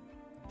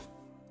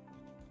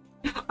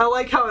 I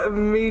like how it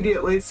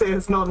immediately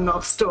says not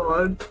enough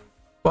stored.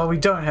 Well, we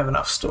don't have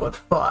enough stored,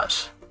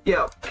 but...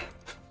 Yep.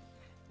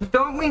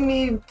 Don't we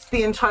need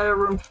the entire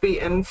room to be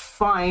in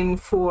fine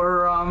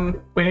for,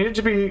 We need it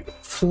to be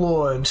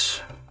floored.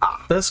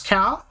 This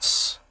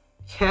counts.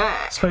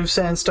 Okay. Smooth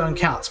sandstone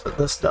counts, but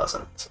this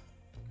doesn't.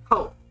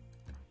 Cool.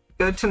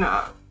 Good to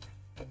know.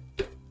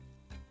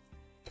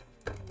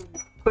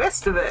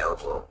 Quest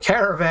available.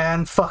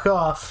 Caravan, fuck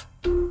off.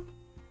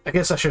 I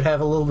guess I should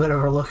have a little bit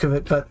of a look of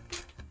it, but...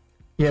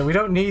 Yeah, we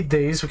don't need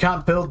these. We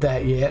can't build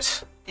that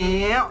yet.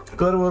 Yep.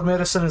 Glitterwood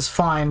medicine is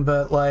fine,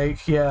 but,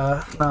 like,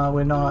 yeah, no,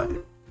 we're not.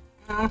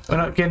 We're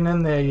not getting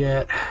in there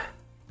yet.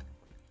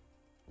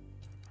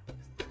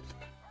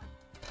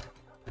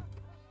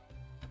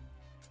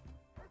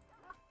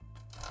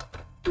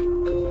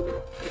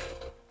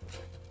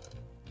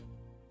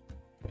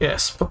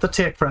 Yes, put the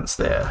tech prints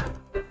there.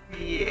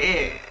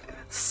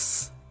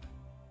 Yes.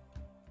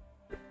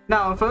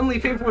 Now, if only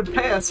people would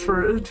pay us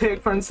for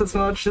tech prints as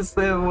much as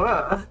there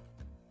were.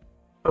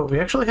 Oh,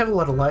 we actually have a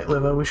lot of light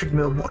lever. We should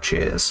build more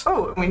chairs.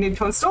 Oh, we need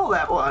to install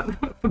that one.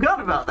 Forgot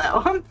about that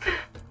one.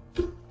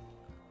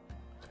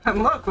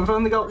 And look, we've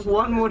only got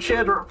one more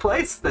chair to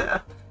replace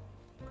there.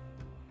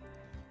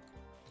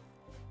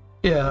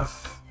 Yeah.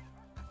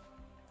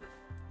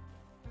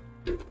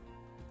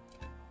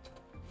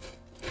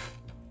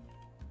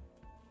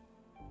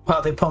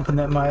 Well, they're pumping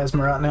that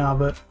miasma out now,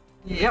 but...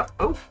 Yep.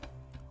 Oh.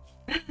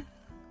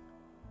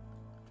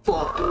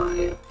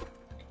 Fly.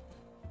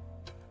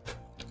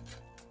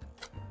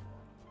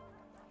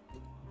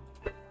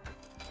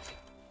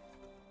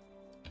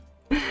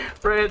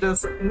 Red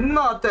is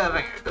not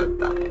having a good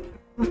time.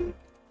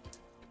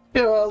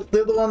 Yeah, well,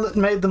 they're the one that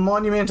made the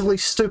monumentally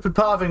stupid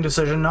pathing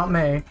decision, not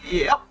me.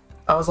 Yep.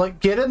 I was like,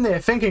 get in there,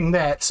 thinking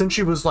that since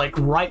she was like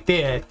right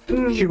there,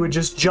 she would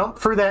just jump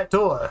through that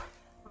door.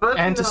 But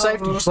And to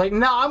safety, she's like,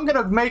 no, I'm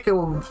gonna make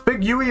a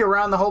big U-E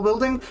around the whole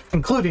building,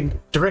 including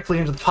directly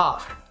into the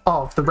path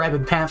of the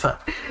rabid panther.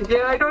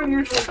 Yeah, I don't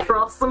usually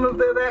trust them if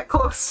they're that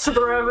close to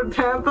the rabid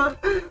panther.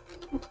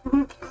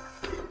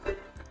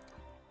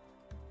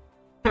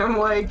 I'm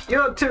like,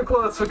 you're too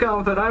close for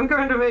comfort. I'm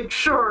going to make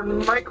sure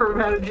and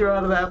micromanage you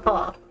out of that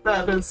path.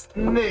 That is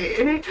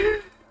me.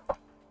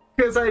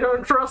 Because I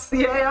don't trust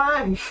the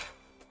AI.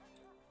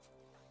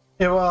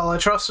 Yeah, well, I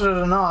trusted it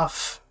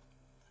enough.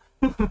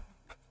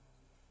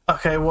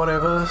 Okay,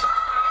 whatever.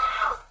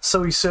 So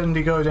we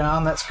certainly go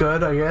down, that's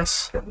good, I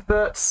guess.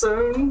 Convert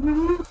soon.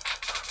 Group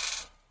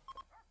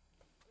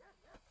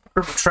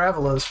of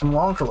travelers from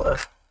Longfellow.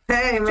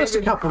 Hey, maybe. Just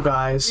a couple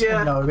guys.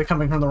 Yeah. No, they're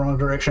coming from the wrong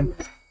direction.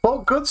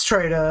 Bulk goods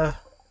trader.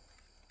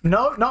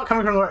 No, not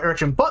coming from the right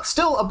direction, but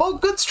still a bulk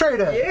goods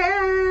trader.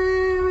 Yeah.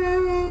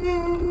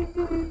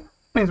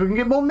 Means we can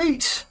get more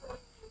meat.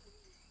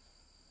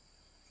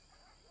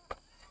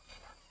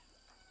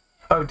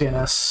 Oh,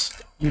 Dennis,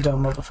 you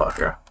dumb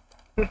motherfucker.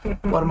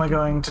 What am I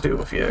going to do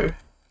with you?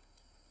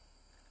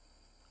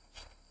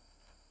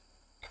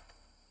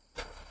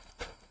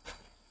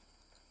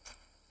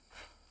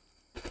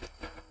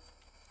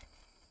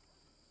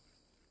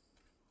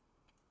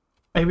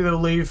 Maybe they'll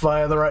leave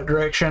via the right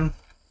direction.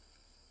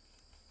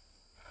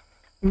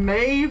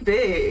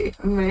 Maybe.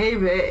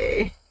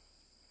 Maybe.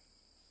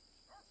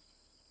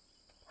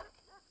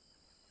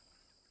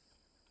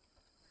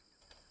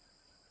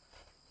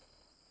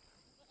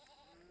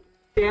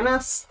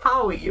 Dennis,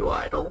 how are you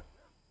idle?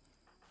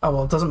 Oh,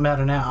 well, it doesn't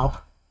matter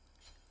now.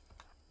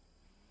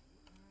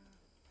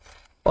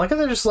 I like how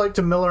they just like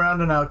to mill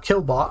around in our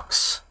kill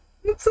box.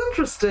 It's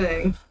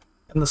interesting.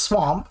 In the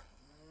swamp.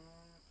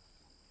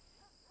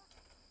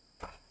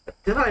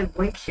 Did I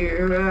link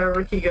you,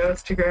 Ricky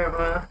Goes to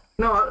Grandma?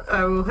 No,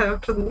 I will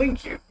have to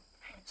link you.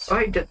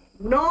 I did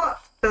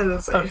not. That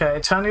is a... Okay,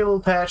 tiny little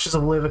patches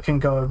of liver can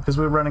go because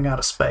we're running out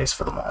of space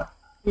for them all.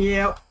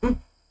 Yep.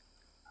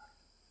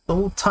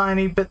 Little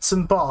tiny bits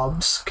and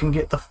bobs can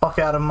get the fuck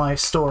out of my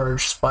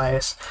storage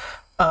space.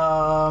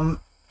 We'll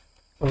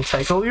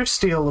take all your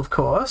steel, of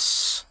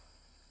course.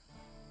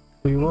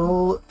 We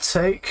will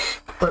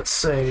take, let's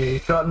see,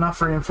 got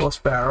enough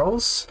reinforced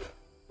barrels.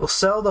 We'll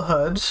sell the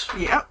hood.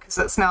 Yep, because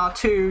it's now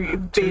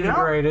too Too beat up.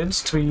 degraded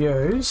to be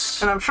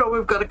used. And I'm sure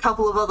we've got a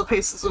couple of other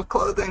pieces of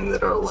clothing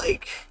that are,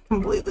 like,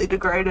 completely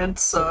degraded,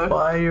 so...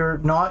 Buy your,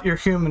 not your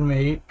human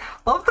meat.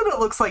 Love that it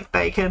looks like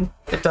bacon.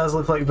 It does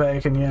look like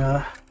bacon,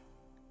 yeah.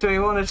 Do we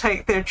want to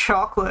take their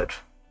chocolate?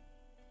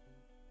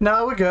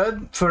 No, we're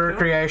good for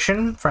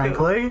recreation,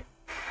 frankly.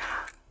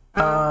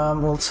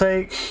 We'll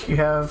take, you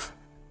have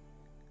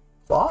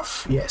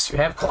cloth? Yes, you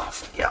have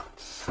cloth. Yeah.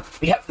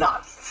 We have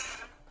none.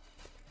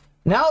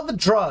 Now the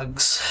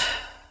drugs.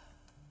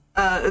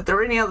 Are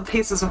there any other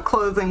pieces of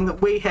clothing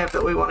that we have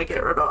that we want to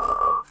get rid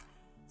of?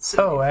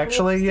 So Oh,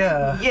 actually,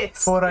 yeah.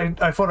 Yes.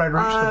 I thought I'd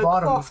reached the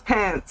bottom. Cloth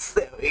pants.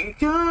 There we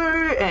go.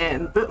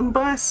 And bitten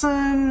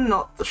bison.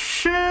 Not the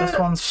shirt. This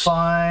one's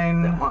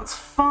fine. That one's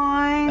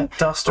fine. That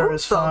duster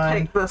is fine. I'll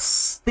take the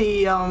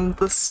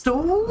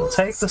stools. We'll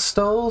take the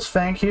stools,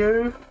 thank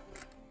you.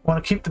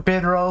 Want to keep the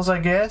bedrolls, I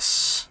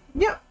guess.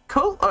 Yep.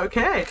 Cool.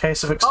 Okay.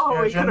 Case of Oh,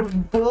 we excursion. could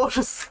have bought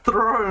a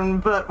throne,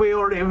 but we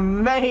already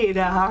made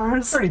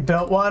ours. Already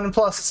built one,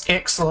 plus it's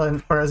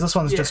excellent, whereas this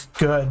one's just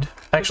good.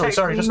 Actually, Okay,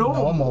 sorry, just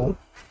normal.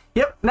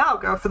 Yep, now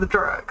go for the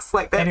drugs.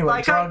 Like that, Anyway,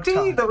 like drug ID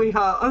time. that we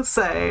have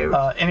saved.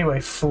 Anyway,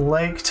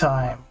 flake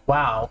time.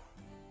 Wow.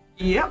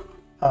 Yep.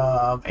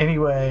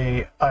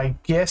 Anyway, I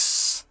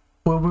guess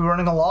we'll be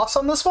running a loss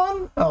on this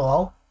one? Oh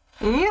well.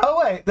 Yep.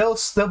 Oh wait,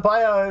 they'll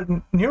buy our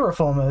new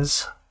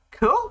reformers.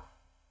 Cool.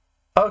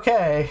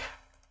 Okay.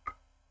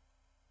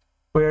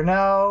 We're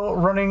now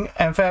running,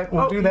 in fact,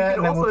 we'll do you that can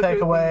and then we'll also take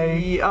do away...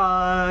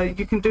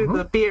 you can do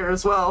the beer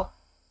as well.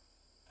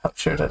 Oh,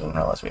 shit, I didn't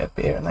realize we had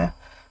beer in there.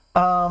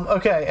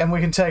 Okay, and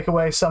we can take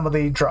away some of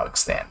the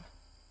drugs then.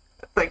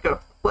 They go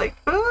like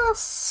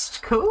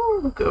first.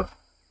 Cool. Go.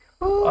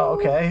 Cool. Oh,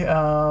 okay,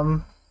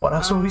 what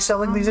else are we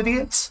selling these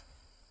idiots?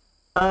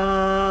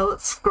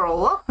 Let's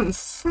scroll up and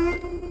see.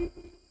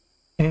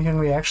 Anything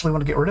we actually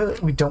want to get rid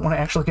of? We don't want to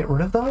actually get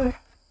rid of, though?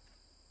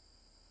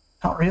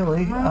 Not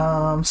really.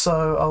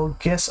 So I'll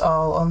guess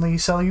I'll only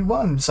sell you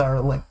one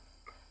Link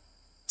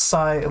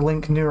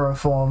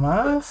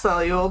Neuroformer.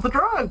 Sell you all the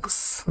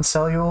drugs. And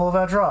sell you all of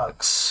our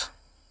drugs.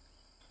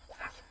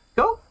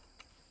 Cool.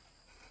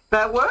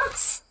 That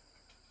works.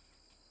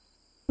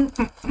 Here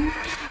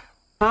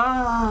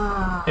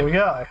we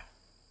go.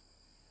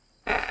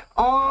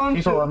 On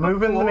People to are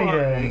moving the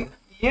meeting.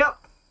 Yep.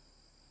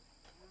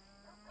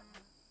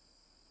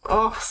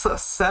 Oh, so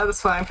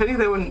satisfying. Pity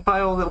they wouldn't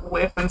buy all the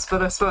weapons,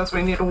 but I suppose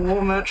we need a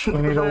war merchant.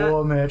 We need for a that.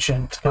 war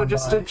merchant to come Or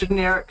just by. a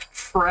generic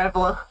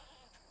traveler.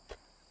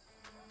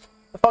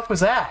 The fuck was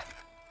that?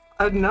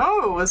 I don't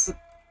know. Was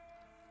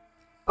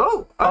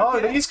Oh, Oh,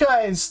 okay. these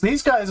guys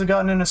have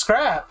gotten in a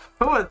scrap.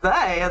 Who are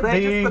they? Are they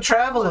The just the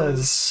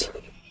travelers.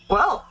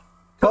 Well,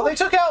 Well, they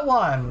took out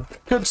one.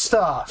 Good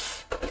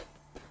stuff.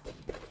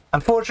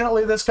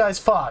 Unfortunately, this guy's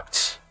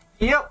fucked.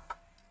 yep.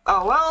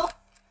 Oh well.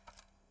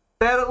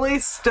 That at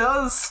least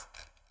does.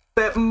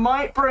 That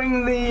might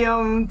bring the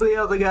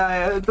other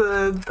guy,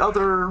 the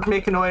other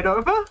mechanoid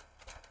over.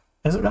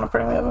 Is it going to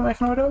bring the other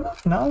mechanoid over?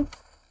 No?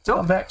 It's Nope.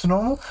 gone back to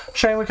normal.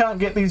 Shame we can't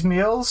get these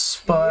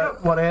meals, but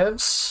Yep.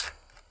 whatevs.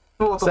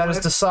 Or the That is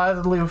left.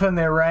 decidedly within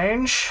their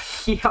range.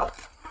 Yep.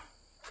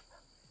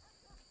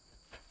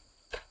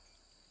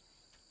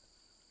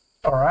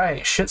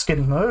 Alright, shit's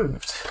getting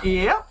moved.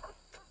 Yep.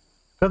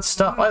 Good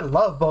stuff. I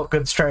love bulk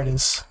goods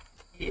traders.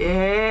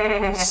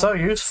 Yeah. So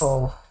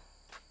useful.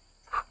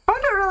 I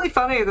find it really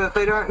funny that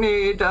they don't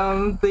need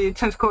the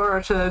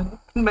Tentacora to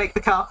make the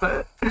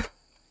carpet.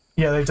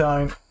 Yeah, they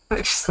don't, They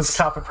just- because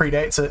carpet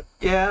predates it.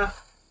 yeah.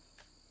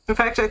 In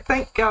fact, I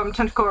think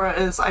Tentacora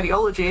is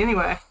ideology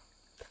anyway.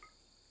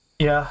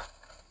 Yeah.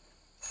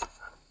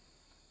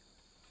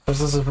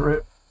 This is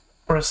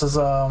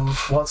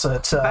what's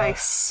it?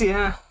 Base,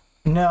 yeah.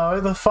 No,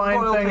 the fine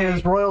thing Royalty.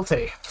 is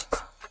royalty.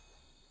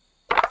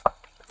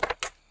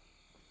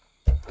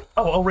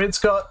 Oh, well, Red's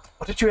got...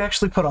 What did you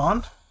actually put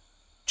on?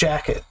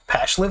 Jacket.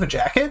 Patch liver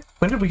jacket?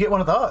 When did we get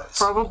one of those?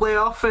 Probably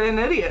off an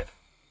idiot.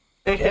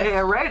 AKA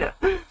a raider.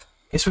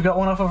 Guess we got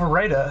one off of a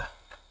raider.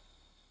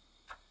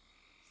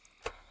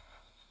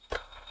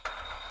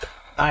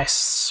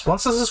 Nice.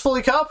 Once this is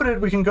fully carpeted,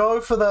 we can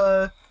go for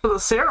the For the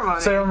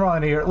ceremony.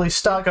 ceremony, or at least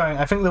start going.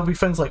 I think there'll be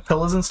things like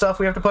pillars and stuff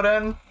we have to put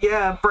in.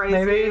 Yeah,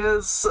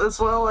 braziers as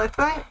well, I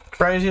think.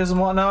 Braziers and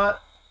whatnot.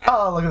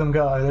 Oh, look at them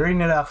go. They're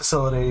eating at our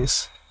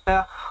facilities.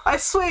 Yeah. I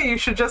swear you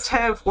should just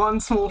have one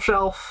small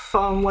shelf,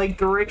 like,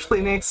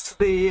 directly next to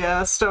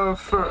the stove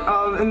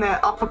for, in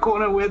that upper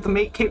corner where the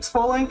meat keeps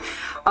falling,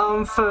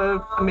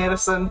 for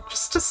medicine.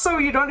 Just so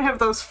you don't have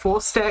those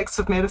 4 stacks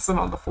of medicine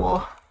on the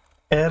floor.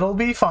 It'll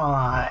be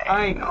fine.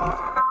 I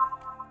know.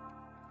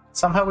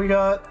 Somehow we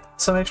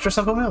got some extra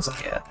simple meals in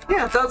here.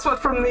 Yeah, that's what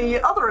from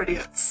the other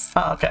idiots.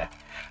 Oh, okay.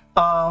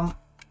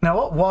 Now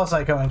what was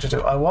I going to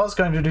do? I was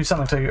going to do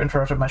something to you,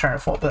 interrupted my train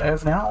of thought, but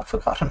I've now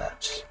forgotten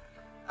it.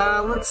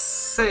 Let's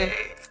see.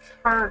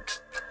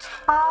 Current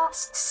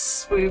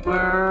tasks. We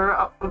were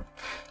up.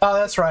 Oh,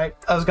 that's right.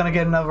 I was going to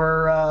get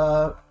another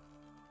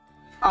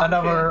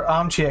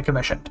armchair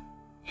commissioned,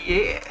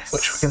 Yes.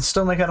 which we can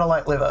still make out of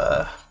light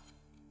leather.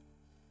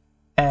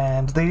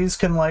 And these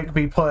can, like,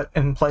 be put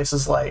in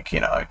places like, you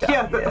know, down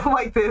Yeah, here.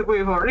 like that.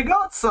 We've already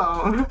got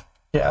some.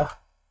 Yeah.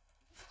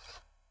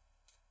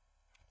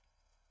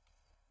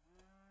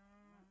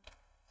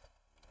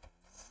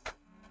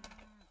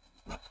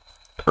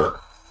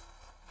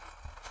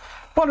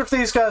 Wonder if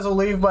these guys will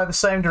leave by the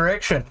same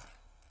direction.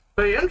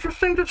 Be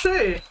interesting to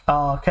see.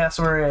 Oh,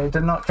 Cassowary, I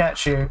did not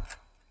catch you.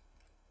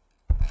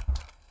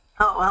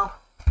 Oh well.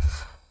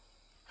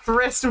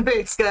 Rest in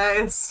peace,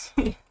 guys.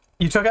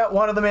 You took out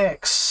one of the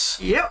mechs.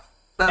 Yep,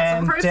 that's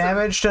And impressive.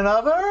 damaged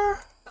another?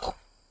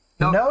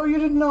 No. No, you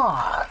did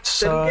not.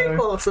 Didn't get So,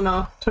 close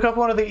enough. took up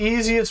one of the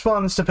easiest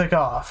ones to pick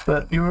off,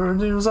 but there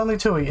was only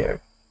 2 of you.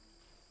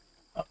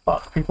 Oh,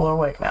 fuck, people are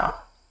awake now.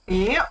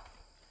 Yep.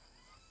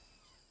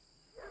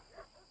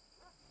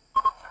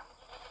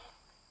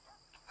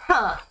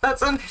 Huh,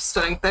 that's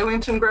interesting. They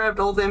went and grabbed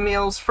all their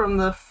meals from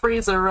the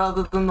freezer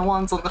rather than the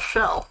ones on the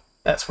shelf.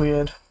 That's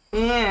weird.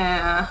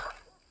 Yeah.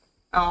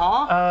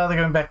 Aw. They're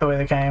going back the way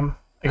they came.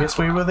 I guess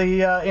we were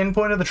the end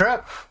point of the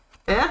trip.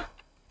 Yeah.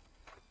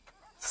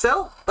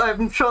 Still,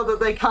 I'm sure that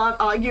they can't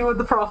argue with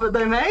the profit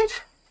they made.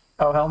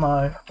 Oh, hell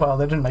no. Well,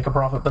 they didn't make a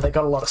profit, but they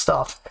got a lot of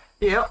stuff.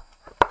 Yep.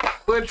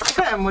 Which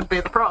for them would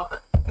be the profit.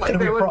 Like, It'll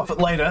be they a wouldn't- profit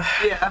later.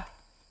 Yeah.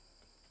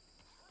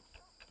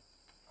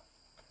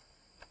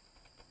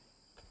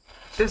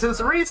 It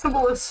is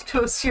reasonable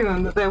to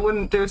assume that they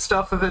wouldn't do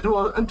stuff if it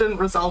didn't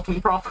result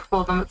in profit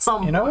for them at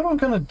some You know what I'm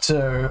gonna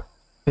do?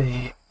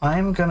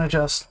 I'm gonna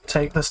just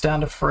take this down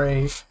to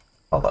free.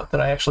 Hold up, did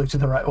I actually do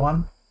the right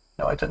one?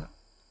 No, I didn't.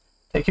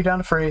 Take you down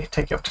to free,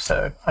 take you up to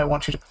third. I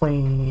want you to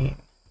clean.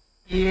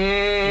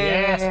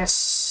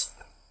 Yes.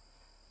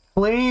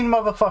 Clean,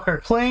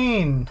 motherfucker,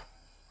 clean!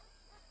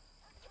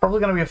 It's probably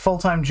gonna be a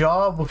full-time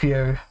job with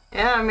you.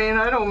 Yeah, I mean,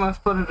 I'd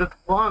almost put it at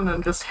 1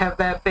 and just have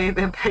that be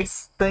their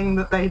base thing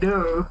that they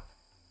do.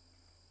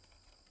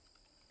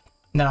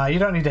 Nah, you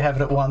don't need to have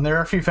it at 1. There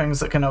are a few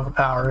things that can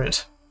overpower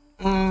it.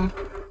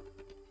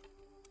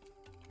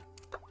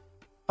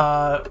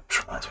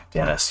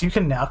 Dennis, you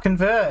can now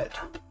convert.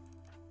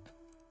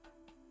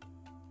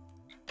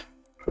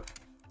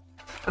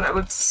 And I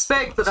would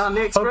suspect that our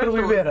next Hope it'll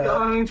be ritual is better.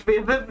 going to be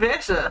a bit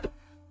better.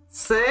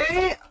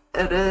 See?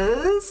 It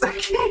is.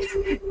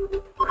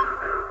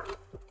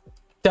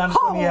 Down to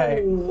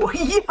 28. Oh,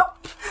 yep.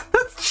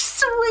 That's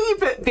just a wee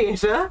bit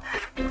better.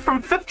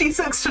 From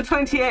 56 to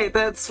 28,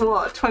 that's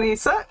what,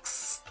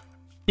 26?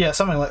 Yeah,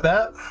 something like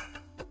that.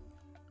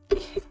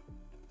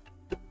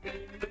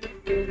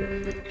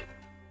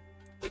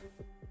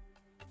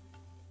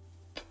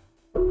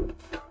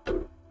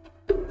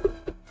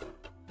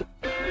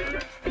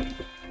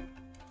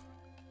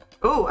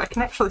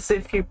 can actually see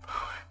a few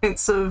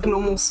points of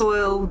normal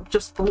soil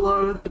just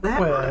below that.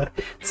 Where?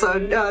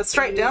 So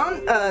straight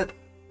down.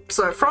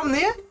 So from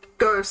there,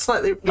 go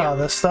slightly. Yeah. Oh,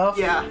 this stuff?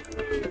 Yeah.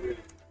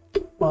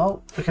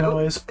 Well, we can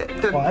always...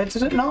 Why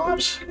did it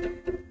not?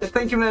 I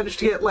think you managed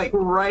to get like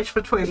right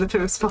between the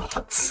two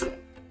spots.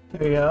 There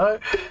we go.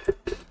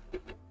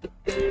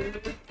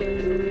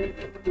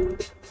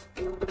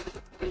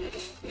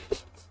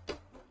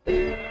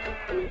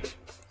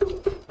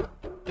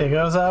 There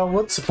goes our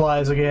wood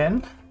supplies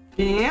again.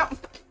 Yep.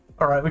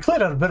 Alright, we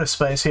cleared out a bit of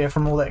space here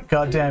from all that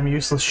goddamn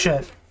useless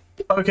shit.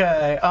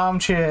 Okay,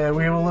 armchair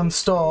we will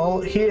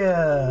install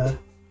here.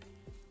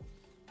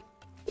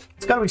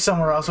 It's gotta be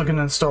somewhere else we can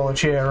install a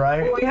chair,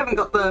 right? We haven't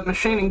got the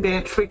machining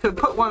bench. We could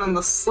put one in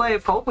the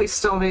slave hole. We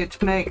still need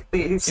to make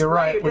the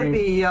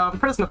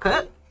prisoner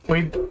pit.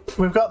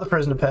 We've got the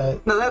prisoner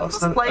pit. No, that's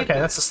the slave pit. Okay,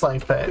 that's the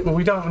slave pit. Well,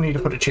 we don't need to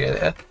put a chair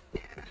there.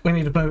 We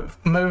need to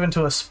move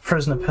into a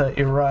prisoner pit,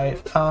 you're right.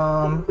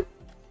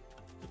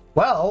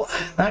 Well,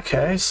 in that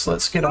case,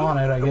 let's get on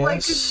it, I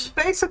guess.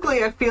 Like,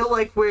 basically, I feel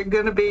like we're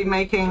going to be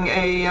making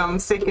a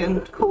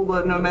second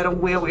cooler no matter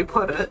where we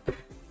put it.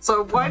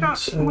 So why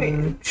don't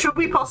we... Should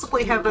we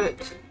possibly have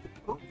it...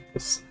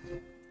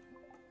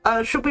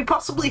 should we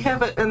possibly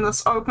have it in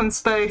this open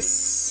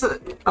space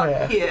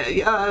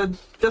here?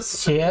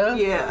 Just here?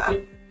 Yeah.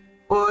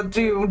 Or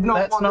do you not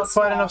That's want not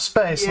quite enough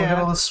space. Yeah. Look at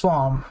all the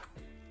swamp.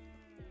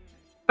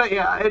 But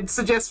yeah, I'd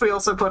suggest we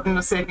also put in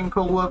a second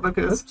cooler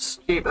because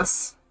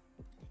Jeebus.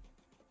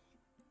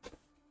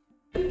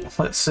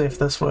 Let's see if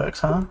this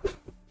works, huh?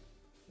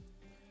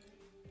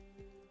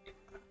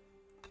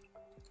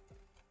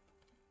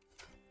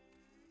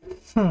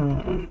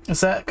 Is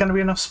that going to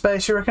be enough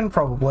space, you reckon?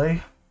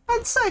 Probably.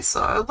 I'd say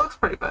so. It looks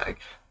pretty big.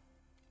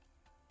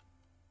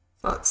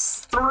 So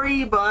it's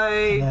 3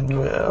 by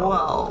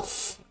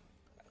 12.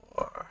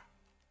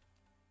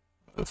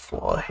 Move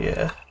 4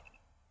 here.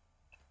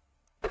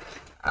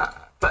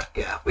 But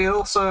yeah, we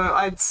also,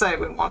 I'd say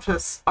we want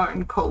his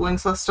own cooling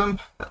system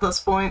at this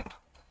point.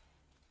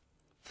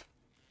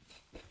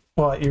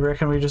 What, you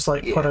reckon we just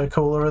like put a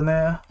cooler in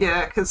there?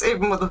 Yeah, because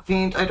even with a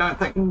vent, I don't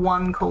think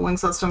one cooling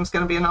system is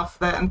going to be enough for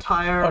that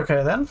entire...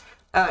 Okay then.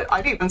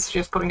 I'd even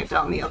suggest putting it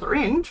down the other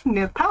end,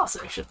 near the power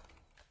station.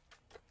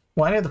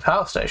 Why near the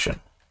power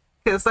station?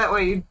 Because that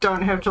way you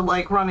don't have to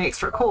like run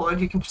extra cord,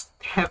 you can just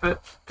have it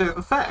do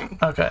the thing.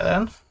 Okay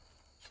then.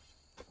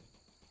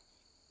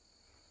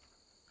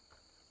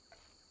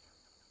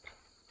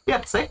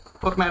 Yeah, see?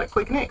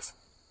 Automatically connects.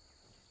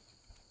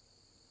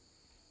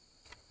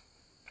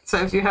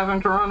 Saves you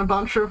having to run a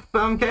bunch of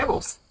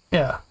cables.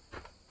 Yeah.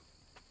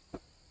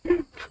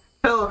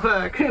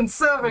 Philippa,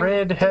 conserving.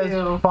 Red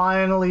has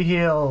finally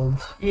healed.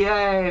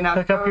 Yay, now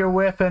Pick up your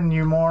weapon,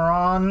 you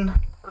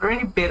moron. Are there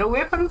any better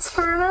weapons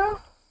for her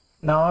now?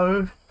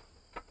 No.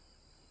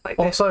 Like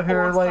also,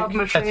 her like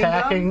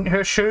attacking, gun?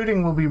 her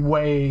shooting will be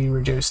way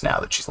reduced now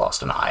that she's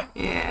lost an eye.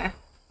 Yeah.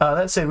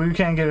 That said, we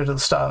can get her to the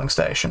styling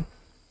station.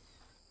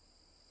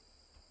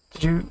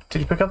 Did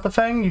you pick up the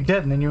thing? You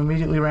did, and then you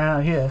immediately ran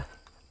out here.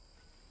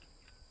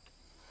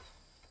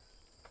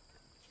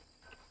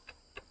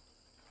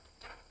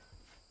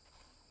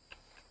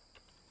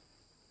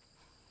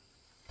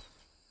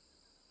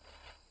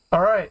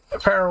 Alright,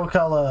 apparel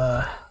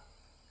color.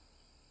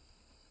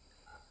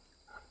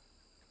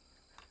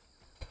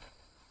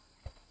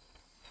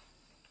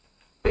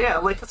 Yeah,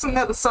 like isn't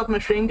that a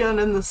submachine gun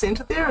in the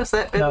center there? Is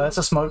that better? No, that's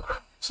a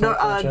smoke no,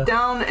 launcher.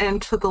 Down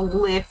and to the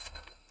left.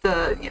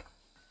 Yeah.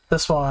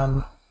 This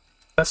one.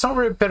 That's not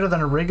really better than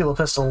a regular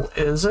pistol,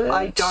 is it?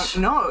 I don't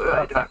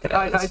know.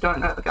 I don't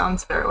know the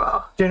guns very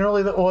well.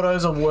 Generally, the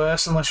autos are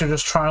worse unless you're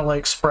just trying to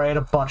like spray at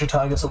a bunch of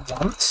targets at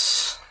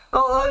once.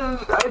 Well,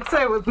 I'd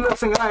say with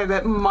missing eye,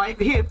 that might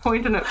be a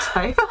point in its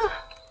favor.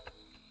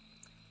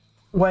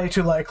 Way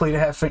too likely to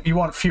have. You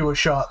want fewer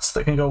shots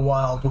that can go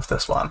wild with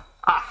this one.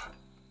 Ah.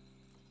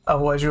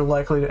 Otherwise, you're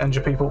likely to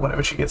injure people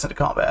whenever she gets into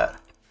combat.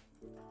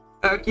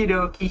 Okie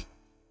dokie.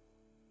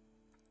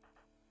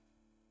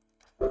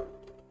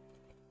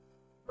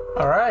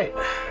 Alright.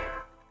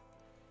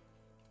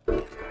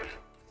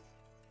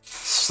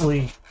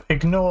 Sleep.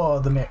 Ignore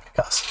the mech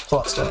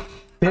cluster.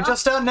 They're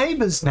just our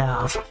neighbors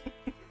now.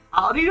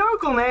 Howdy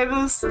local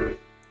neighbors.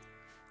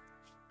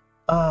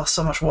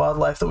 So much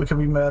wildlife that we could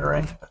be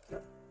murdering.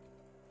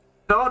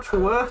 Not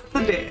worth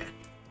the dead.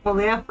 Well,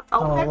 yeah.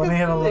 Let me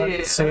have a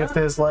look, see if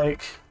there's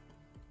like...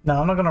 No,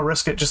 I'm not gonna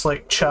risk it just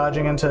like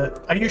charging into...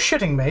 Are you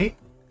shitting me?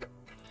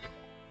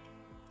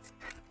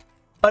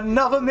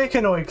 Another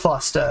mechanoid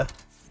cluster!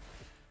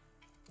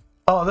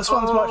 Oh, this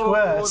one's much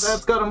worse.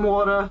 That's got a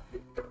mortar.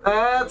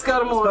 That's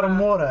got a mortar. It's got a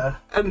mortar.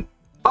 And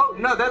oh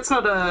no, that's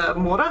not a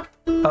mortar.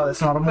 Oh,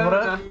 that's not a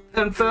mortar?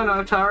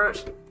 Inferno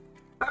turret.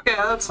 Okay,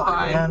 that's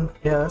fine. Man.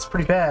 Yeah, that's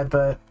pretty bad,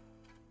 but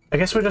I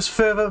guess we're just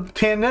further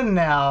pinned in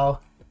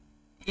now.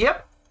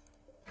 Yep.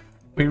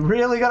 We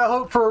really gotta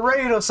hope for a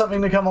raid or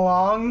something to come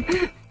along.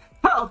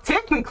 Well,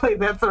 technically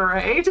that's a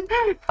raid.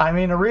 I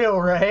mean a real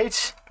raid.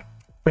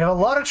 We have a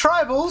lot of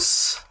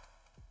tribals.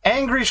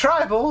 Angry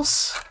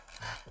tribals.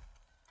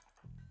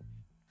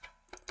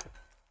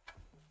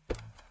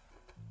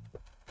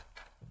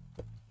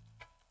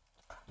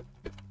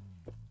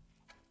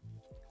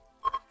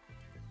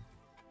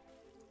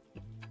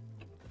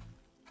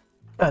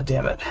 God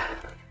damn it.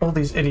 All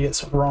these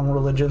idiots with wrong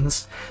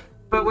religions.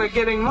 But we're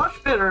getting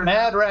much better.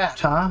 Mad rat,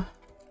 huh?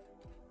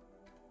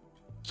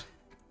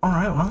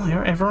 Alright, well,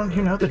 here, everyone,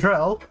 you know the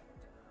drill.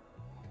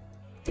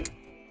 I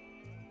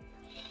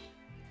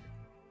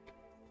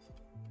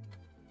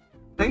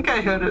think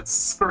I heard it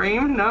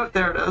scream. No,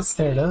 there it is.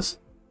 There it is.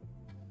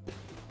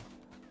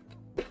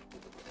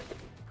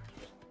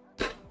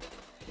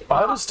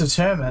 I was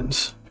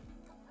determined.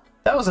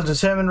 That was a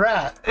determined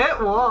rat.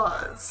 It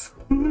was.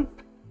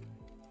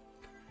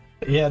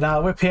 Yeah,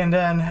 no, we're pinned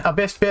in. Our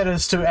best bet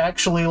is to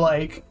actually,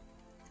 like,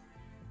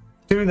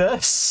 do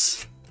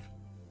this.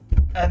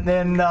 And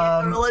then,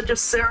 Get the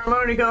religious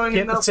ceremony going.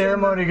 get the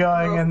ceremony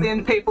going, and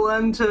send people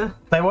in to...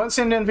 they won't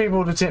send in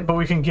people to tent, but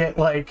we can get,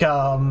 like,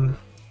 Well,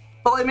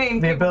 I mean,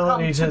 the people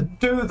ability come to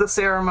do the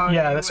ceremony.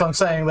 yeah, that's what I'm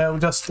saying. They'll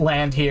just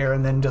land here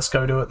and then just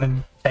go do it and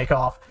then take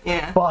off.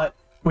 Yeah. But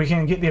we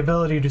can get the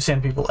ability to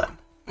send people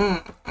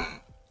in.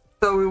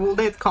 So we will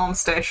need the comm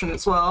station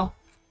as well.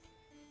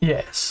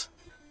 Yes.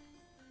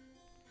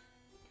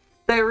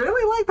 They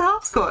really like the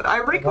harpsichord. I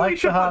reckon like we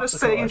should the put a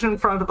harpsichord. stage in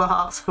front of the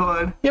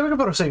harpsichord. Yeah, we can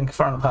put a seat in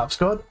front of the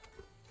harpsichord.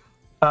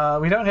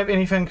 We don't have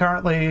anything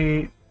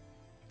currently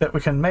that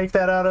we can make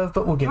that out of,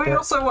 but we'll get We there.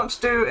 also want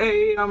to do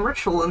a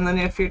ritual in the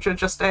near future,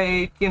 just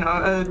a, you know,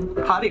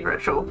 a party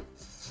ritual.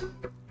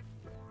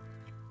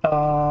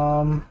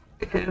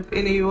 If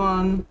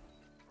anyone...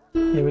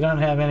 Yeah, we don't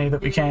have any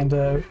that we can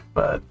do,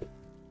 but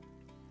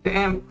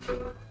Damn.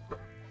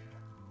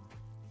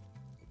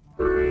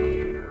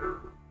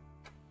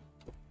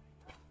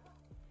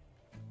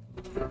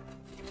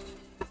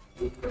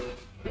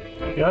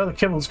 there you go, the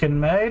kibble's getting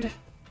made.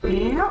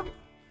 Yep.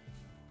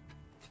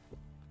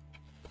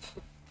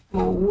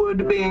 More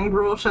wood being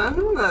brought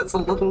in. That's a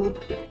little...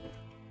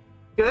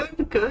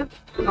 Good, good.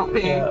 Not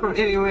being Yeah. from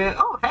anywhere.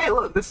 Oh, hey,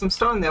 look, there's some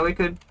stone there we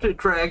could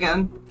drag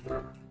in.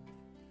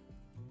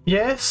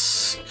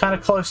 Yes, kind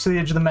of close to the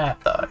edge of the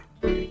map, though.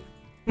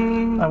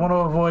 I want to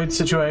avoid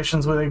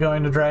situations where they're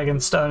going to drag in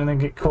stone and then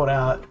get caught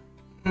out.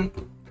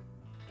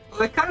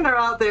 They're kind of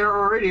out there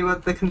already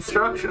with the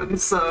construction,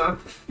 so...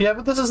 Yeah,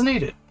 but this is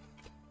needed.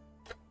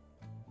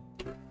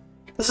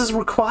 This is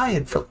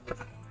required, Philip.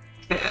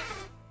 Yeah.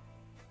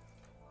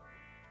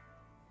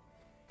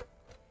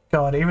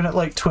 God, even at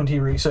like 20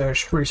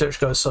 research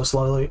goes so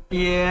slowly.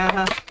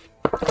 Yeah.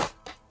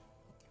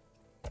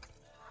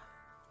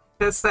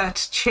 Is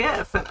that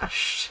chair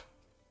finished?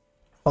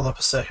 Hold up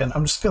a second.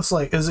 I'm just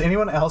like, does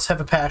anyone else have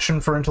a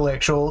passion for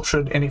intellectual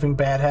should anything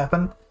bad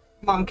happen?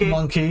 Monkey.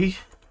 Monkey.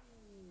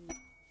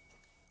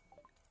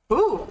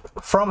 Ooh.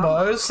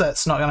 Frombos,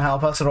 that's not going to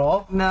help us at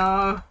all.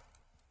 No.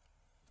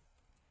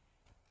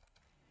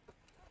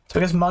 So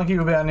I guess Monkey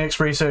will be our next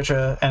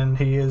researcher, and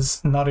he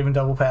is not even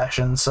double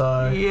passion,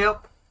 so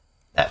Yep.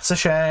 that's a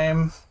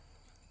shame.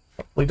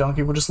 Hopefully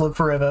Donkey will just live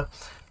forever.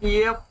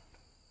 Yep.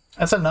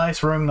 That's a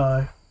nice room,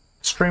 though.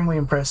 Extremely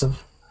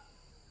impressive.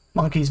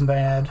 Monkey's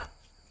mad.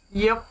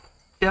 Yep.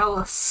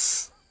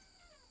 Jealous.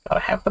 Gotta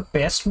have the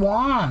best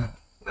one.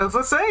 As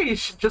I say, you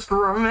should just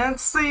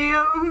romance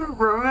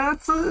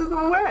romance it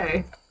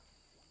away.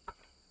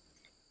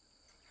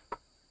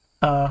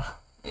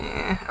 Yeah,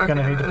 okay.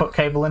 Gonna need to put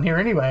cable in here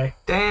anyway.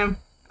 Damn.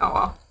 Oh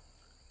well.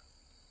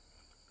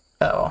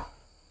 Oh,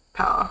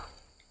 Power.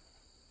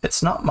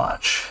 it's not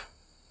much.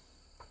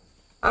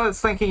 I was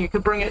thinking you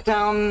could bring it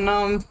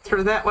down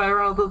through that way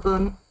rather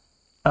than...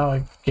 Oh,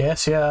 I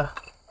guess, yeah.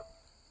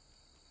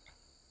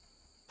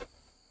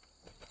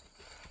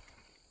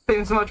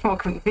 Seems much more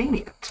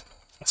convenient.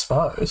 I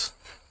suppose.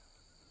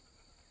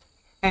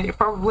 And you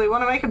probably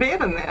want to make a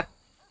bed in there.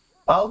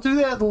 I'll do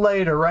that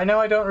later. Right now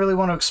I don't really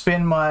want to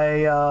expend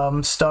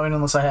my stone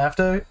unless I have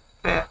to.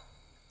 Yeah.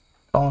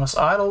 Colonist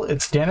idle.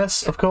 It's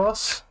Dennis, of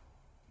course.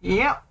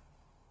 Yep.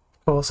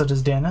 Of course it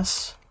is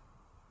Dennis.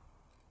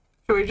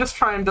 Should we just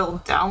try and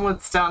build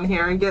downwards down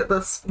here and get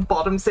this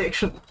bottom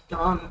section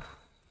done?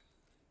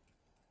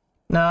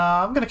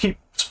 Nah, I'm gonna keep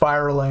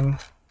spiraling.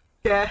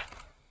 Yeah.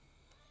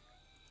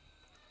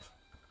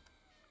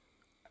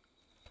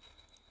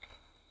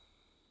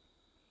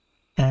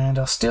 And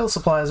our steel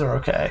supplies are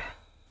okay.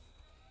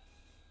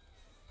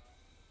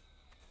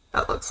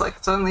 That looks like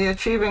it's only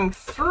achieving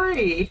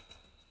 3.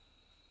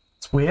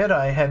 It's weird,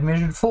 I had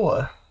measured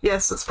 4.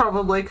 Yes, it's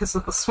probably because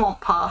of the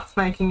swamp path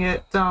making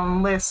it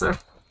lesser.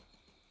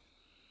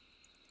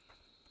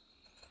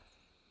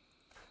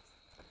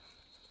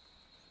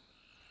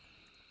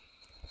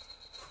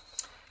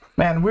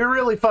 Man, we're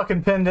really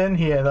fucking pinned in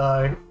here,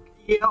 though.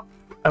 Yep.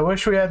 I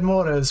wish we had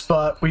mortars,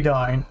 but we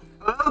don't.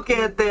 We'll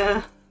get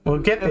there. We'll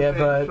get there,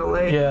 but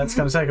Eventually. yeah, it's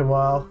gonna take a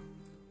while.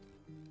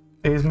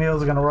 These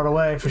meals are gonna rot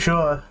away, for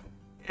sure.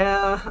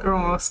 Yeah, they're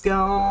almost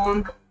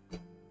gone.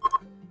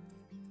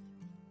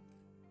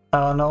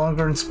 No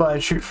longer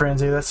inspired shoot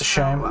frenzy, that's a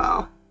shame.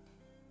 Wow.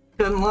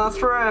 Couldn't last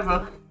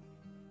forever.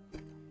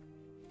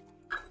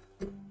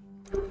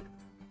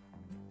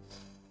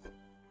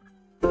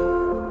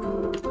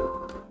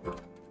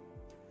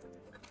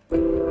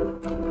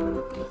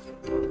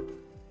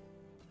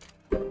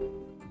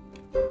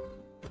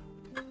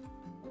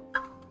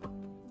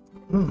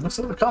 Looks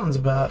like the cotton's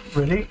about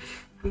ready.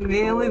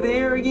 Nearly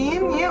there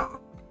again, yep.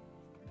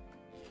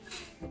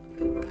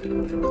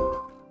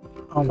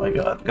 Oh my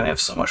god, we're gonna have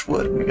so much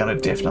wood. We're gonna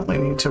definitely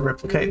need to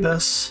replicate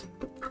this.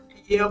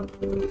 Yep.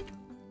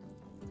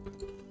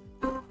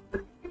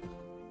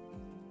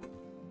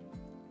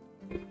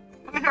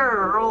 Here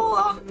are all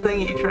our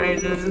thingy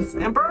traders.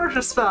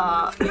 Ambrosia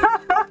Spa.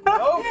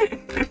 Oh!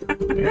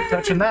 You're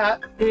touching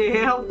that.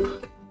 Yep.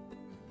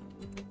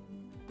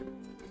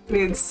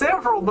 Need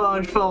several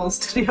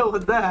bargefuls to deal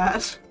with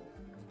that.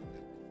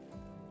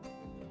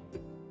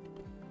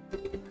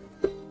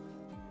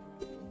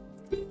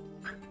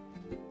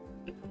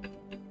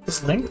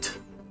 It's linked?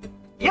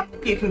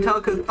 Yep, you can tell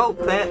because oh,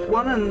 that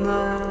one and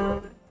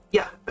the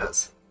yeah, it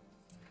does.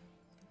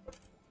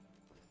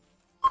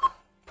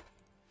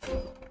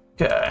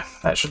 Okay,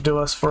 that should do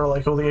us for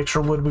like all the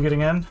extra wood we're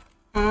getting in.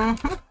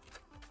 Mm-hmm.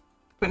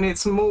 We need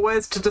some more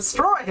ways to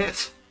destroy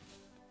it.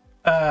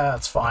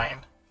 That's fine.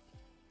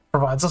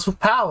 Provides us with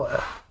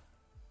power.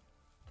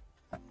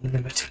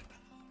 Limited.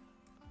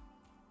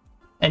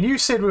 And you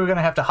said we were going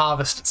to have to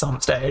harvest at some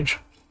stage.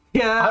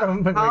 Yeah. I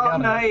don't think we're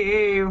gonna.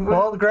 Naive.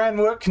 While the grand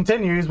work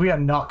continues, we are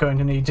not going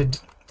to need to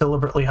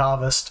deliberately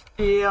harvest.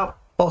 Yep.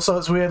 Also,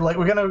 it's weird, like,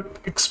 we're going to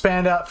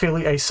expand out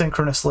fairly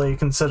asynchronously,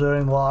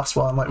 considering the last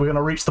one. Like, we're going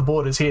to reach the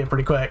borders here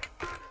pretty quick.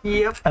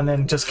 Yep. And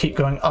then just keep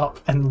going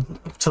up and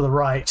to the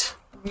right.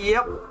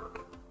 Yep.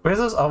 Where's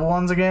those other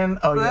ones again?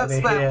 Oh, yeah, That's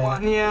they're that here.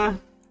 one, yeah.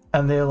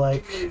 And they're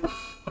like,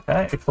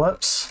 okay,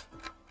 Eclipse.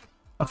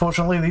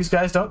 Unfortunately, these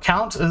guys don't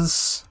count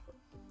as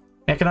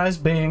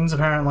mechanized beings,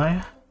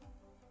 apparently.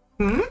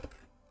 Hmm?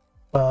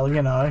 Well,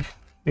 you know,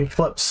 the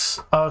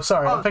Eclipse. Oh,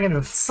 sorry, I'm thinking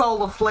of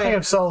solar flare. Thinking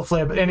of solar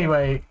flare, but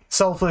anyway,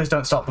 solar flares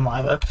don't stop them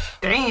either.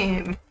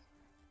 Damn.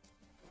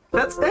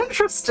 That's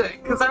interesting,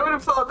 because I would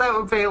have thought that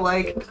would be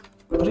like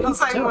the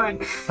same way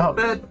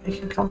that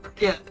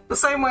yeah, the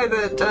same way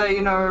that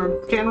you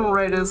know, general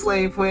raiders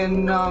leave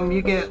when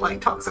you get like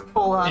toxic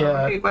fallout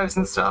or heat waves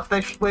and stuff. They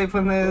should leave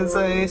when there's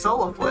a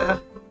solar flare.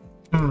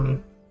 Hmm.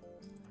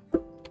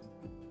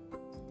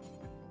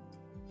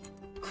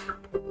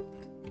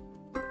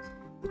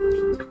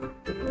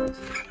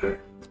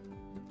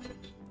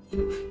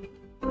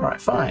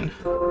 Right, fine.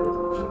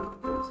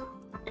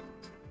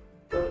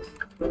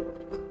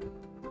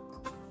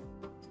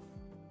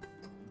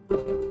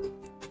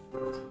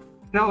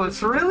 No,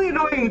 it's really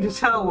annoying to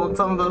tell on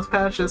some of those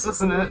patches,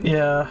 isn't it?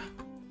 Yeah.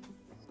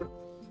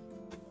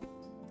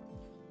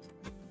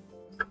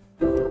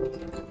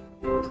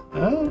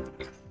 Oh.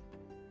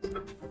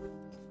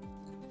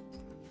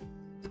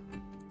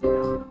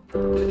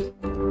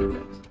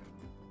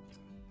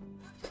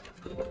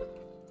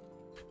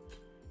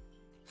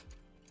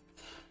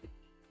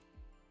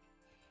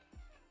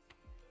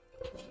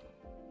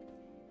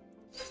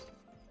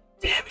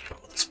 Damn it,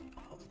 all this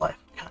life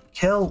can't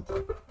kill.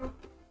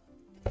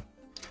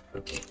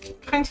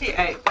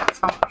 28, that's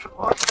how much it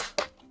was.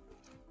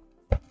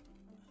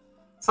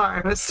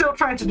 Sorry, I was still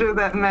trying to do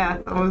that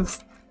math. I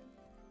was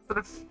sort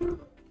of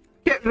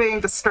kept being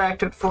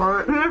distracted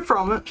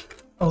from it.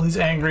 All these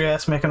angry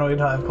ass mechanoid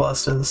hive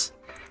clusters.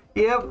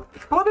 Yep.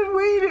 What did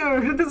we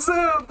do to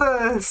deserve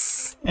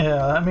this?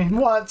 Yeah, I mean,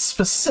 what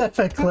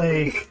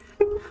specifically?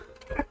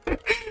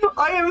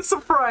 I am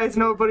surprised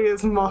nobody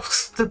has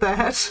mocked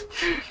that.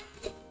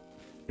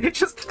 It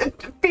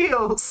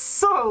feels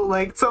so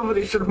like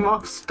somebody should have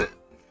mocked it.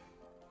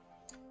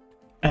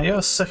 And you have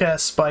a sick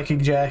ass spiky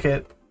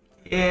jacket.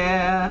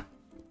 Yeah.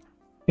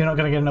 You're not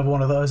gonna get another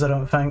one of those, I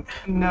don't think.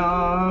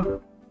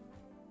 No.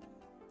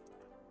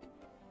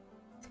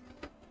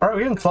 Alright,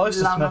 we're getting close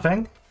to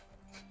smithing.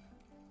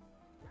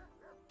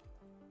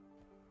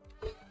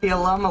 The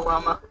llama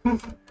llama.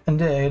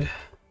 Indeed.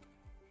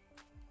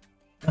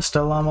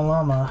 Mr. Llama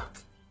Llama.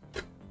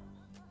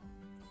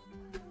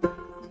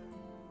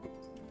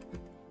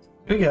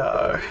 Here we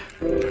go.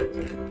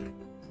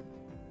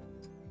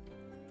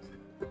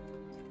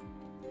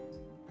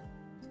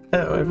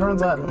 Oh,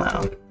 everyone's idle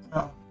now.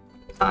 Oh.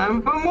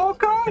 Time for more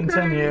concrete.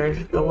 Continue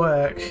the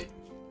work.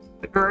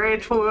 The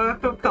great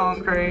work of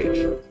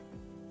concrete.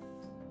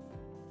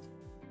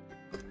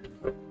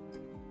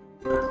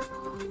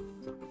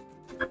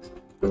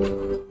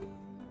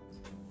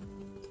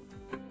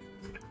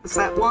 Is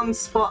that one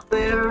spot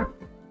there?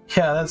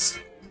 Yeah, that's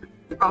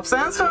Of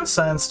sandstone?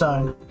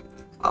 sandstone.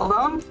 Well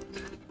done.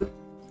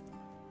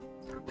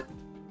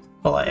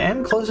 Well, I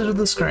am closer to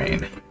the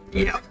screen.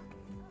 Yep.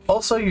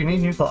 Also, you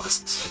need new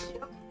glasses.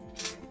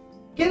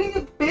 Getting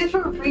a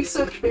better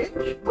research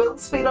bench will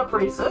speed up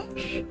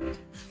research.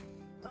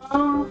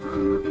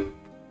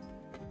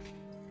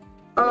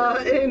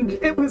 And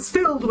it was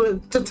filled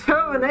with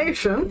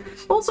determination.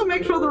 Also,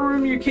 make sure the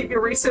room you keep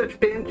your research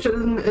bench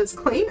in is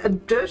clean. A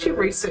dirty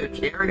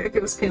research area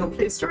gives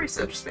penalties to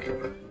research speed.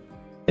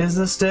 Is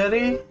this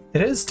dirty?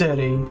 It is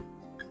dirty.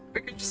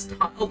 We could just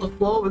tile the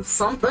floor with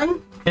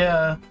something.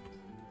 Yeah.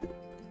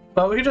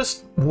 But we could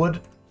just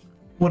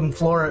wooden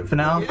floor it for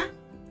now. Yeah.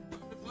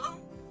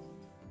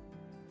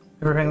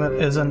 Everything that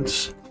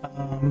isn't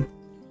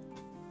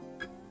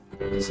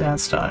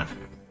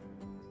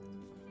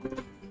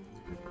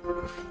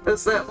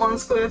Is that one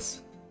square?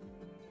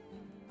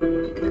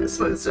 Yeah,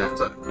 smooth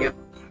stone. Yep.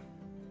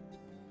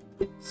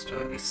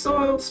 Stony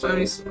soil,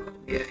 stony soil.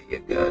 Yeah, you're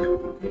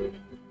good.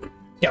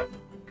 Yep.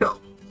 Cool.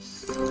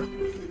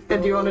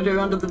 And do you want to do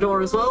under the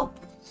door as well?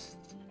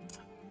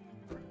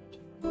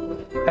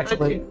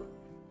 Actually,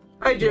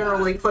 I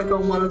generally click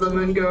on one of them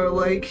and go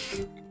like...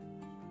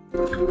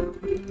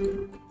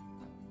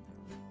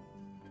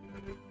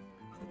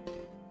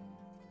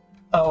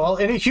 oh well,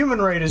 any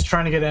human raiders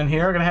trying to get in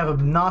here are gonna have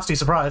a nasty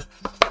surprise.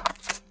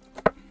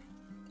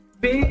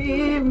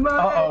 Be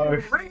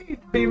my raid,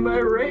 be my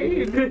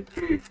raid.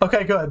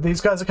 Okay, good. These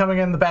guys are coming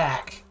in the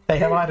back. They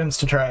have items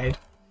to trade.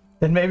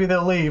 Then maybe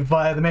they'll leave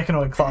via the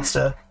Mechanoid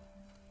cluster.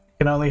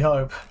 Can only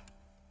hope.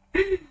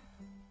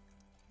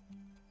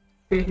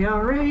 Be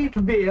our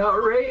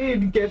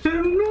raid, get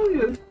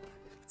a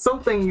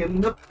something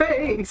in the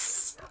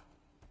face.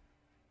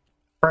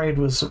 Raid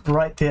was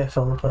right there,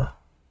 Philippa.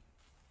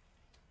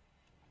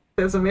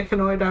 There's a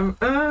Mechanoid,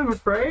 I'm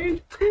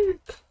afraid.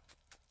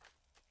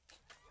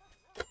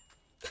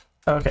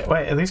 Okay,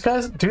 wait, are these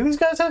guys... do these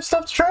guys have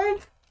stuff to trade?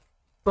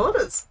 Thought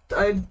it's...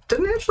 I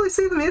didn't actually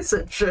see the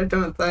message, I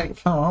don't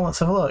think. Oh, well, let's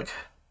have a look.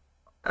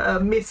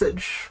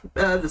 Message.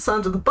 It's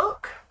under the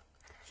book.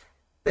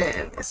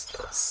 Then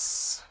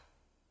messages.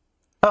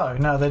 Oh,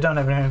 no, they don't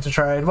have anything to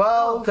trade.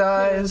 Well,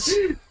 guys...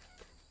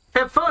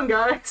 have fun,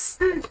 guys.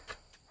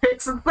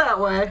 Fix it that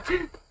way.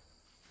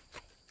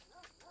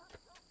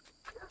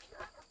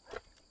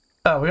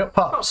 Oh, we got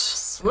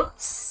pups.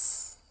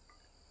 Whoops.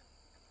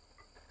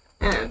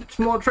 And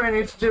more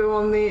training to do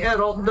on the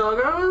adult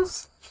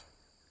doggos.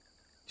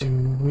 Do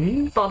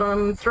we?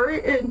 Bottom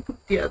 3.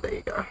 Yeah, there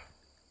you go.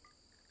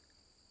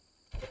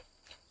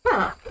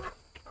 Ah.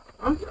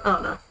 Oh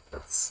no,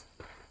 that's...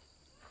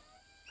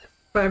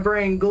 my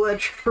brain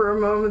glitched for a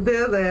moment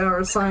there. They are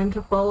assigned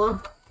to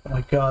follow. Oh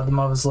my god, the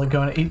mother's like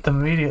going to eat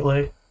them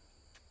immediately.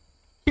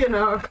 You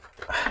know,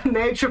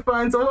 nature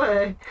finds a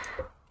way.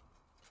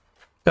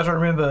 Gotta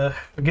remember,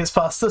 if it gets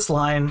past this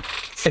line,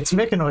 it's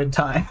Mechanoid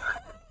time.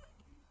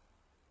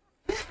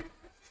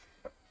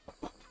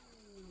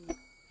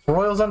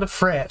 Royals under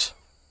threat.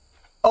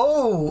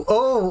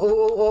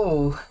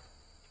 Oh!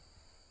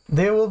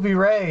 There will be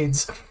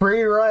raids.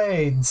 Free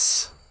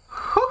raids.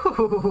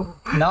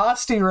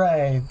 Nasty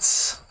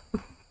raids.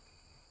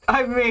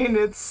 I mean,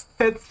 it's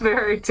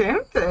very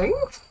tempting.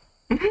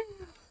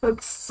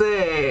 Let's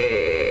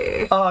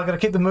see. Oh, I gotta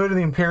keep the mood of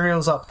the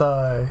Imperials up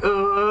though.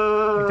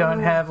 We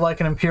don't have like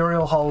an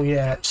Imperial hole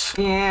yet.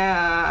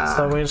 Yeah.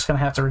 So we're just gonna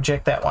have to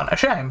reject that one. A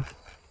shame.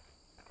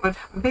 Would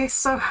be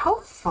so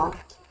helpful.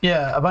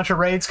 Yeah, a bunch of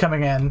raids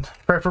coming in,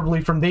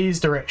 preferably from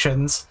these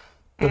directions,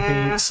 would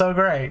be so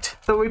great.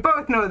 So we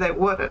both know they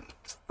wouldn't.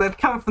 They'd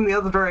come from the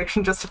other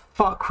direction just to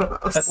fuck with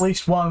us. At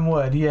least one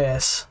would,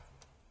 yes.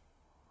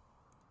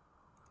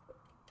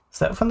 Is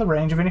that within the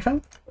range of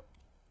anything?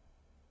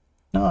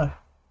 No.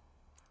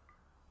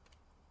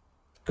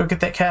 Go get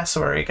that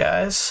cassowary,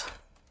 guys.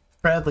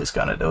 Bradley's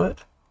gonna do it.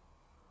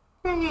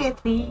 And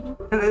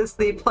there's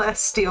the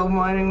plasteel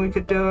mining we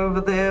could do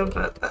over there,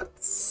 but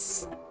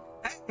that's...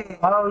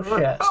 Oh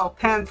shit. Oh,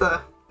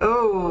 Panther.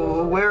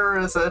 Oh, where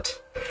is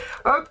it?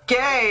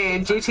 Okay,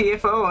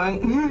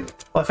 GTFOing.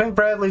 Well, I think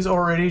Bradley's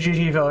already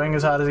GTFOing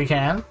as hard as he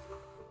can.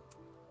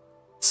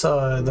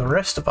 So the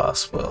rest of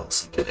us will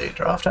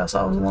draft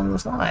ourselves along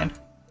this line.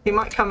 He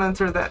might come in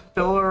through that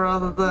door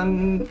rather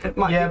than... it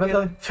might yeah, be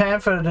but the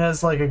Panther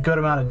has like a good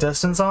amount of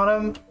distance on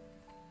him.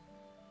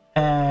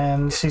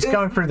 And he's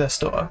going through this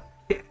door.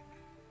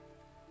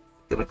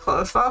 Gonna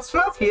close fast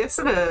enough? Yes,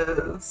 it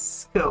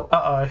is. Cool.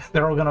 Uh-oh,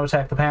 they're all gonna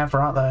attack the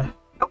Panther, aren't they?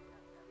 Nope.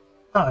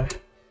 No.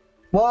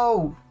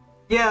 Whoa!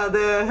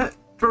 Yeah,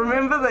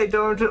 remember they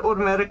don't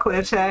automatically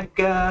attack,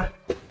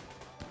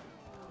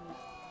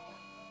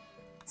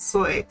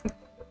 Sweet.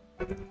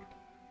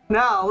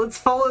 Now, let's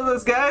follow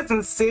those guys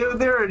and see if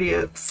they're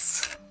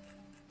idiots.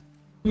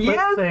 Let's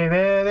Yes! see,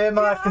 they're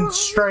marking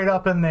straight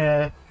up in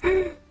there.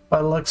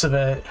 By the looks of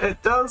it.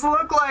 It does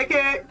look like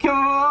it. Come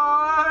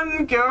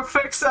on, go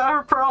fix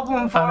our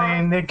problem for I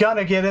mean, they're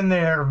gonna get in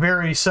there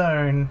very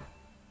soon.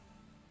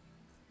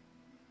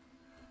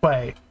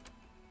 Wait.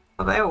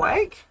 Are they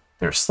awake?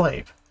 They're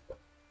asleep.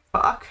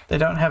 Fuck. They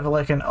don't have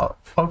like an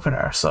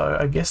opener, so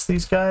I guess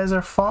these guys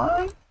are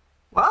fine?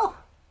 Well,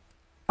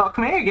 fuck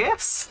me, I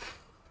guess.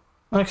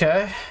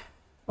 Okay.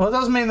 Well, it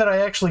doesn't mean that I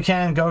actually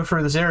can go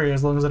through this area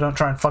as long as I don't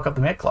try and fuck up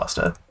the mech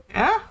cluster.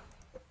 Yeah?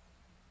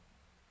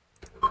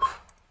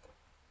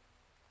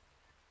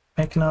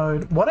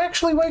 Mechnode. What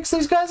actually wakes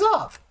these guys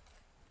up?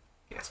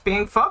 Guess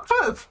being fucked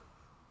with.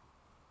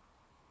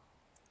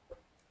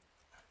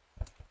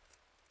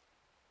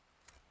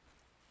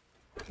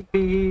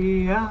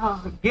 Be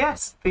our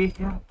guest, be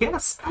our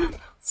guest.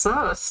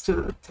 Service to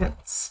the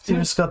test. You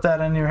just got that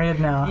in your head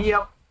now.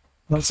 Yep.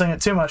 Don't sing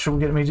it too much, it will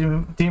get me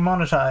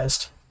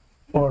demonetized.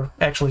 Or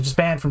actually just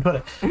banned from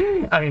Twitter.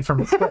 I mean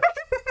from Twitch.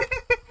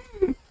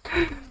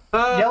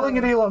 Yelling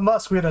at Elon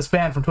Musk will get us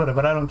banned from Twitter,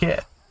 but I don't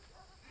care.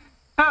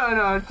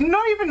 No,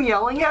 not even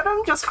yelling at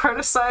him, just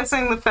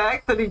criticizing the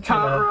fact that he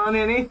can't run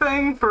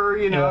anything for,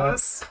 you know,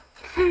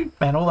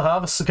 Man, all the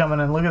harvests are coming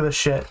in. Look at this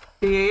shit.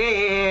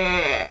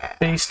 Yeah.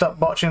 B, stop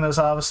botching those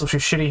harvests with your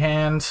shitty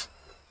hand.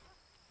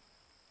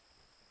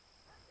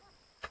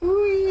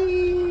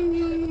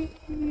 Whee.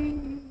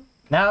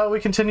 Now we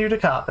continue to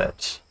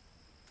carpet.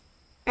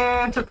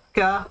 And to the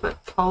carpet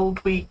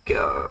hold we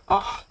go.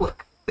 Oh,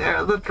 look, there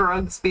are the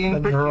drugs being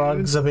produced. The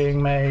drugs are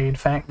being made,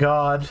 thank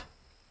God.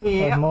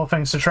 Yeah. There's more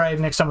things to trade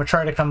next time a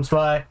trader comes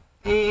by.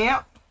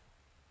 Yep.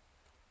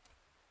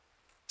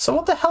 So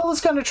what the hell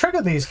is going to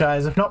trigger these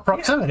guys if not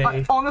proximity? Yeah,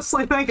 I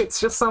honestly think it's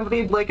just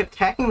somebody, like,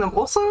 attacking them.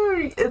 Also,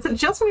 is it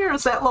just me or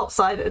is that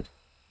lopsided?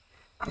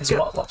 Is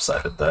what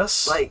lopsided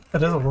this? Like,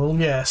 it is a little,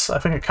 yes. I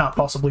think it can't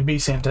possibly be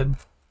centered.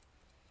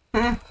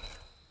 Eh.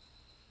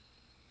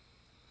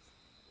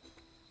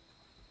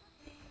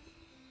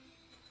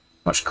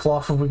 Much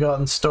cloth have we got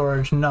in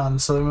storage? None,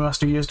 so we must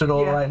have used it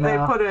all right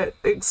now. They put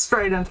it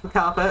straight into the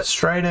carpet.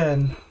 Straight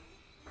in.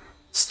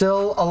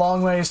 Still a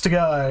long ways to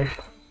go.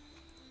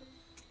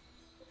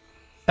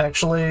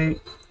 Actually,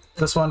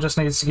 this one just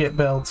needs to get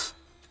built.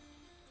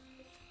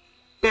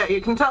 Yeah,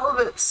 you can tell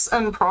if it's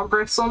in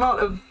progress or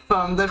not. If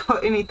they've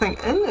put anything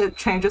in, it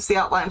changes the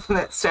outline from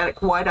that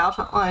static white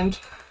outline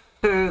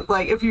to,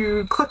 like, if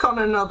you click on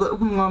another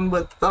one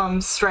with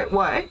straight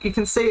white, you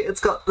can see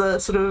it's got the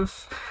sort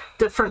of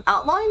different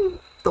outline.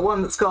 The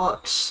one that's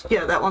got,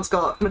 yeah, that one's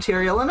got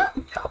material in it.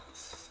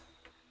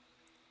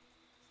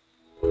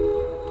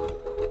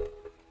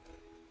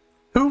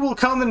 Who will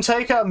come and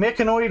take our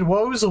mechanoid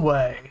woes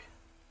away?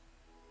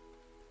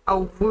 A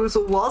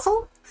woozle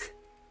wazzle?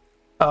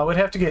 We'd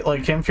have to get,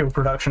 like, chem fuel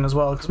production as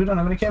well, because we don't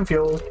have any chem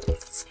fuel.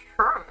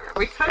 Sure.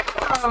 We could,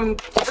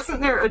 isn't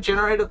there a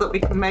generator that we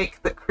can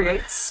make that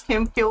creates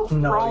chem fuel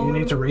from... No, you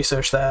need to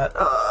research that.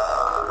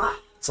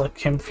 It's like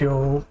chem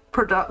fuel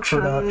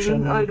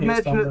production. I'd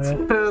imagine it's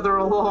further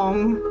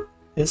along.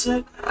 Is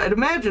it? I'd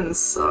imagine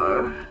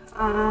so.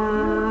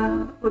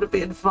 Would it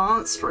be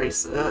advanced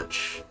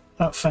research?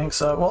 I don't think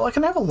so. Well, I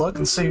can have a look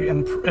and see,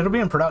 and it'll be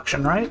in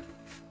production, right?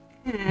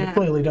 Yeah. You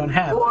clearly don't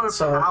have or it,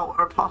 so...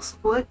 power,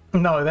 possibly.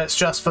 No, that's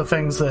just for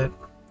things that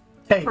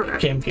take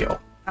chem fuel.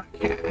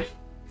 Okay.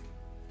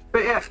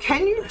 But yeah,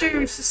 can you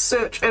do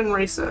search and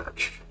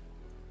research?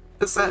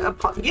 Is that a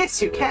part?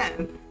 Yes, you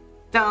can.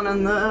 Down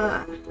in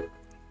the...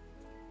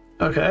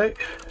 Okay.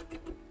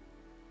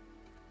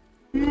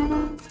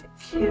 Chem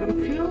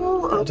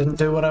fuel. I didn't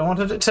do what I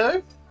wanted it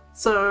to.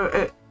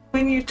 So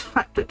when you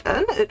typed it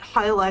in, it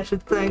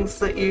highlighted things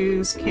that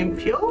use chem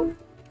fuel.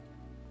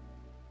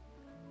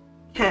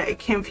 Okay,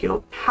 chem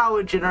fuel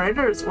power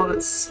generator is what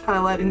it's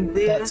highlighting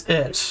there. That's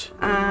it.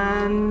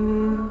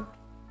 And...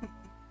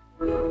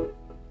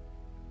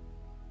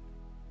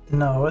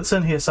 No, it's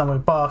in here somewhere.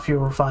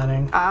 Biofuel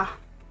refining. Ah,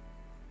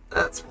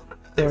 that's what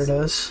it is. There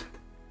it is.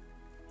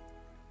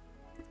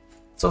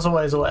 So it's a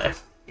ways away.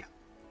 Yeah.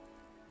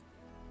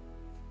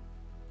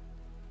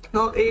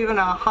 Not even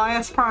our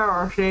highest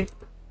priority.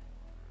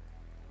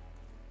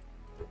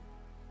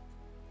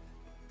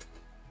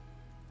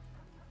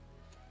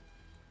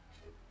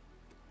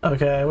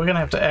 Okay, we're gonna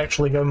have to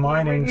actually go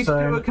mining We need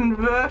soon. to do a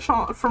convert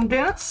from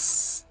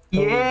Dennis.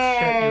 Holy Yes.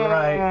 shit,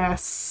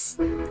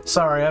 you're right.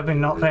 Sorry, I've been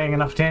not paying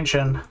enough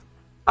attention.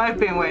 I've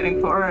been waiting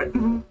for it.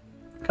 Come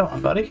on,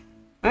 buddy.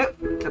 Yep,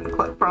 didn't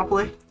click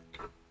properly.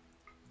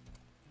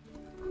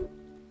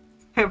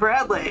 Hey,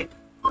 Bradley.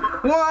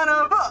 One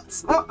of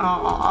us.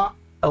 Aww.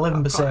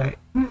 11%.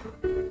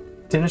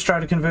 Dennis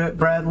tried to convert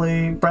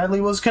Bradley. Bradley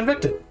was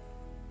convicted.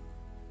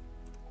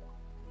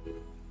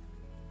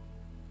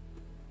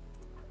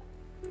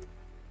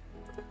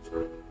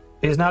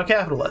 He is now a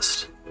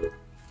capitalist.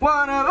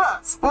 One of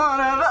us. One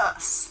of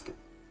us.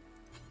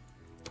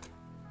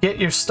 Get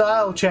your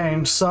style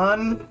changed,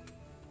 son.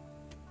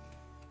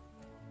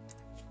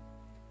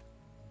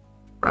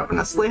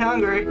 Ravenously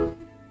hungry. Well,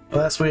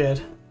 that's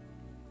weird.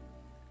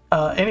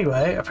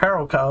 Anyway,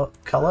 apparel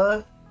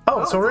color.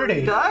 Oh, it's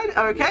already. He died?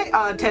 Okay,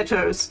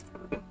 tattoos.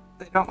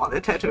 They don't want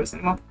their tattoos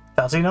anymore.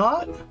 Does he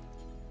not?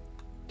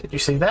 Did you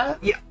see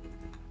that? Yeah.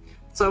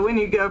 So when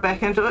you go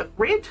back into it,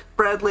 red,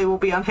 Bradley will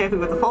be unhappy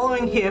with the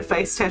following: hair,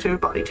 face tattoo,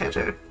 body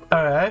tattoo.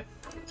 Okay.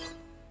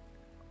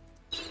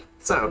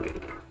 So,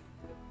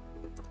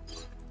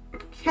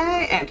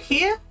 okay, and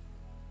here.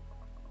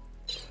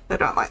 They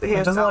don't like the hairstyle.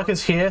 He doesn't like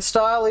his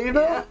hairstyle either?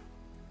 Yeah.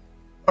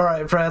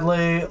 Alright,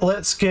 Bradley,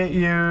 let's get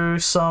you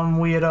some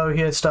weirdo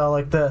hairstyle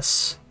like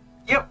this.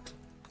 Yep.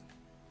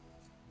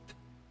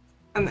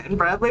 And then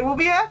Bradley will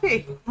be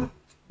happy.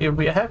 You'll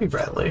be a happy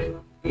Bradley.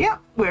 Yep,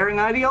 wearing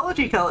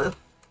ideology colours.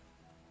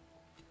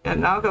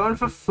 And now going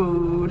for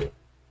food.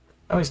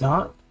 No, he's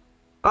not.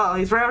 Well,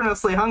 he's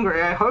ravenously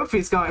hungry. I hope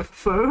he's going for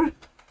food.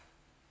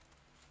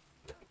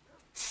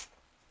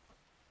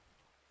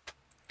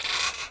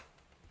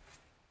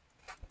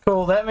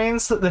 Cool, that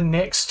means that the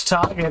next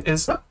target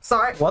is...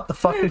 Sorry. What the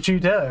fuck did you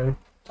do?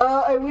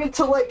 I went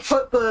to, like,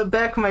 put the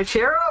back of my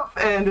chair up,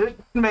 and it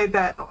made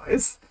that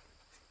noise.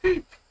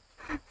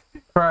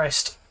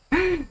 Christ.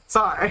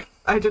 Sorry.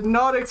 I did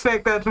not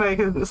expect that to make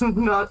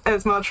not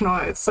as much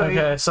noise. So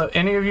Okay, so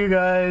any of you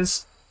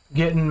guys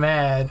getting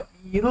mad?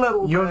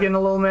 You're getting a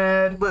little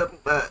mad. Little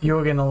bit.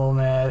 You're getting a little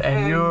mad,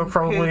 and you're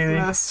probably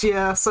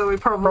yeah. So we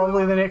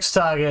probably the next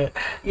target.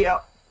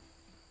 Yep.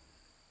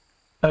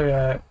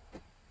 Okay.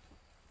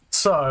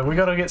 So we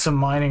got to get some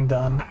mining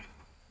done.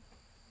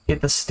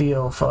 Get the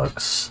steel,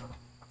 folks.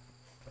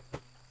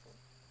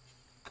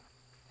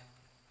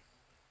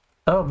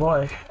 Oh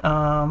boy.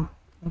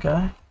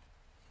 Okay.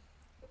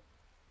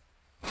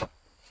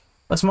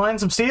 Let's mine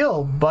some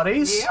steel,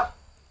 buddies. Yep.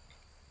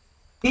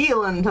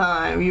 Healing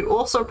time. You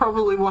also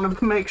probably want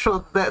to make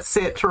sure that's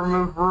set to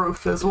remove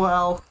roof as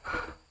well.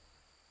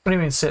 What do you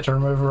mean set to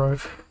remove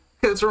roof?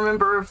 Because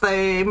remember, if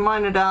they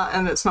mine it out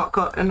and it's not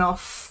got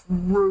enough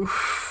roof...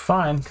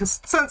 Fine.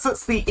 Because since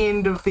it's the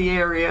end of the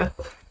area...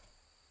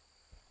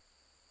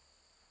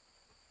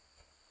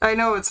 I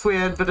know it's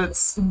weird, but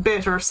it's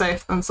better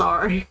safe than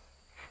sorry.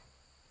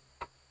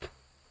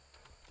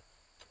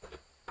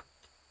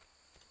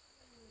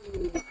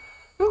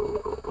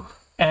 Ooh.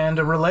 And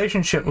a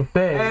relationship with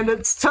Big. And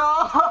it's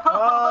tough!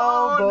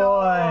 Oh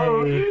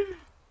boy! No.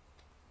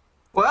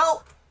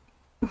 Well...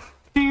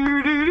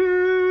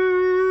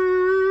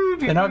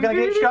 They're not gonna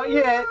get shot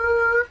yet.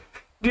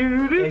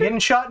 They're getting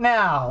shot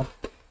now.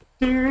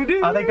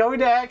 Are they going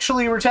to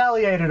actually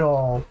retaliate at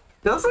all?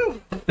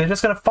 They're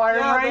just gonna fire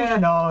in range? Yeah.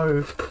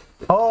 No.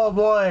 Oh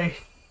boy.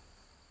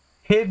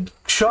 Head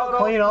shot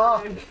clean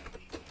off.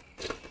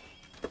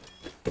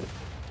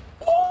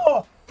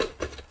 Oh!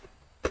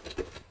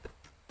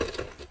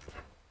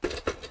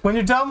 When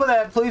you're done with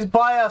that, please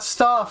buy our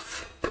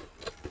stuff.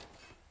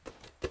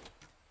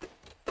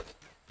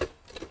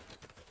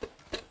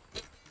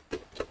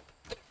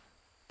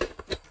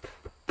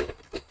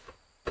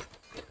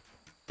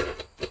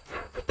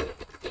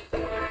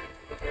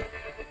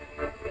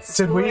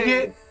 Did we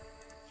get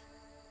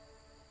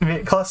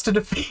cluster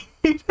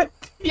defeated?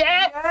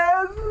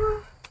 Yes!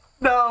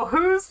 No,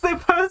 who's the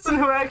person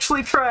who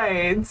actually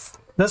trades?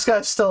 This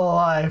guy's still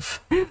alive.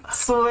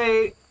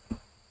 Sweet.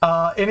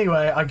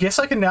 Anyway, I guess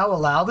I can now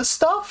allow this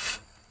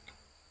stuff?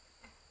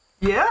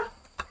 Yeah?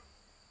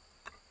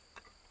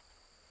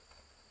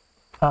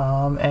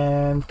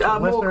 And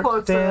more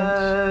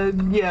closer,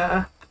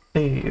 yeah.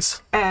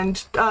 These.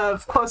 And,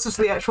 closer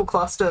to the actual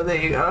cluster,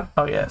 there you go.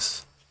 Oh,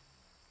 yes.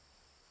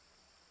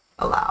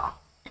 Allow.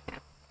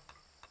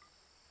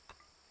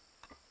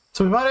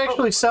 So we might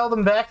actually sell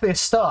them back their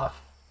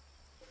stuff.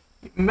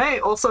 You may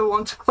also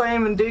want to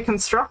claim and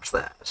deconstruct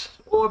that.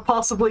 Or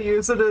possibly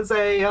use it as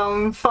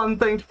a, fun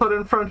thing to put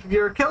in front of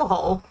your kill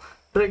hole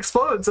that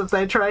explodes if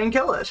they try and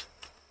kill it.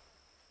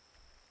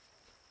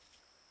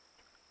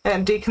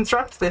 And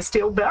deconstruct their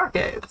steel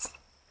barricades.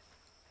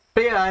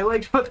 But yeah, I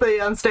like to put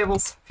the unstable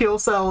fuel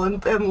cell in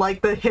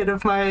like the head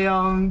of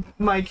my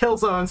my kill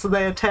zone so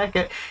they attack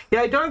it.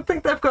 Yeah, I don't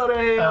think they've got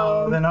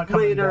a they're not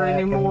coming leader back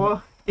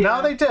anymore. Yeah.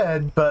 No, they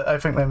did, but I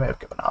think they may have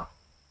given up.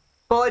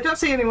 Well, I don't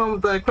see anyone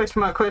with the question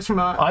mark, question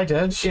mark. I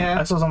did. Yeah.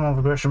 I saw someone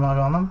with a question mark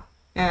on them.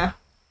 Yeah.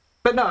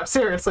 But no,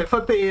 seriously,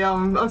 put the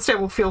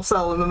unstable fuel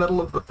cell in the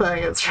middle of the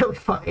thing. It's really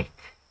funny.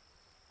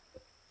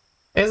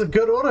 It's a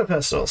good auto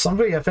pistol.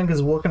 Somebody I think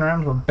is walking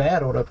around with a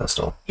bad auto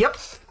pistol. Yep.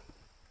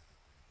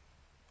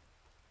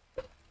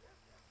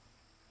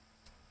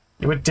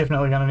 We're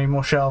definitely going to need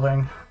more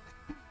shelving.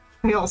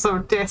 We also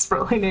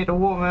desperately need a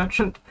war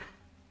merchant.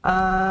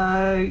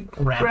 Granite,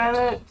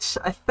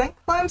 I think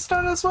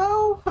limestone as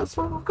well. That's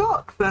what we've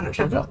got.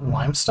 Furniture. We've got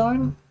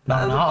limestone? Not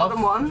The enough.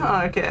 bottom one?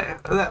 Okay.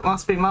 That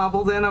must be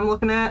marble then I'm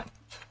looking at.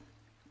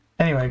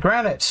 Anyway,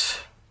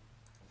 granite.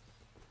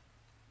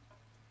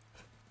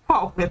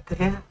 Oh, get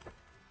there.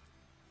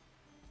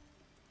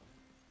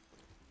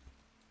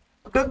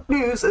 Good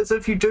news is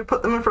if you do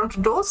put them in front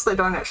of doors, they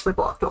don't actually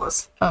block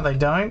doors. Oh, they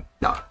don't?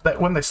 No.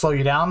 When they slow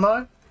you down,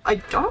 though? I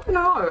don't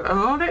know. I'm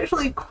not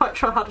actually quite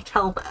sure how to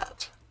tell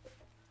that.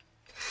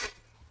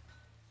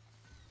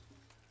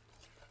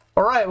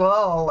 Alright,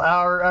 well,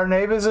 our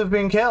neighbors have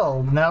been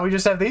killed. Now we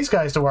just have these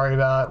guys to worry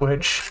about,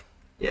 which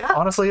Yeah.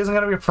 honestly isn't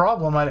going to be a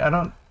problem. I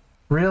don't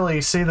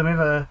really see them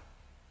ever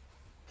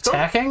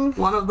attacking.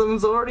 One of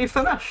them's already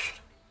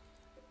finished.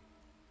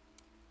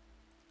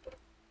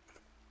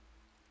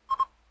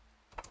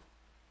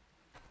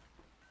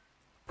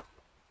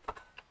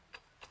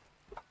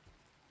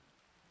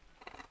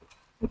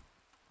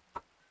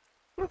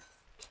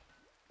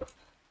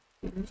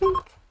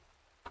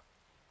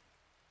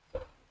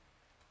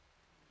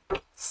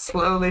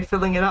 Slowly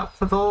filling it up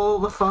with all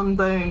the fun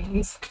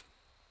things.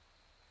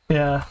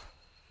 Yeah.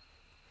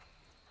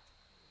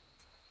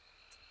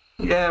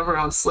 Yeah,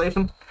 everyone's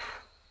sleeping.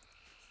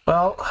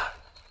 Well,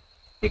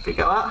 You could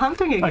go out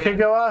hunting again. I could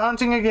go out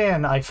hunting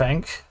again, I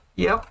think.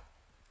 Yep.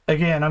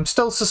 Again, I'm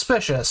still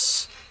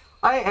suspicious.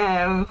 I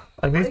am.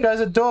 Like, these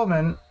guys are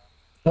dormant.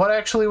 What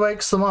actually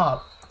wakes them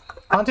up?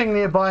 Hunting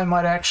nearby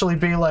might actually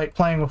be like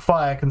playing with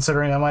fire,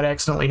 considering I might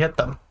accidentally hit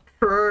them.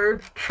 True,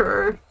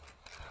 true.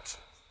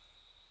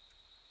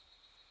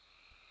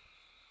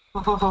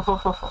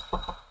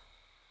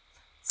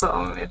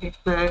 so many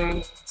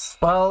things.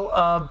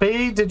 Well,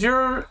 B, did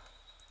your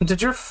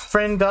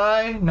friend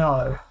die?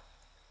 No.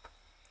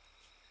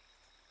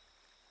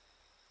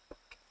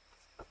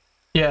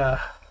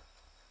 Yeah.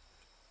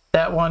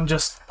 That one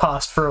just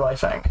passed through, I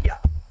think. Yeah.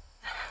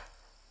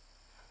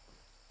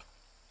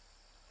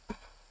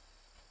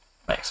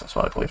 Make some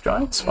smoke leaf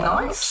joints. Why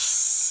not?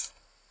 Nice.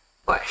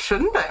 Why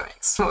shouldn't I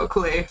make smoke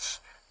leaf?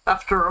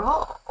 After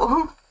all.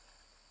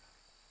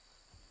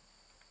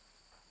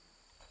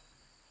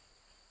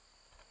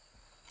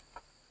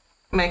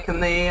 Making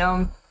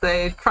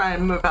they try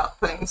and move out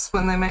things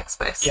when they make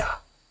space. Yeah.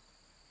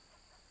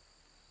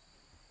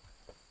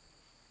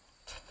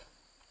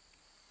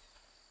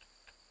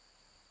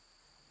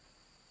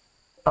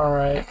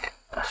 Alright.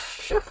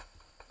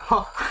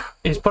 Oh,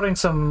 He's putting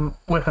some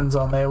weapons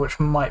on there, which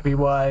might be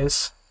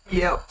wise.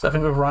 yep, So I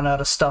think we've run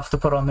out of stuff to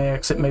put on there,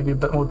 except maybe a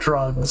bit more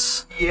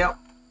drugs. yep.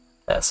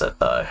 That's it,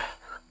 though.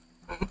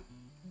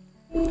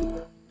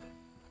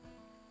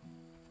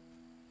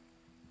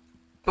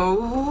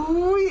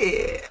 Oh,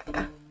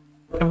 yeah.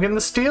 I'm getting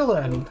the steel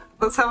in.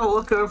 Let's have a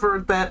look over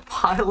at that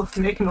pile of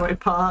mechanoid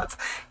parts.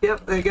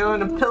 Yep, they're going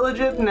to pillage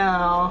it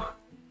now.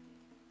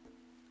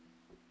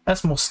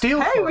 That's more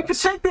steel. Hey, for we could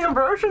us. take the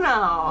ambrosia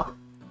now.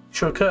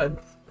 Sure could.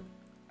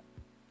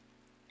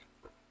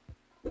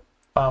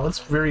 Wow, that's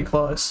very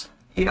close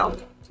Yep.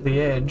 to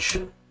the edge.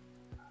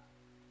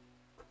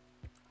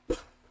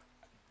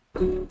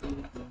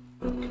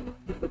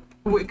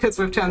 Because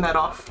we've turned that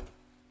off.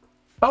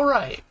 Oh,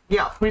 right.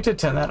 Yeah. We did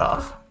turn that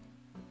off.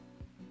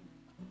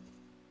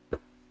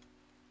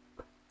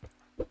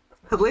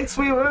 At least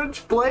we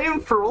weren't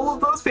blamed for all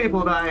of those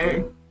people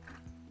dying.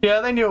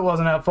 Yeah, they knew it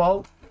wasn't our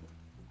fault.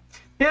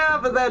 Yeah,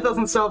 but that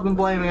doesn't stop them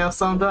blaming us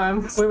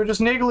sometimes. We were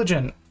just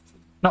negligent.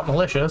 Not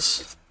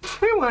malicious.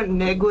 We weren't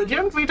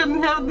negligent. We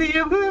didn't have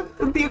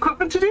the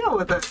equipment to deal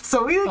with it,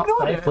 so we Not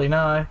ignored safely, it.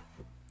 no.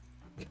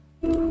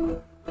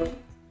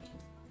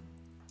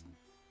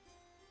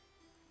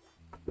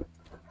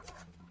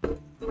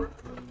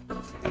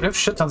 We have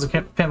shit tons of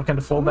pemmican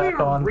to fall back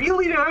We on.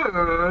 really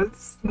do.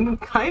 It's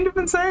kind of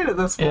insane at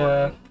this point.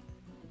 Yeah.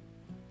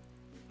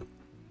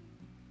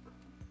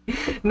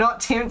 Not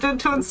tempted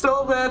to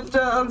install that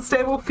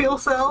unstable fuel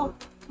cell?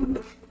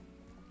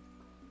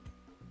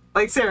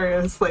 Like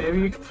seriously, if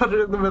you could put it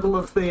in the middle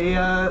of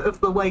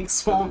the lake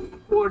swamp,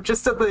 or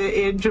just at the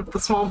edge of the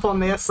swamp on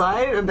their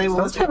side, and they will.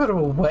 That's a bit of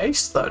a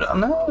waste, though,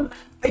 doesn't it?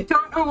 I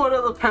don't know what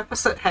other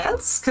purpose it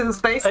has,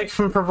 because basically, It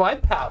can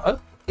provide power,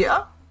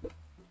 yeah,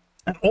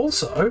 and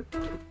also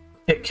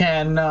it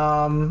can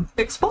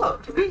explode.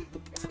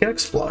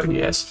 explode,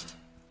 yes,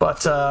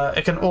 but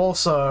it can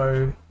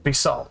also be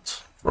sold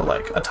for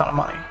like a ton of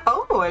money.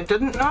 Oh, I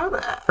didn't know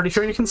that. Pretty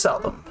sure you can sell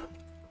them.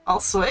 Oh,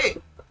 sweet.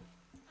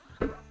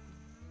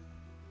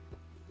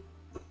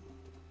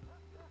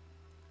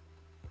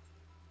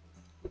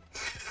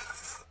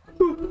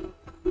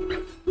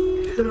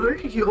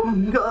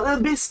 You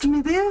gotta best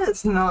me there.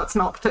 No, it's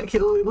not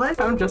particularly late.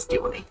 I'm just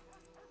yawning.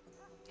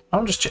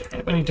 I'm just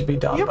checking. We need to be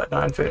done Yep. by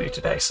 9:30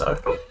 today, so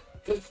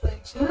Good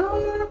things.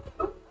 No.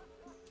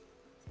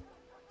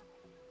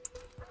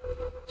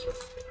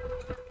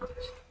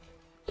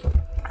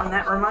 And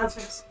that reminds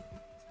me of some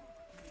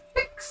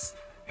fix.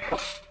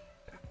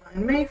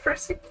 Remind me for a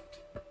second.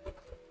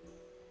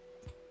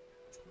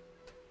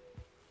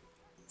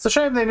 it's a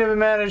shame they never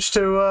managed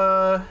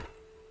to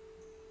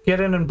get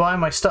in and buy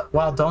my stuff.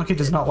 Wow, Donkey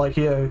does not like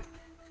you.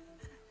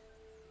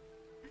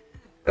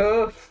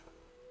 Oh,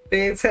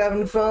 Bates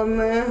having fun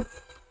there.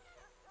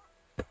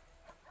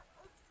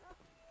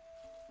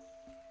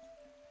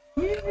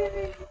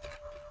 Yay.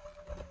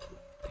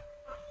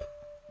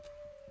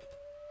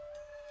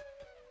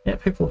 Yeah,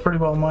 people are pretty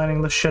well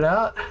mining this shit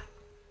out.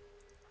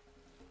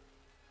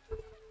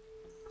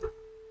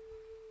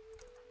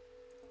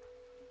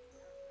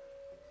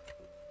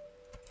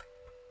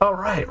 All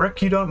right,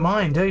 Rick, you don't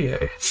mind, do you?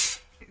 He's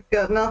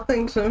got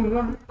nothing to.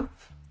 And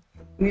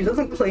he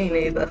doesn't clean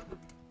either.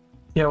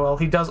 Yeah, well,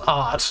 he does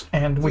art,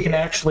 and we can Yeah.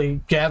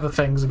 actually gather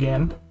things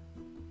again.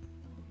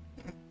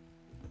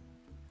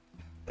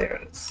 There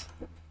it is.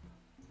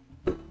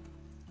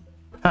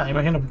 Huh, you're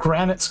making a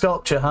granite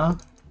sculpture, huh?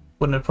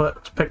 Wouldn't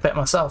have picked that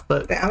myself,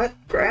 but Damn it,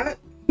 granite.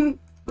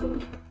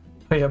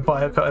 yeah,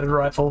 bio-coated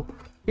rifle.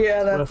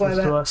 Yeah, that's why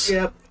Reference to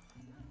that. us. Yep.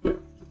 I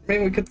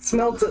mean, we could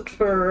smelt it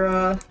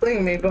for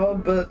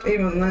thingy-bob, but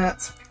even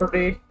that's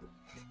pretty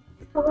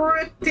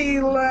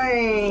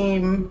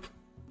lame.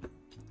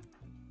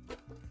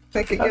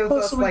 I think it How gives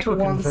close us are we like to a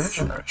once.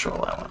 conversion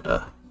ritual, I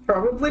wonder?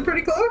 Probably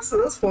pretty close at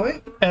this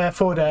point.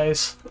 4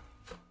 days.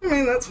 I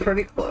mean, that's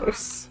pretty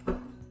close.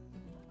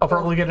 I'll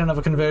probably get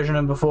another conversion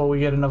in before we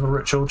get another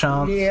ritual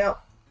chance. Yep.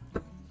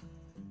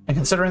 And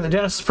considering that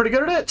Dennis is pretty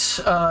good at it,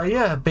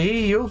 yeah,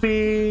 B, you'll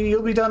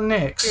be done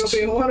next.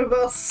 You'll be one of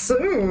us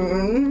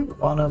soon.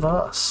 One of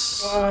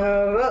us. One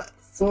of us.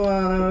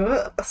 One of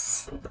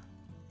us.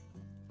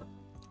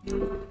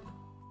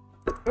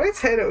 I always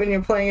hate it when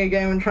you're playing a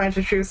game and trying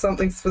to choose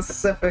something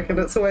specific, and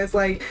it's always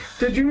like,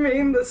 did you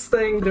mean this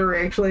thing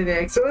directly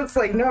next to it? It's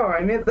like, no,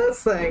 I meant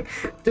this thing.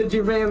 Did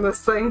you mean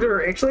this thing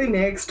directly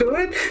next to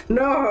it?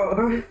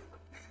 No.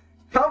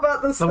 How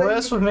about this The thing?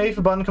 worst with me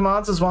for button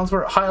commands is ones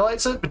where it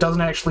highlights it, but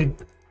doesn't actually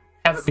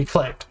have it be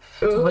clicked.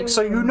 So, like,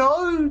 so you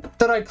know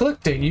that I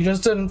clicked it, you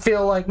just didn't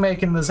feel like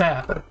making this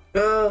happen.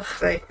 Ugh,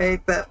 I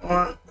hate that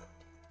one.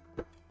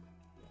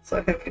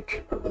 So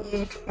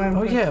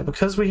Oh yeah,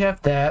 because we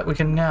have that, we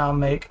can now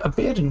make a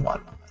bed and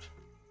whatnot.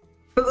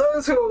 For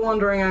those who are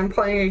wondering, I'm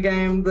playing a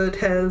game that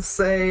has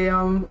a,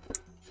 I'm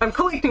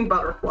collecting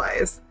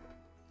butterflies.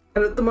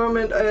 And at the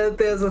moment,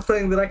 there's a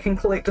thing that I can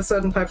collect a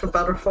certain type of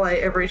butterfly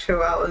every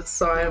 2 hours,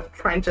 so I'm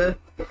trying to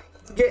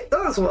get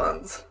those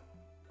ones.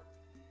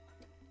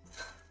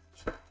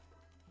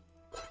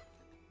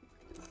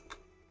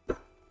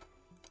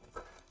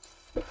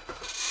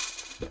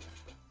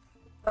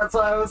 That's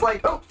why I was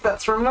like, oh,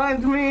 that's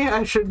reminded me,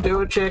 I should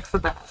do a check for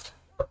that.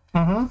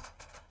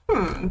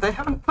 They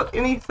haven't put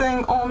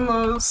anything on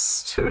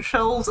those 2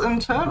 shells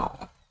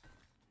internal.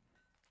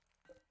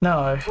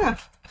 No. Yeah.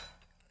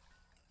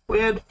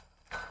 Weird.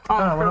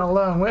 Oh, we're not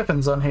allowing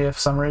weapons on here for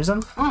some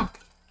reason.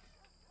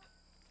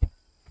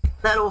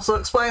 That also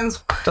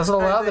explains... Does it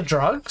allow the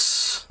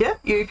drugs? Yeah,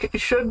 you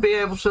should be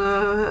able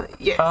to...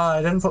 Yes. Oh,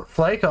 I didn't put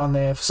Flake on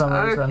there for some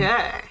reason.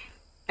 Okay.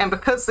 And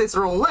because these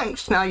are all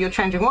linked, now you're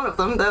changing one of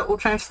them, that will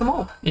change them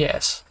all.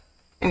 Yes.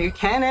 And you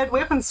can add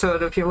weapons to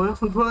it if you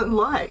would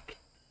like.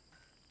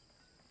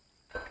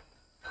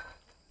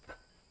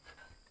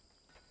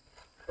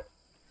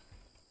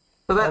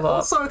 So that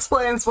also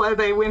explains why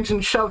they went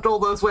and shoved all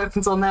those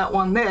weapons on that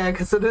one there,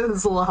 because it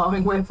is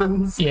allowing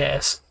weapons.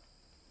 Yes.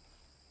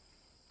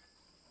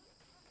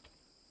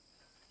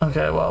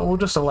 Okay, well, we'll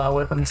just allow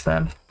weapons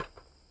then.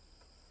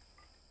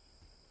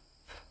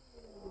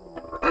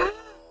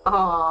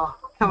 Oh,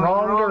 coming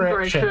Wrong wrong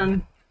direction.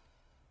 direction.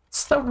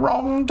 It's the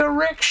wrong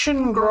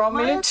direction,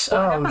 Gromit.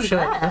 Oh shit,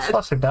 this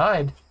fucker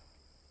died.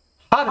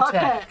 Heart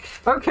attack.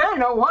 Okay,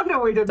 no wonder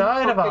we didn't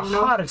Died of a fucking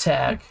know. heart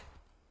attack.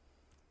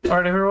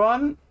 Alright,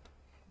 everyone.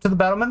 To the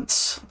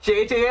battlements.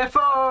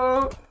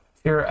 GTFO! If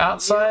you're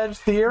outside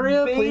the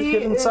area, please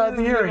get inside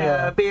the area.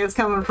 Yeah, B is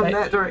coming from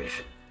that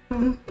direction.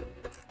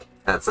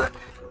 That's it.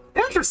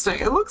 Interesting.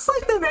 It looks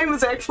like the name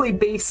is actually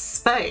B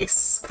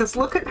Space, because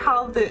look at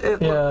how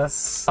it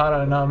looks. I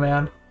don't know,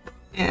 man.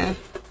 Yeah.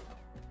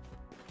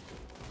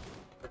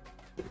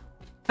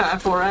 Time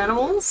for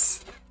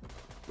animals.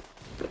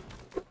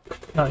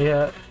 Not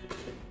yet.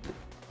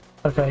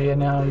 Okay, yeah,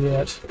 now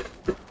yet.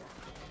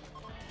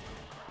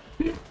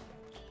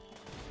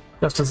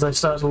 Just as they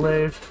start to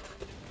leave.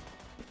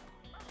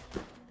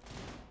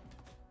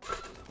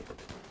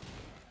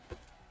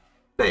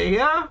 There you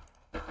go.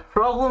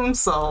 Problem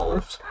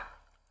solved.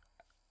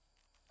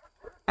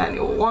 And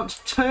you'll want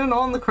to turn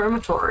on the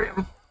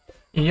crematorium.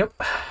 Yep.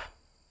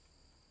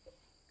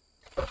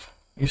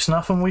 You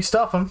snuff them, we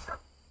stuff them.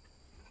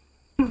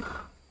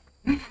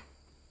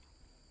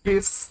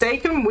 You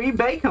steak 'em, we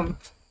bake 'em.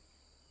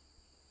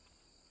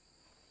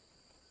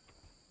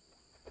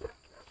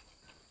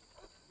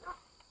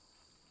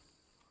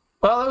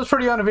 Well, that was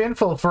pretty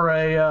uneventful for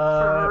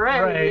a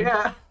raid.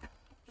 Yeah.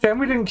 Shame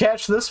we didn't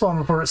catch this one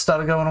before it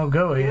started going all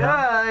gooey. Yeah,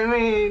 Huh? I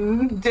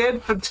mean,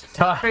 dead for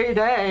 3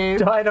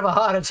 days. Died of a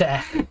heart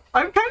attack.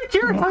 I'm kind of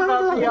curious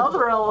about the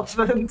other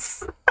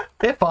elephants.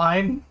 They're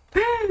fine.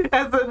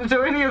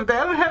 Do any of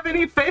them have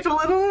any fatal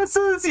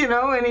illnesses? You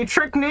know, any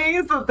trick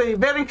knees that the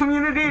betting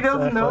community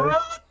doesn't know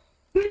about?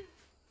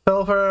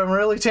 Philippa, I'm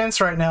really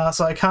tense right now,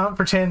 so I can't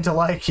pretend to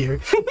like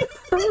you.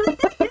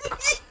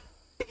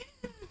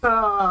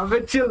 Oh,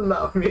 but you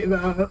love me,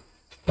 though.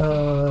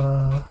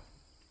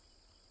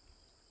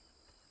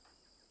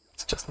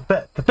 It's just the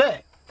bit. The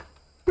bit!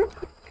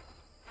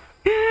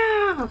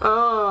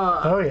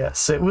 Oh,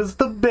 yes, it was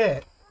the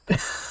bit.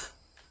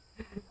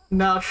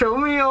 Now show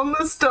me on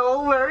the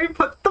stove where he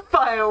put the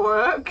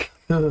firework.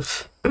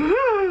 Oof.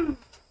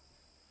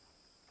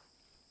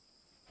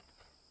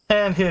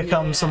 And here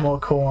comes some more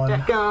corn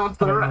Here comes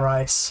the and rice.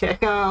 rice. Here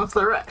comes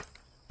the rice.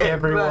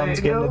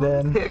 Everyone's getting it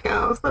in. Here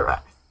comes the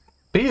rice.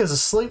 B is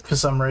asleep for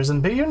some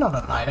reason. B, you're not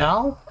a night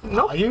owl.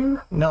 Nope. Are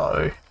you?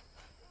 No.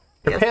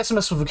 You're a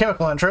pessimist with a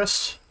chemical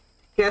interest.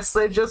 Guess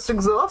they just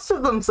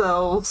exhausted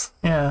themselves.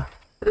 Yeah.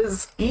 It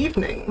is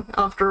evening,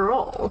 after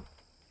all.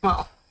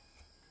 Well,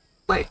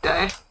 late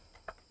day.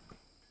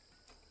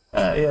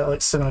 Yeah,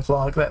 like 7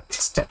 o'clock.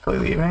 That's technically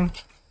the evening.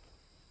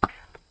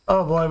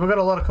 Oh boy, we've got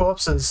a lot of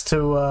corpses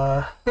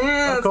to,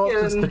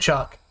 to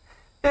chuck.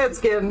 It's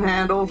getting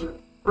handled.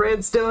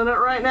 Red's doing it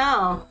right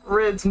now.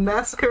 Red's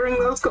massacring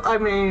those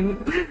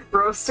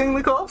roasting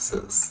the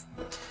corpses.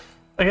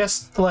 I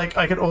guess, like,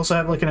 I could also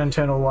have, like, an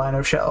internal line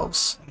of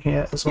shelves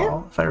here as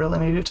well, if I really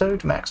needed to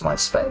maximize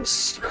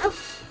space.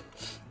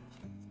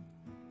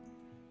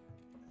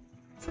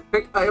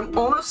 I'm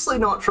honestly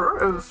not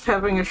sure if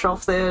having a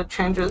shelf there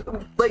changes...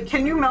 Like,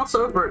 can you mouse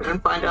over it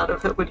and find out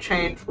if it would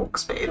change walk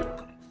speed?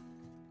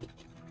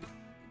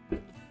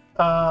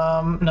 No,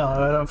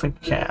 I don't think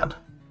you can.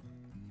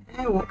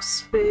 And walk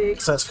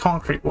speed. So that's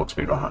concrete walk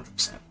speed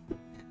 100%.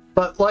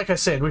 But like I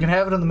said, we can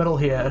have it in the middle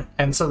here,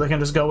 and so they can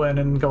just go in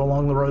and go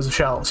along the rows of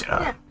shelves, you know?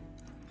 Yeah.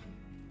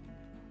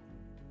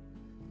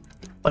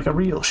 Like a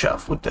real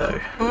shelf would do.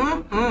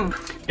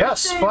 Mm-hmm.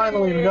 Yes,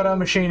 finally we got our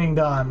machining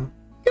done.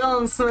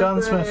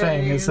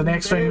 Gunsmithing is the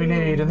next thing we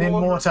need, and then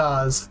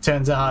mortars, it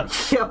turns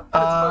out. Yep.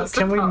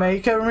 Can we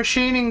make a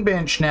machining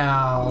bench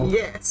now?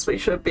 Yes, we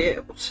should be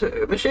able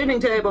to. Machining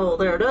table,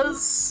 there it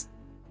is.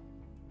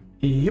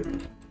 Yep.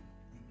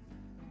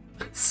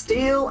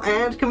 Steel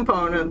and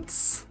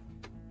components.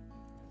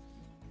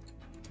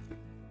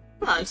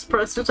 I'm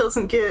surprised it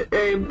doesn't get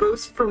a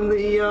boost from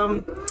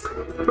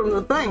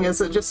the thing. Is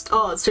it just,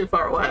 oh, it's too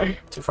far away.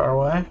 Too far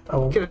away?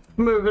 Oh. Could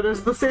move it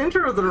into the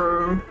center of the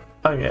room.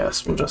 I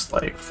guess we'll just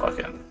like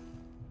fucking.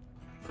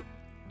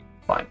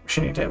 Fine,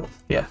 machining table.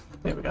 Yeah,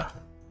 there we go.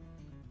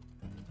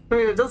 I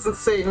mean, it doesn't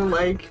seem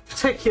like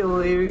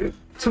particularly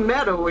to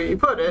matter where you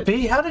put it.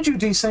 B, how did you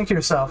desync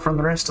yourself from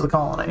the rest of the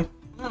colony?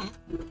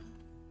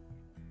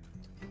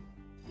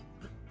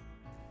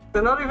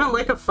 They're not even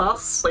like a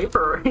fast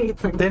sleeper or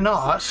anything. They're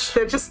not.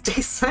 They're just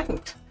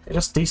desynced. They're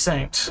just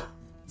desynced.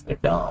 They're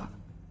dumb.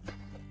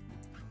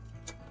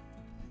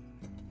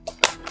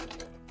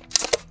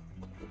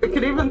 It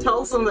could even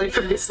tell them they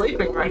should be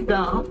sleeping right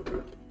now.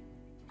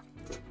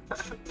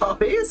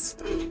 Puppies?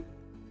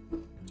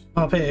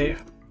 Puppy.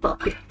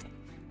 Puppy.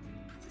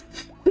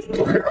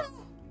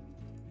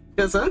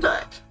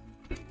 Gesundheit.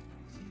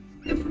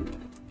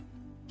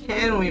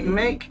 Can we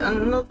make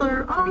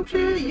another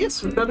armchair?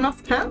 Yes, we've got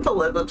enough panther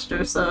leather to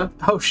do so.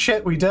 Oh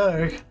shit, we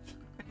do.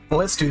 Well,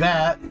 let's do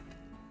that.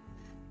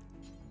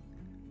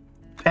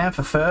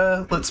 Panther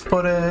fur, let's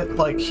put it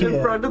like here.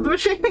 In front of the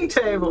machining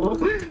table,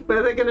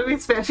 where they're going to be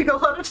spending a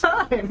lot of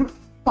time.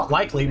 Not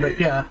likely, but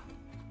yeah.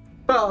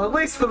 Well, at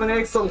least for the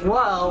next little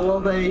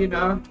while they, you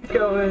know,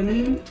 go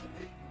and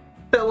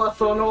fill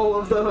up on all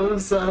of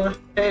those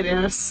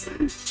areas.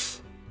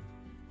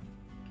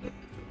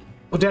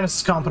 Well, Dennis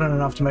is competent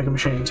enough to make a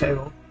machining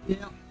table. Yeah.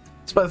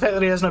 Despite the fact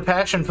that he has no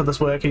passion for this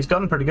work, he's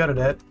gotten pretty good at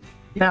it.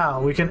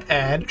 Now we can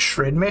add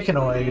shred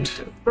mechanoid.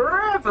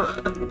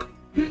 Forever!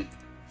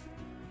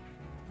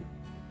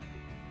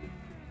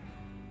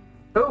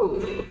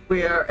 Oh,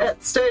 we are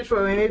at the stage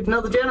where we need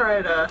another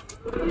generator.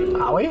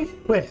 Are we?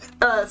 Where?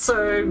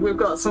 So we've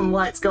got some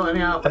lights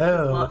going out.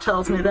 Oh. What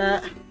tells me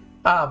that?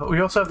 Ah, but we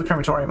also have the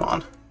crematorium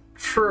on.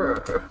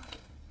 True.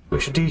 We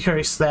should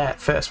decrease that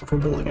first before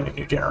building any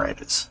new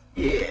generators.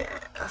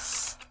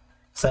 Yes.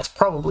 So that's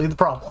probably the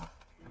problem.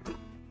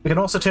 We can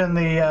also turn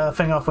the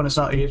thing off when it's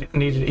not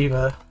needed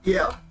either.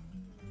 Yeah.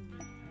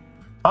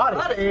 Party!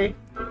 Party!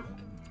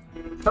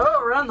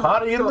 Oh, around the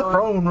Party in the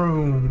throne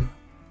room!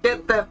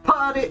 Get that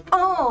party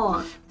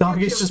on!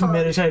 Donkey's just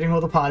meditating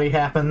while the party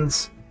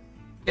happens.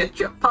 Get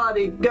your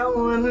party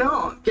going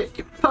on! Get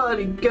your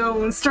party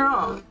going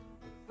strong!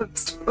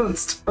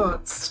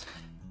 Unst.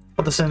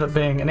 But this ended up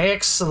being an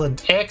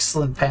excellent,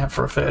 excellent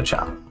panther fur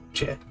chair.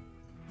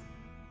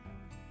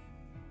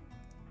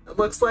 It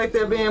looks like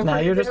they're being Now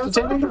you're just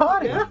attending the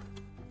party. Yeah.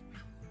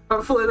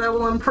 Hopefully that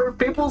will improve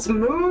people's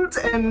moods,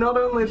 and not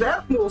only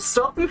that, will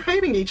stop them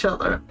hating each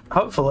other.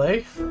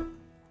 Hopefully.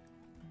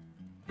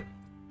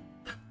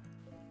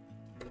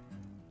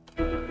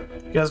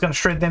 You guys gonna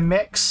shred them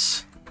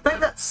mechs? I think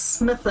that's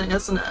smithing,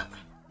 isn't it?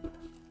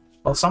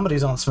 Well,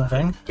 somebody's on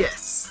smithing.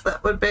 Yes,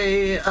 that would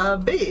be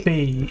B.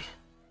 B.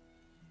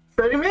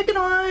 Shredding There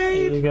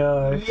mechanoid! you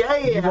go. Yeah!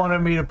 You wanted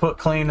me to put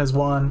clean as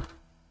one.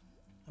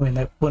 I mean,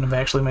 that wouldn't have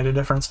actually made a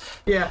difference.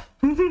 Yeah.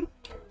 An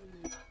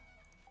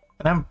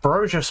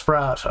ambrosia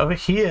sprout over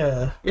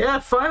here. Yeah,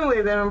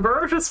 finally, the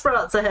ambrosia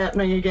sprouts are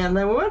happening again.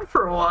 They weren't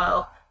for a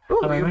while.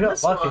 Ooh, I mean, we got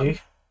missed lucky. one.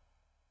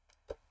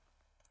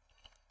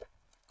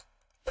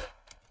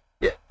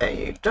 Yeah, and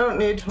you don't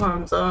need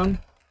home zone.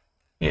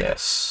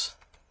 Yes.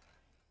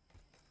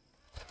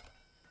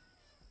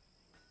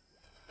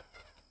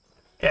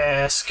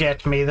 Yes,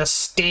 get me the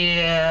steel.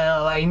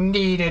 I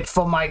need it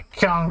for my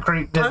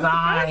concrete I'm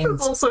surprised designs.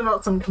 there's also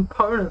not some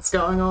components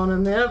going on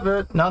in there,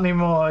 but Not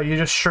anymore. You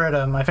just shred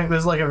them. I think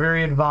there's like a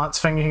very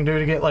advanced thing you can do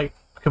to get like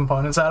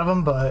components out of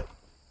them, but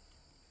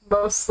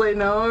mostly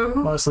no.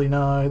 mostly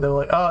no. They're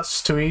like, oh, it's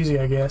just too easy,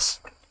 I guess.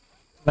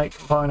 Make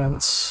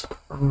components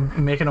from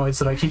mechanoids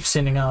that I keep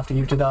sending after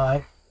you to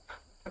die.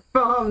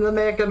 Farm the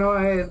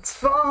mechanoids!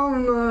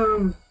 Farm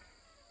them!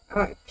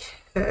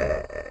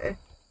 Okay.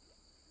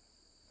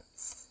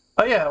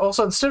 Oh yeah,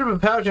 also instead of a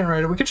power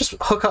generator, we could just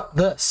hook up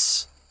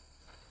this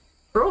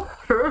Sure.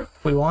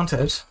 if we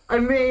wanted. I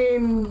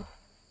mean...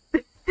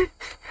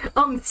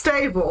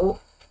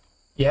 unstable.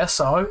 Yeah,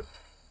 so?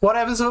 What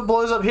happens if it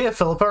blows up here,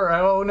 Philippa?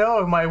 Oh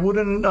no, my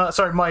wooden,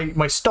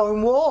 my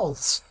stone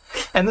walls!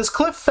 And this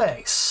cliff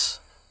face!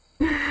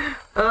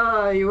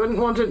 You wouldn't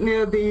want it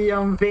near the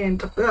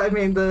vent. I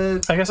mean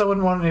the... I guess I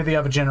wouldn't want it near the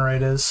other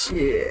generators.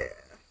 Yeah.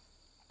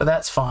 But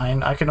that's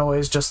fine. I can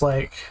always just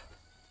like...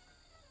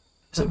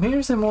 Is it me or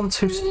is there more than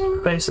two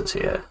spaces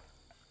here?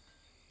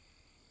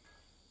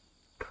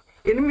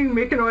 Enemy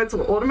crafting mechanoids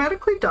will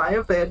automatically die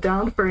if they are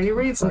downed for any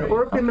reason,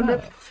 or if their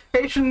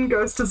manipulation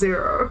goes to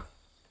 0.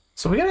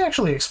 So we gotta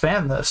actually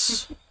expand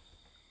this.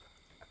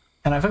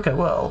 And I think I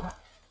will.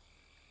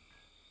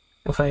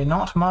 With a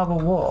not marble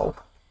wall.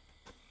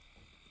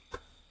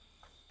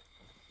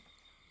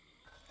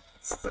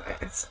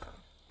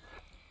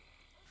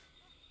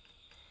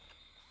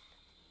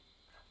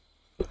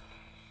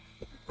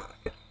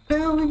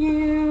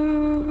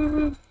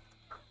 Value.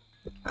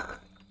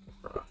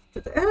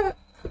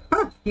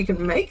 Huh, you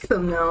can make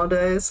them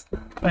nowadays.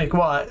 Make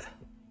what?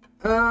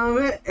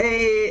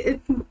 A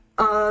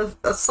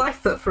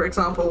scyther, for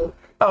example.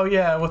 Oh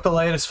yeah, with the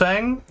latest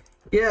thing?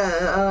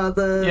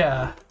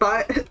 Yeah,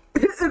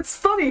 it's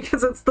funny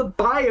because it's the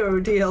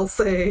bio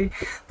DLC,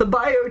 the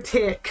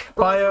biotech.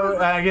 Bio,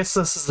 I guess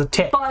this is the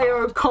tech.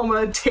 Bio,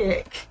 comma,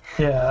 tech.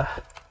 Yeah.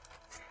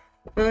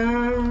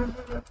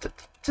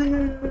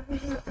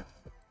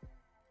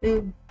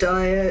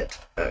 Diet,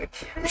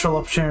 okay. Natural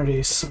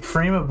opportunities.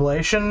 Supreme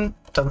Ablation?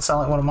 Doesn't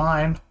sound like one of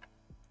mine.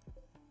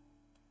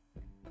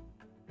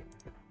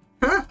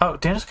 Huh? Oh,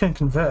 Dennis can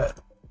convert.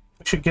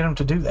 We should get him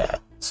to do that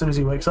as soon as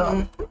he wakes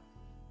up.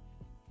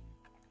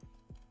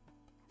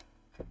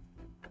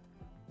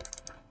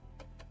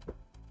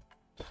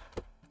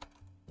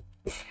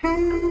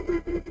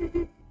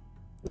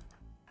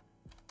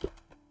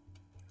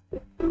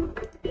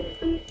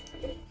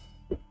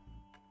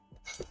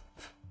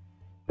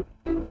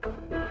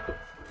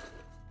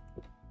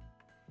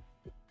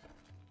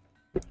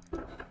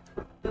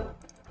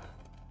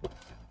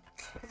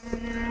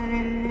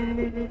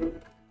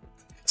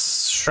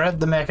 Shred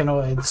the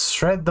mechanoids.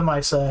 Shred them, I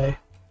say.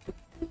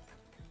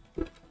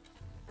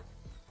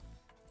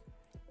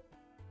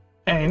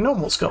 A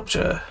normal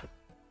sculpture.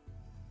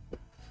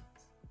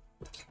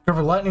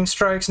 Over lightning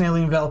strikes,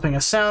 nearly enveloping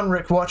a sound.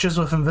 Rick watches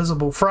with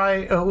visible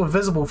fright.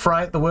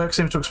 The work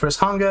seems to express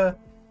hunger.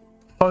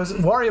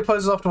 Warrior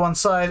poses off to one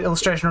side.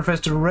 Illustration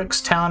refers to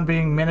Rick's town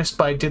being menaced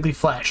by a deadly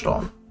flash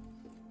storm.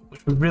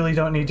 Which we really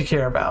don't need to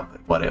care about,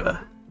 but whatever.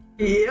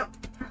 Yep.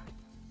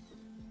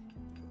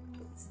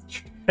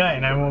 Okay,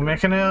 no more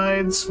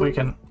mechanoids. We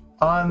can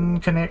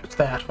unconnect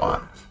that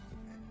one.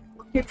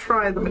 You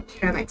try the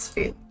mechanics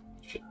bit.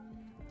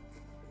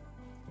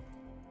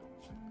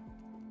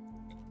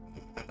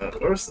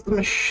 Or is it the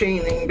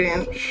machining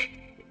bench?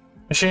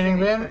 Machining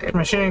bench?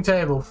 Machining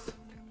table.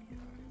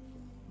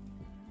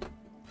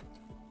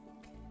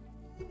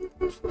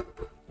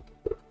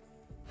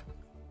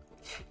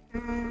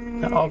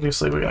 Now,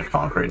 obviously we're going to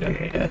concrete in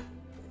here.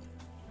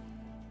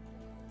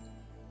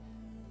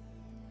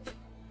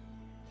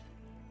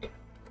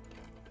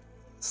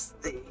 It's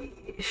the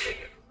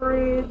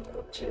shred.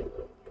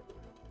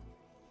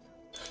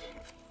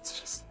 It's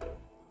just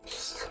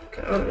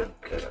go.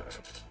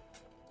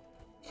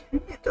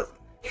 It doesn't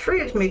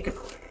shred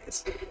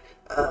mechanoids.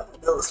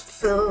 Those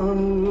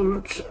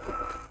filled.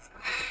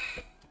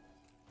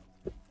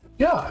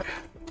 Yeah.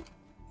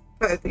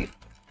 I think.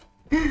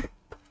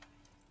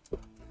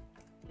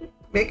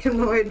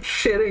 Mechanoid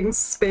shredding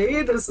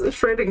speed is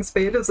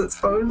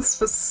its own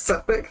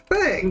specific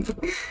thing.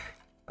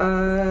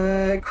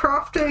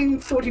 Crafting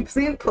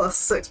 40%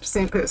 plus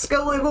 6% per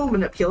skill level,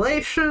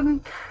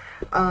 manipulation,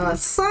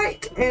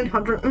 sight, and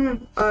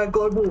 100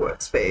 global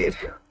work speed.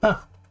 Huh.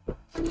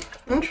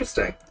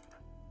 Interesting.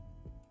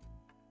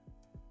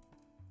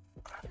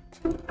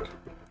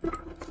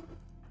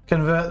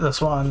 Convert this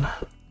one.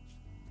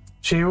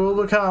 She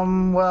will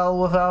become well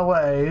with our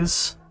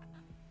ways.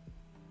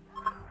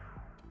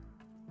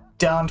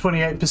 Down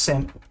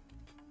 28%.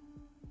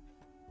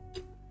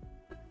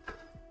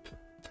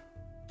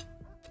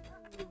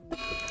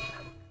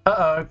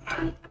 Uh-oh.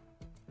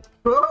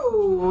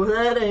 Whoa,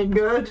 that ain't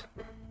good.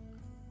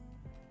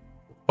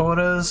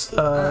 Orders,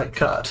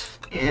 cut.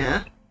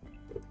 Yeah.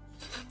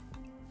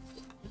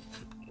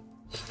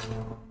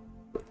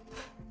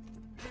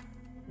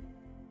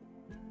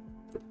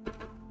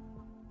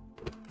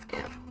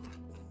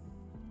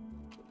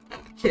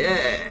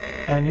 Okay.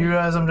 And you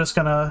guys, I'm just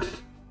gonna...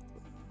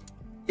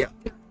 Yep.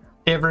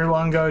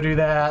 Everyone go do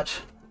that.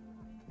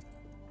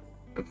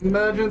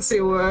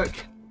 Emergency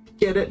work.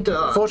 Get it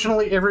done.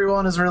 Fortunately,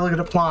 everyone is really good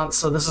at plants,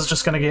 so this is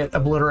just gonna get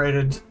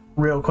obliterated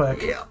real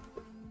quick. Yeah.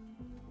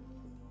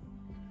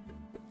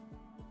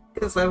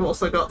 Because they've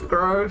also got the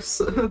growth,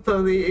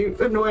 though the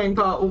annoying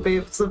part will be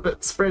if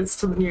it spreads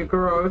to the new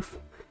growth.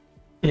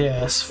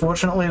 Yes,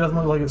 fortunately it doesn't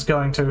look like it's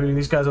going to.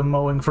 These guys are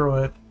mowing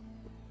through it.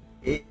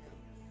 Yeah.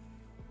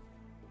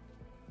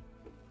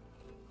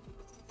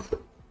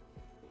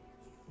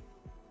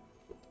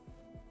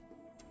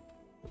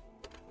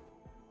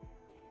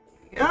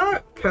 Yeah,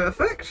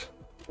 perfect.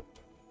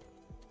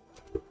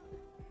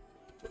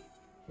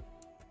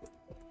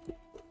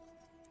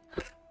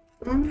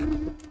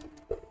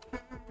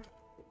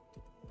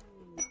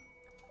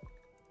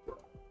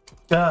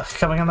 Ugh,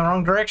 coming in the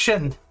wrong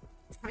direction.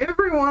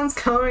 Everyone's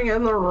coming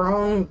in the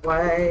wrong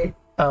way.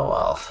 Oh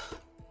well.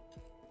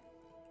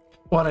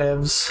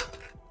 Whatevs.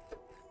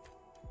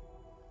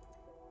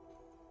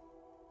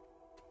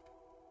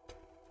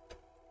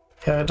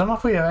 Yeah, I don't know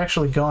if we have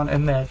actually gone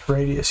in that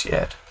radius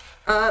yet.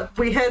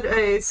 We had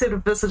a set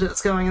of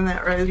visitors going in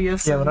that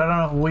radius. Yeah, but I don't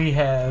know if we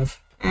have.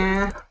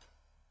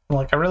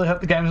 Like, I really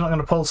hope the game's not going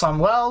to pull some.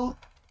 Well,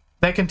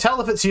 they can tell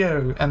if it's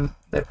you, and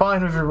they're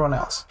fine with everyone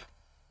else.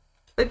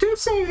 They do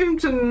seem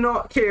to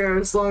not care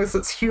as long as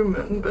it's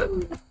human, but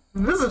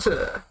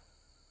visitor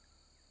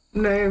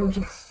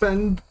named,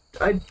 and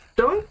I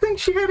don't think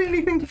she had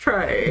anything to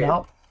trade.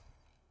 Nope.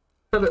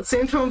 But it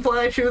seemed to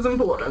imply she was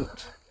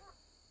important.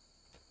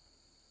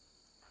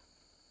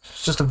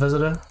 She's just a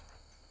visitor.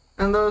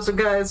 And those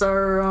guys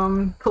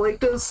are,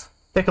 collectors?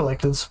 They're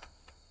collectors.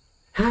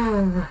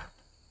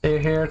 They're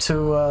here to,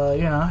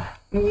 you know,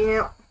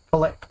 Yep.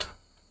 collect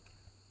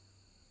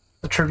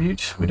the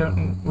tribute. We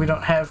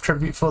don't have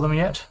tribute for them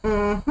yet.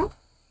 Mm-hmm.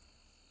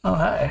 Oh,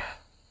 hey.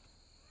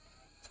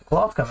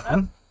 Glove coming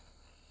in.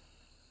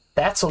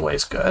 That's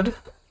always good.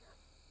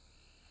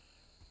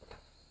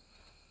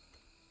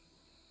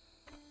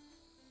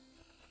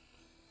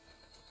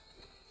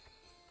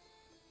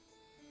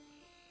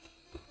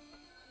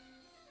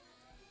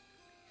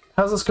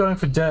 How's this going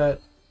for dirt?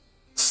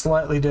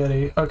 Slightly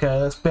dirty. Okay,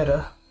 that's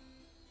better.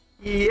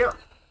 Yep.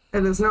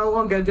 It is no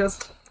longer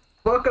just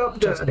fuck up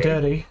dirty. Just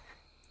dirty.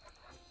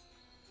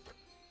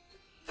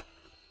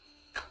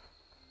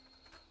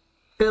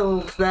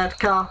 Build that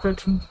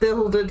carpet.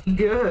 Build it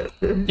good.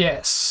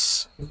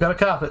 Yes. We've got to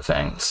carpet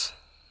things.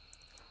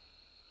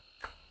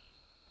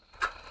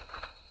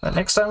 But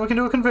next time we can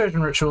do a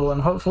conversion ritual,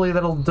 and hopefully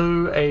that'll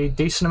do a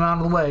decent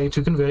amount of the way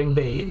to converting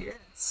B.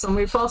 Yes, and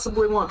we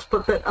possibly want to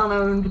put that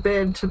unowned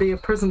bed to be a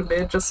prisoner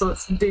bed, just so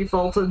it's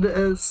defaulted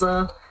as,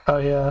 Oh,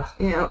 yeah.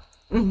 yeah.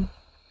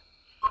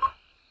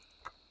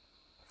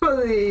 For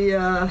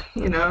the,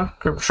 you know...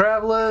 Group of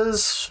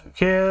travelers, who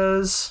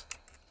cares?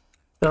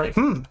 They're like,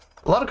 a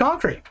lot of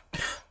concrete.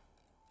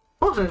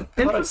 What an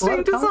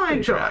interesting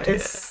design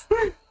choice.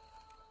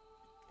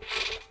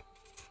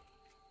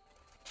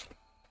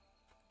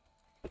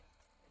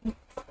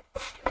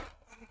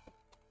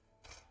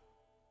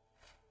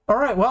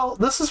 Alright, well,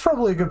 this is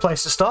probably a good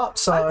place to stop,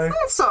 so... I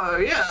think so,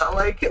 yeah.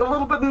 Like, a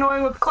little bit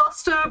annoying with the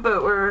cluster,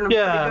 but we're in a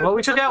yeah, pretty good well,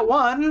 we took out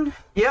one.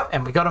 Yep.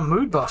 And we got a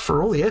mood buff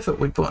for all the effort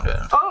we put in.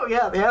 Oh,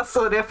 yeah, the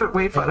absolute effort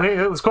we put in.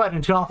 It was quite an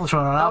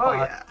accomplishment on our part.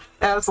 Oh, yeah.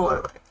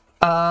 Absolutely.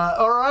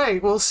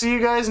 Alright, we'll see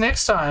you guys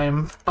next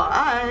time.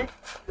 Bye.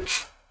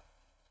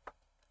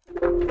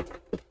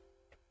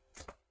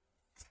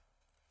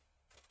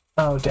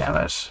 Oh, damn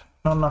it.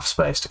 Not enough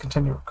space to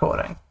continue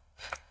recording.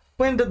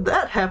 When did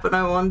that happen,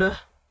 I wonder?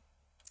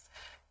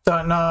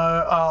 Don't know,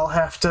 I'll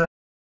have to...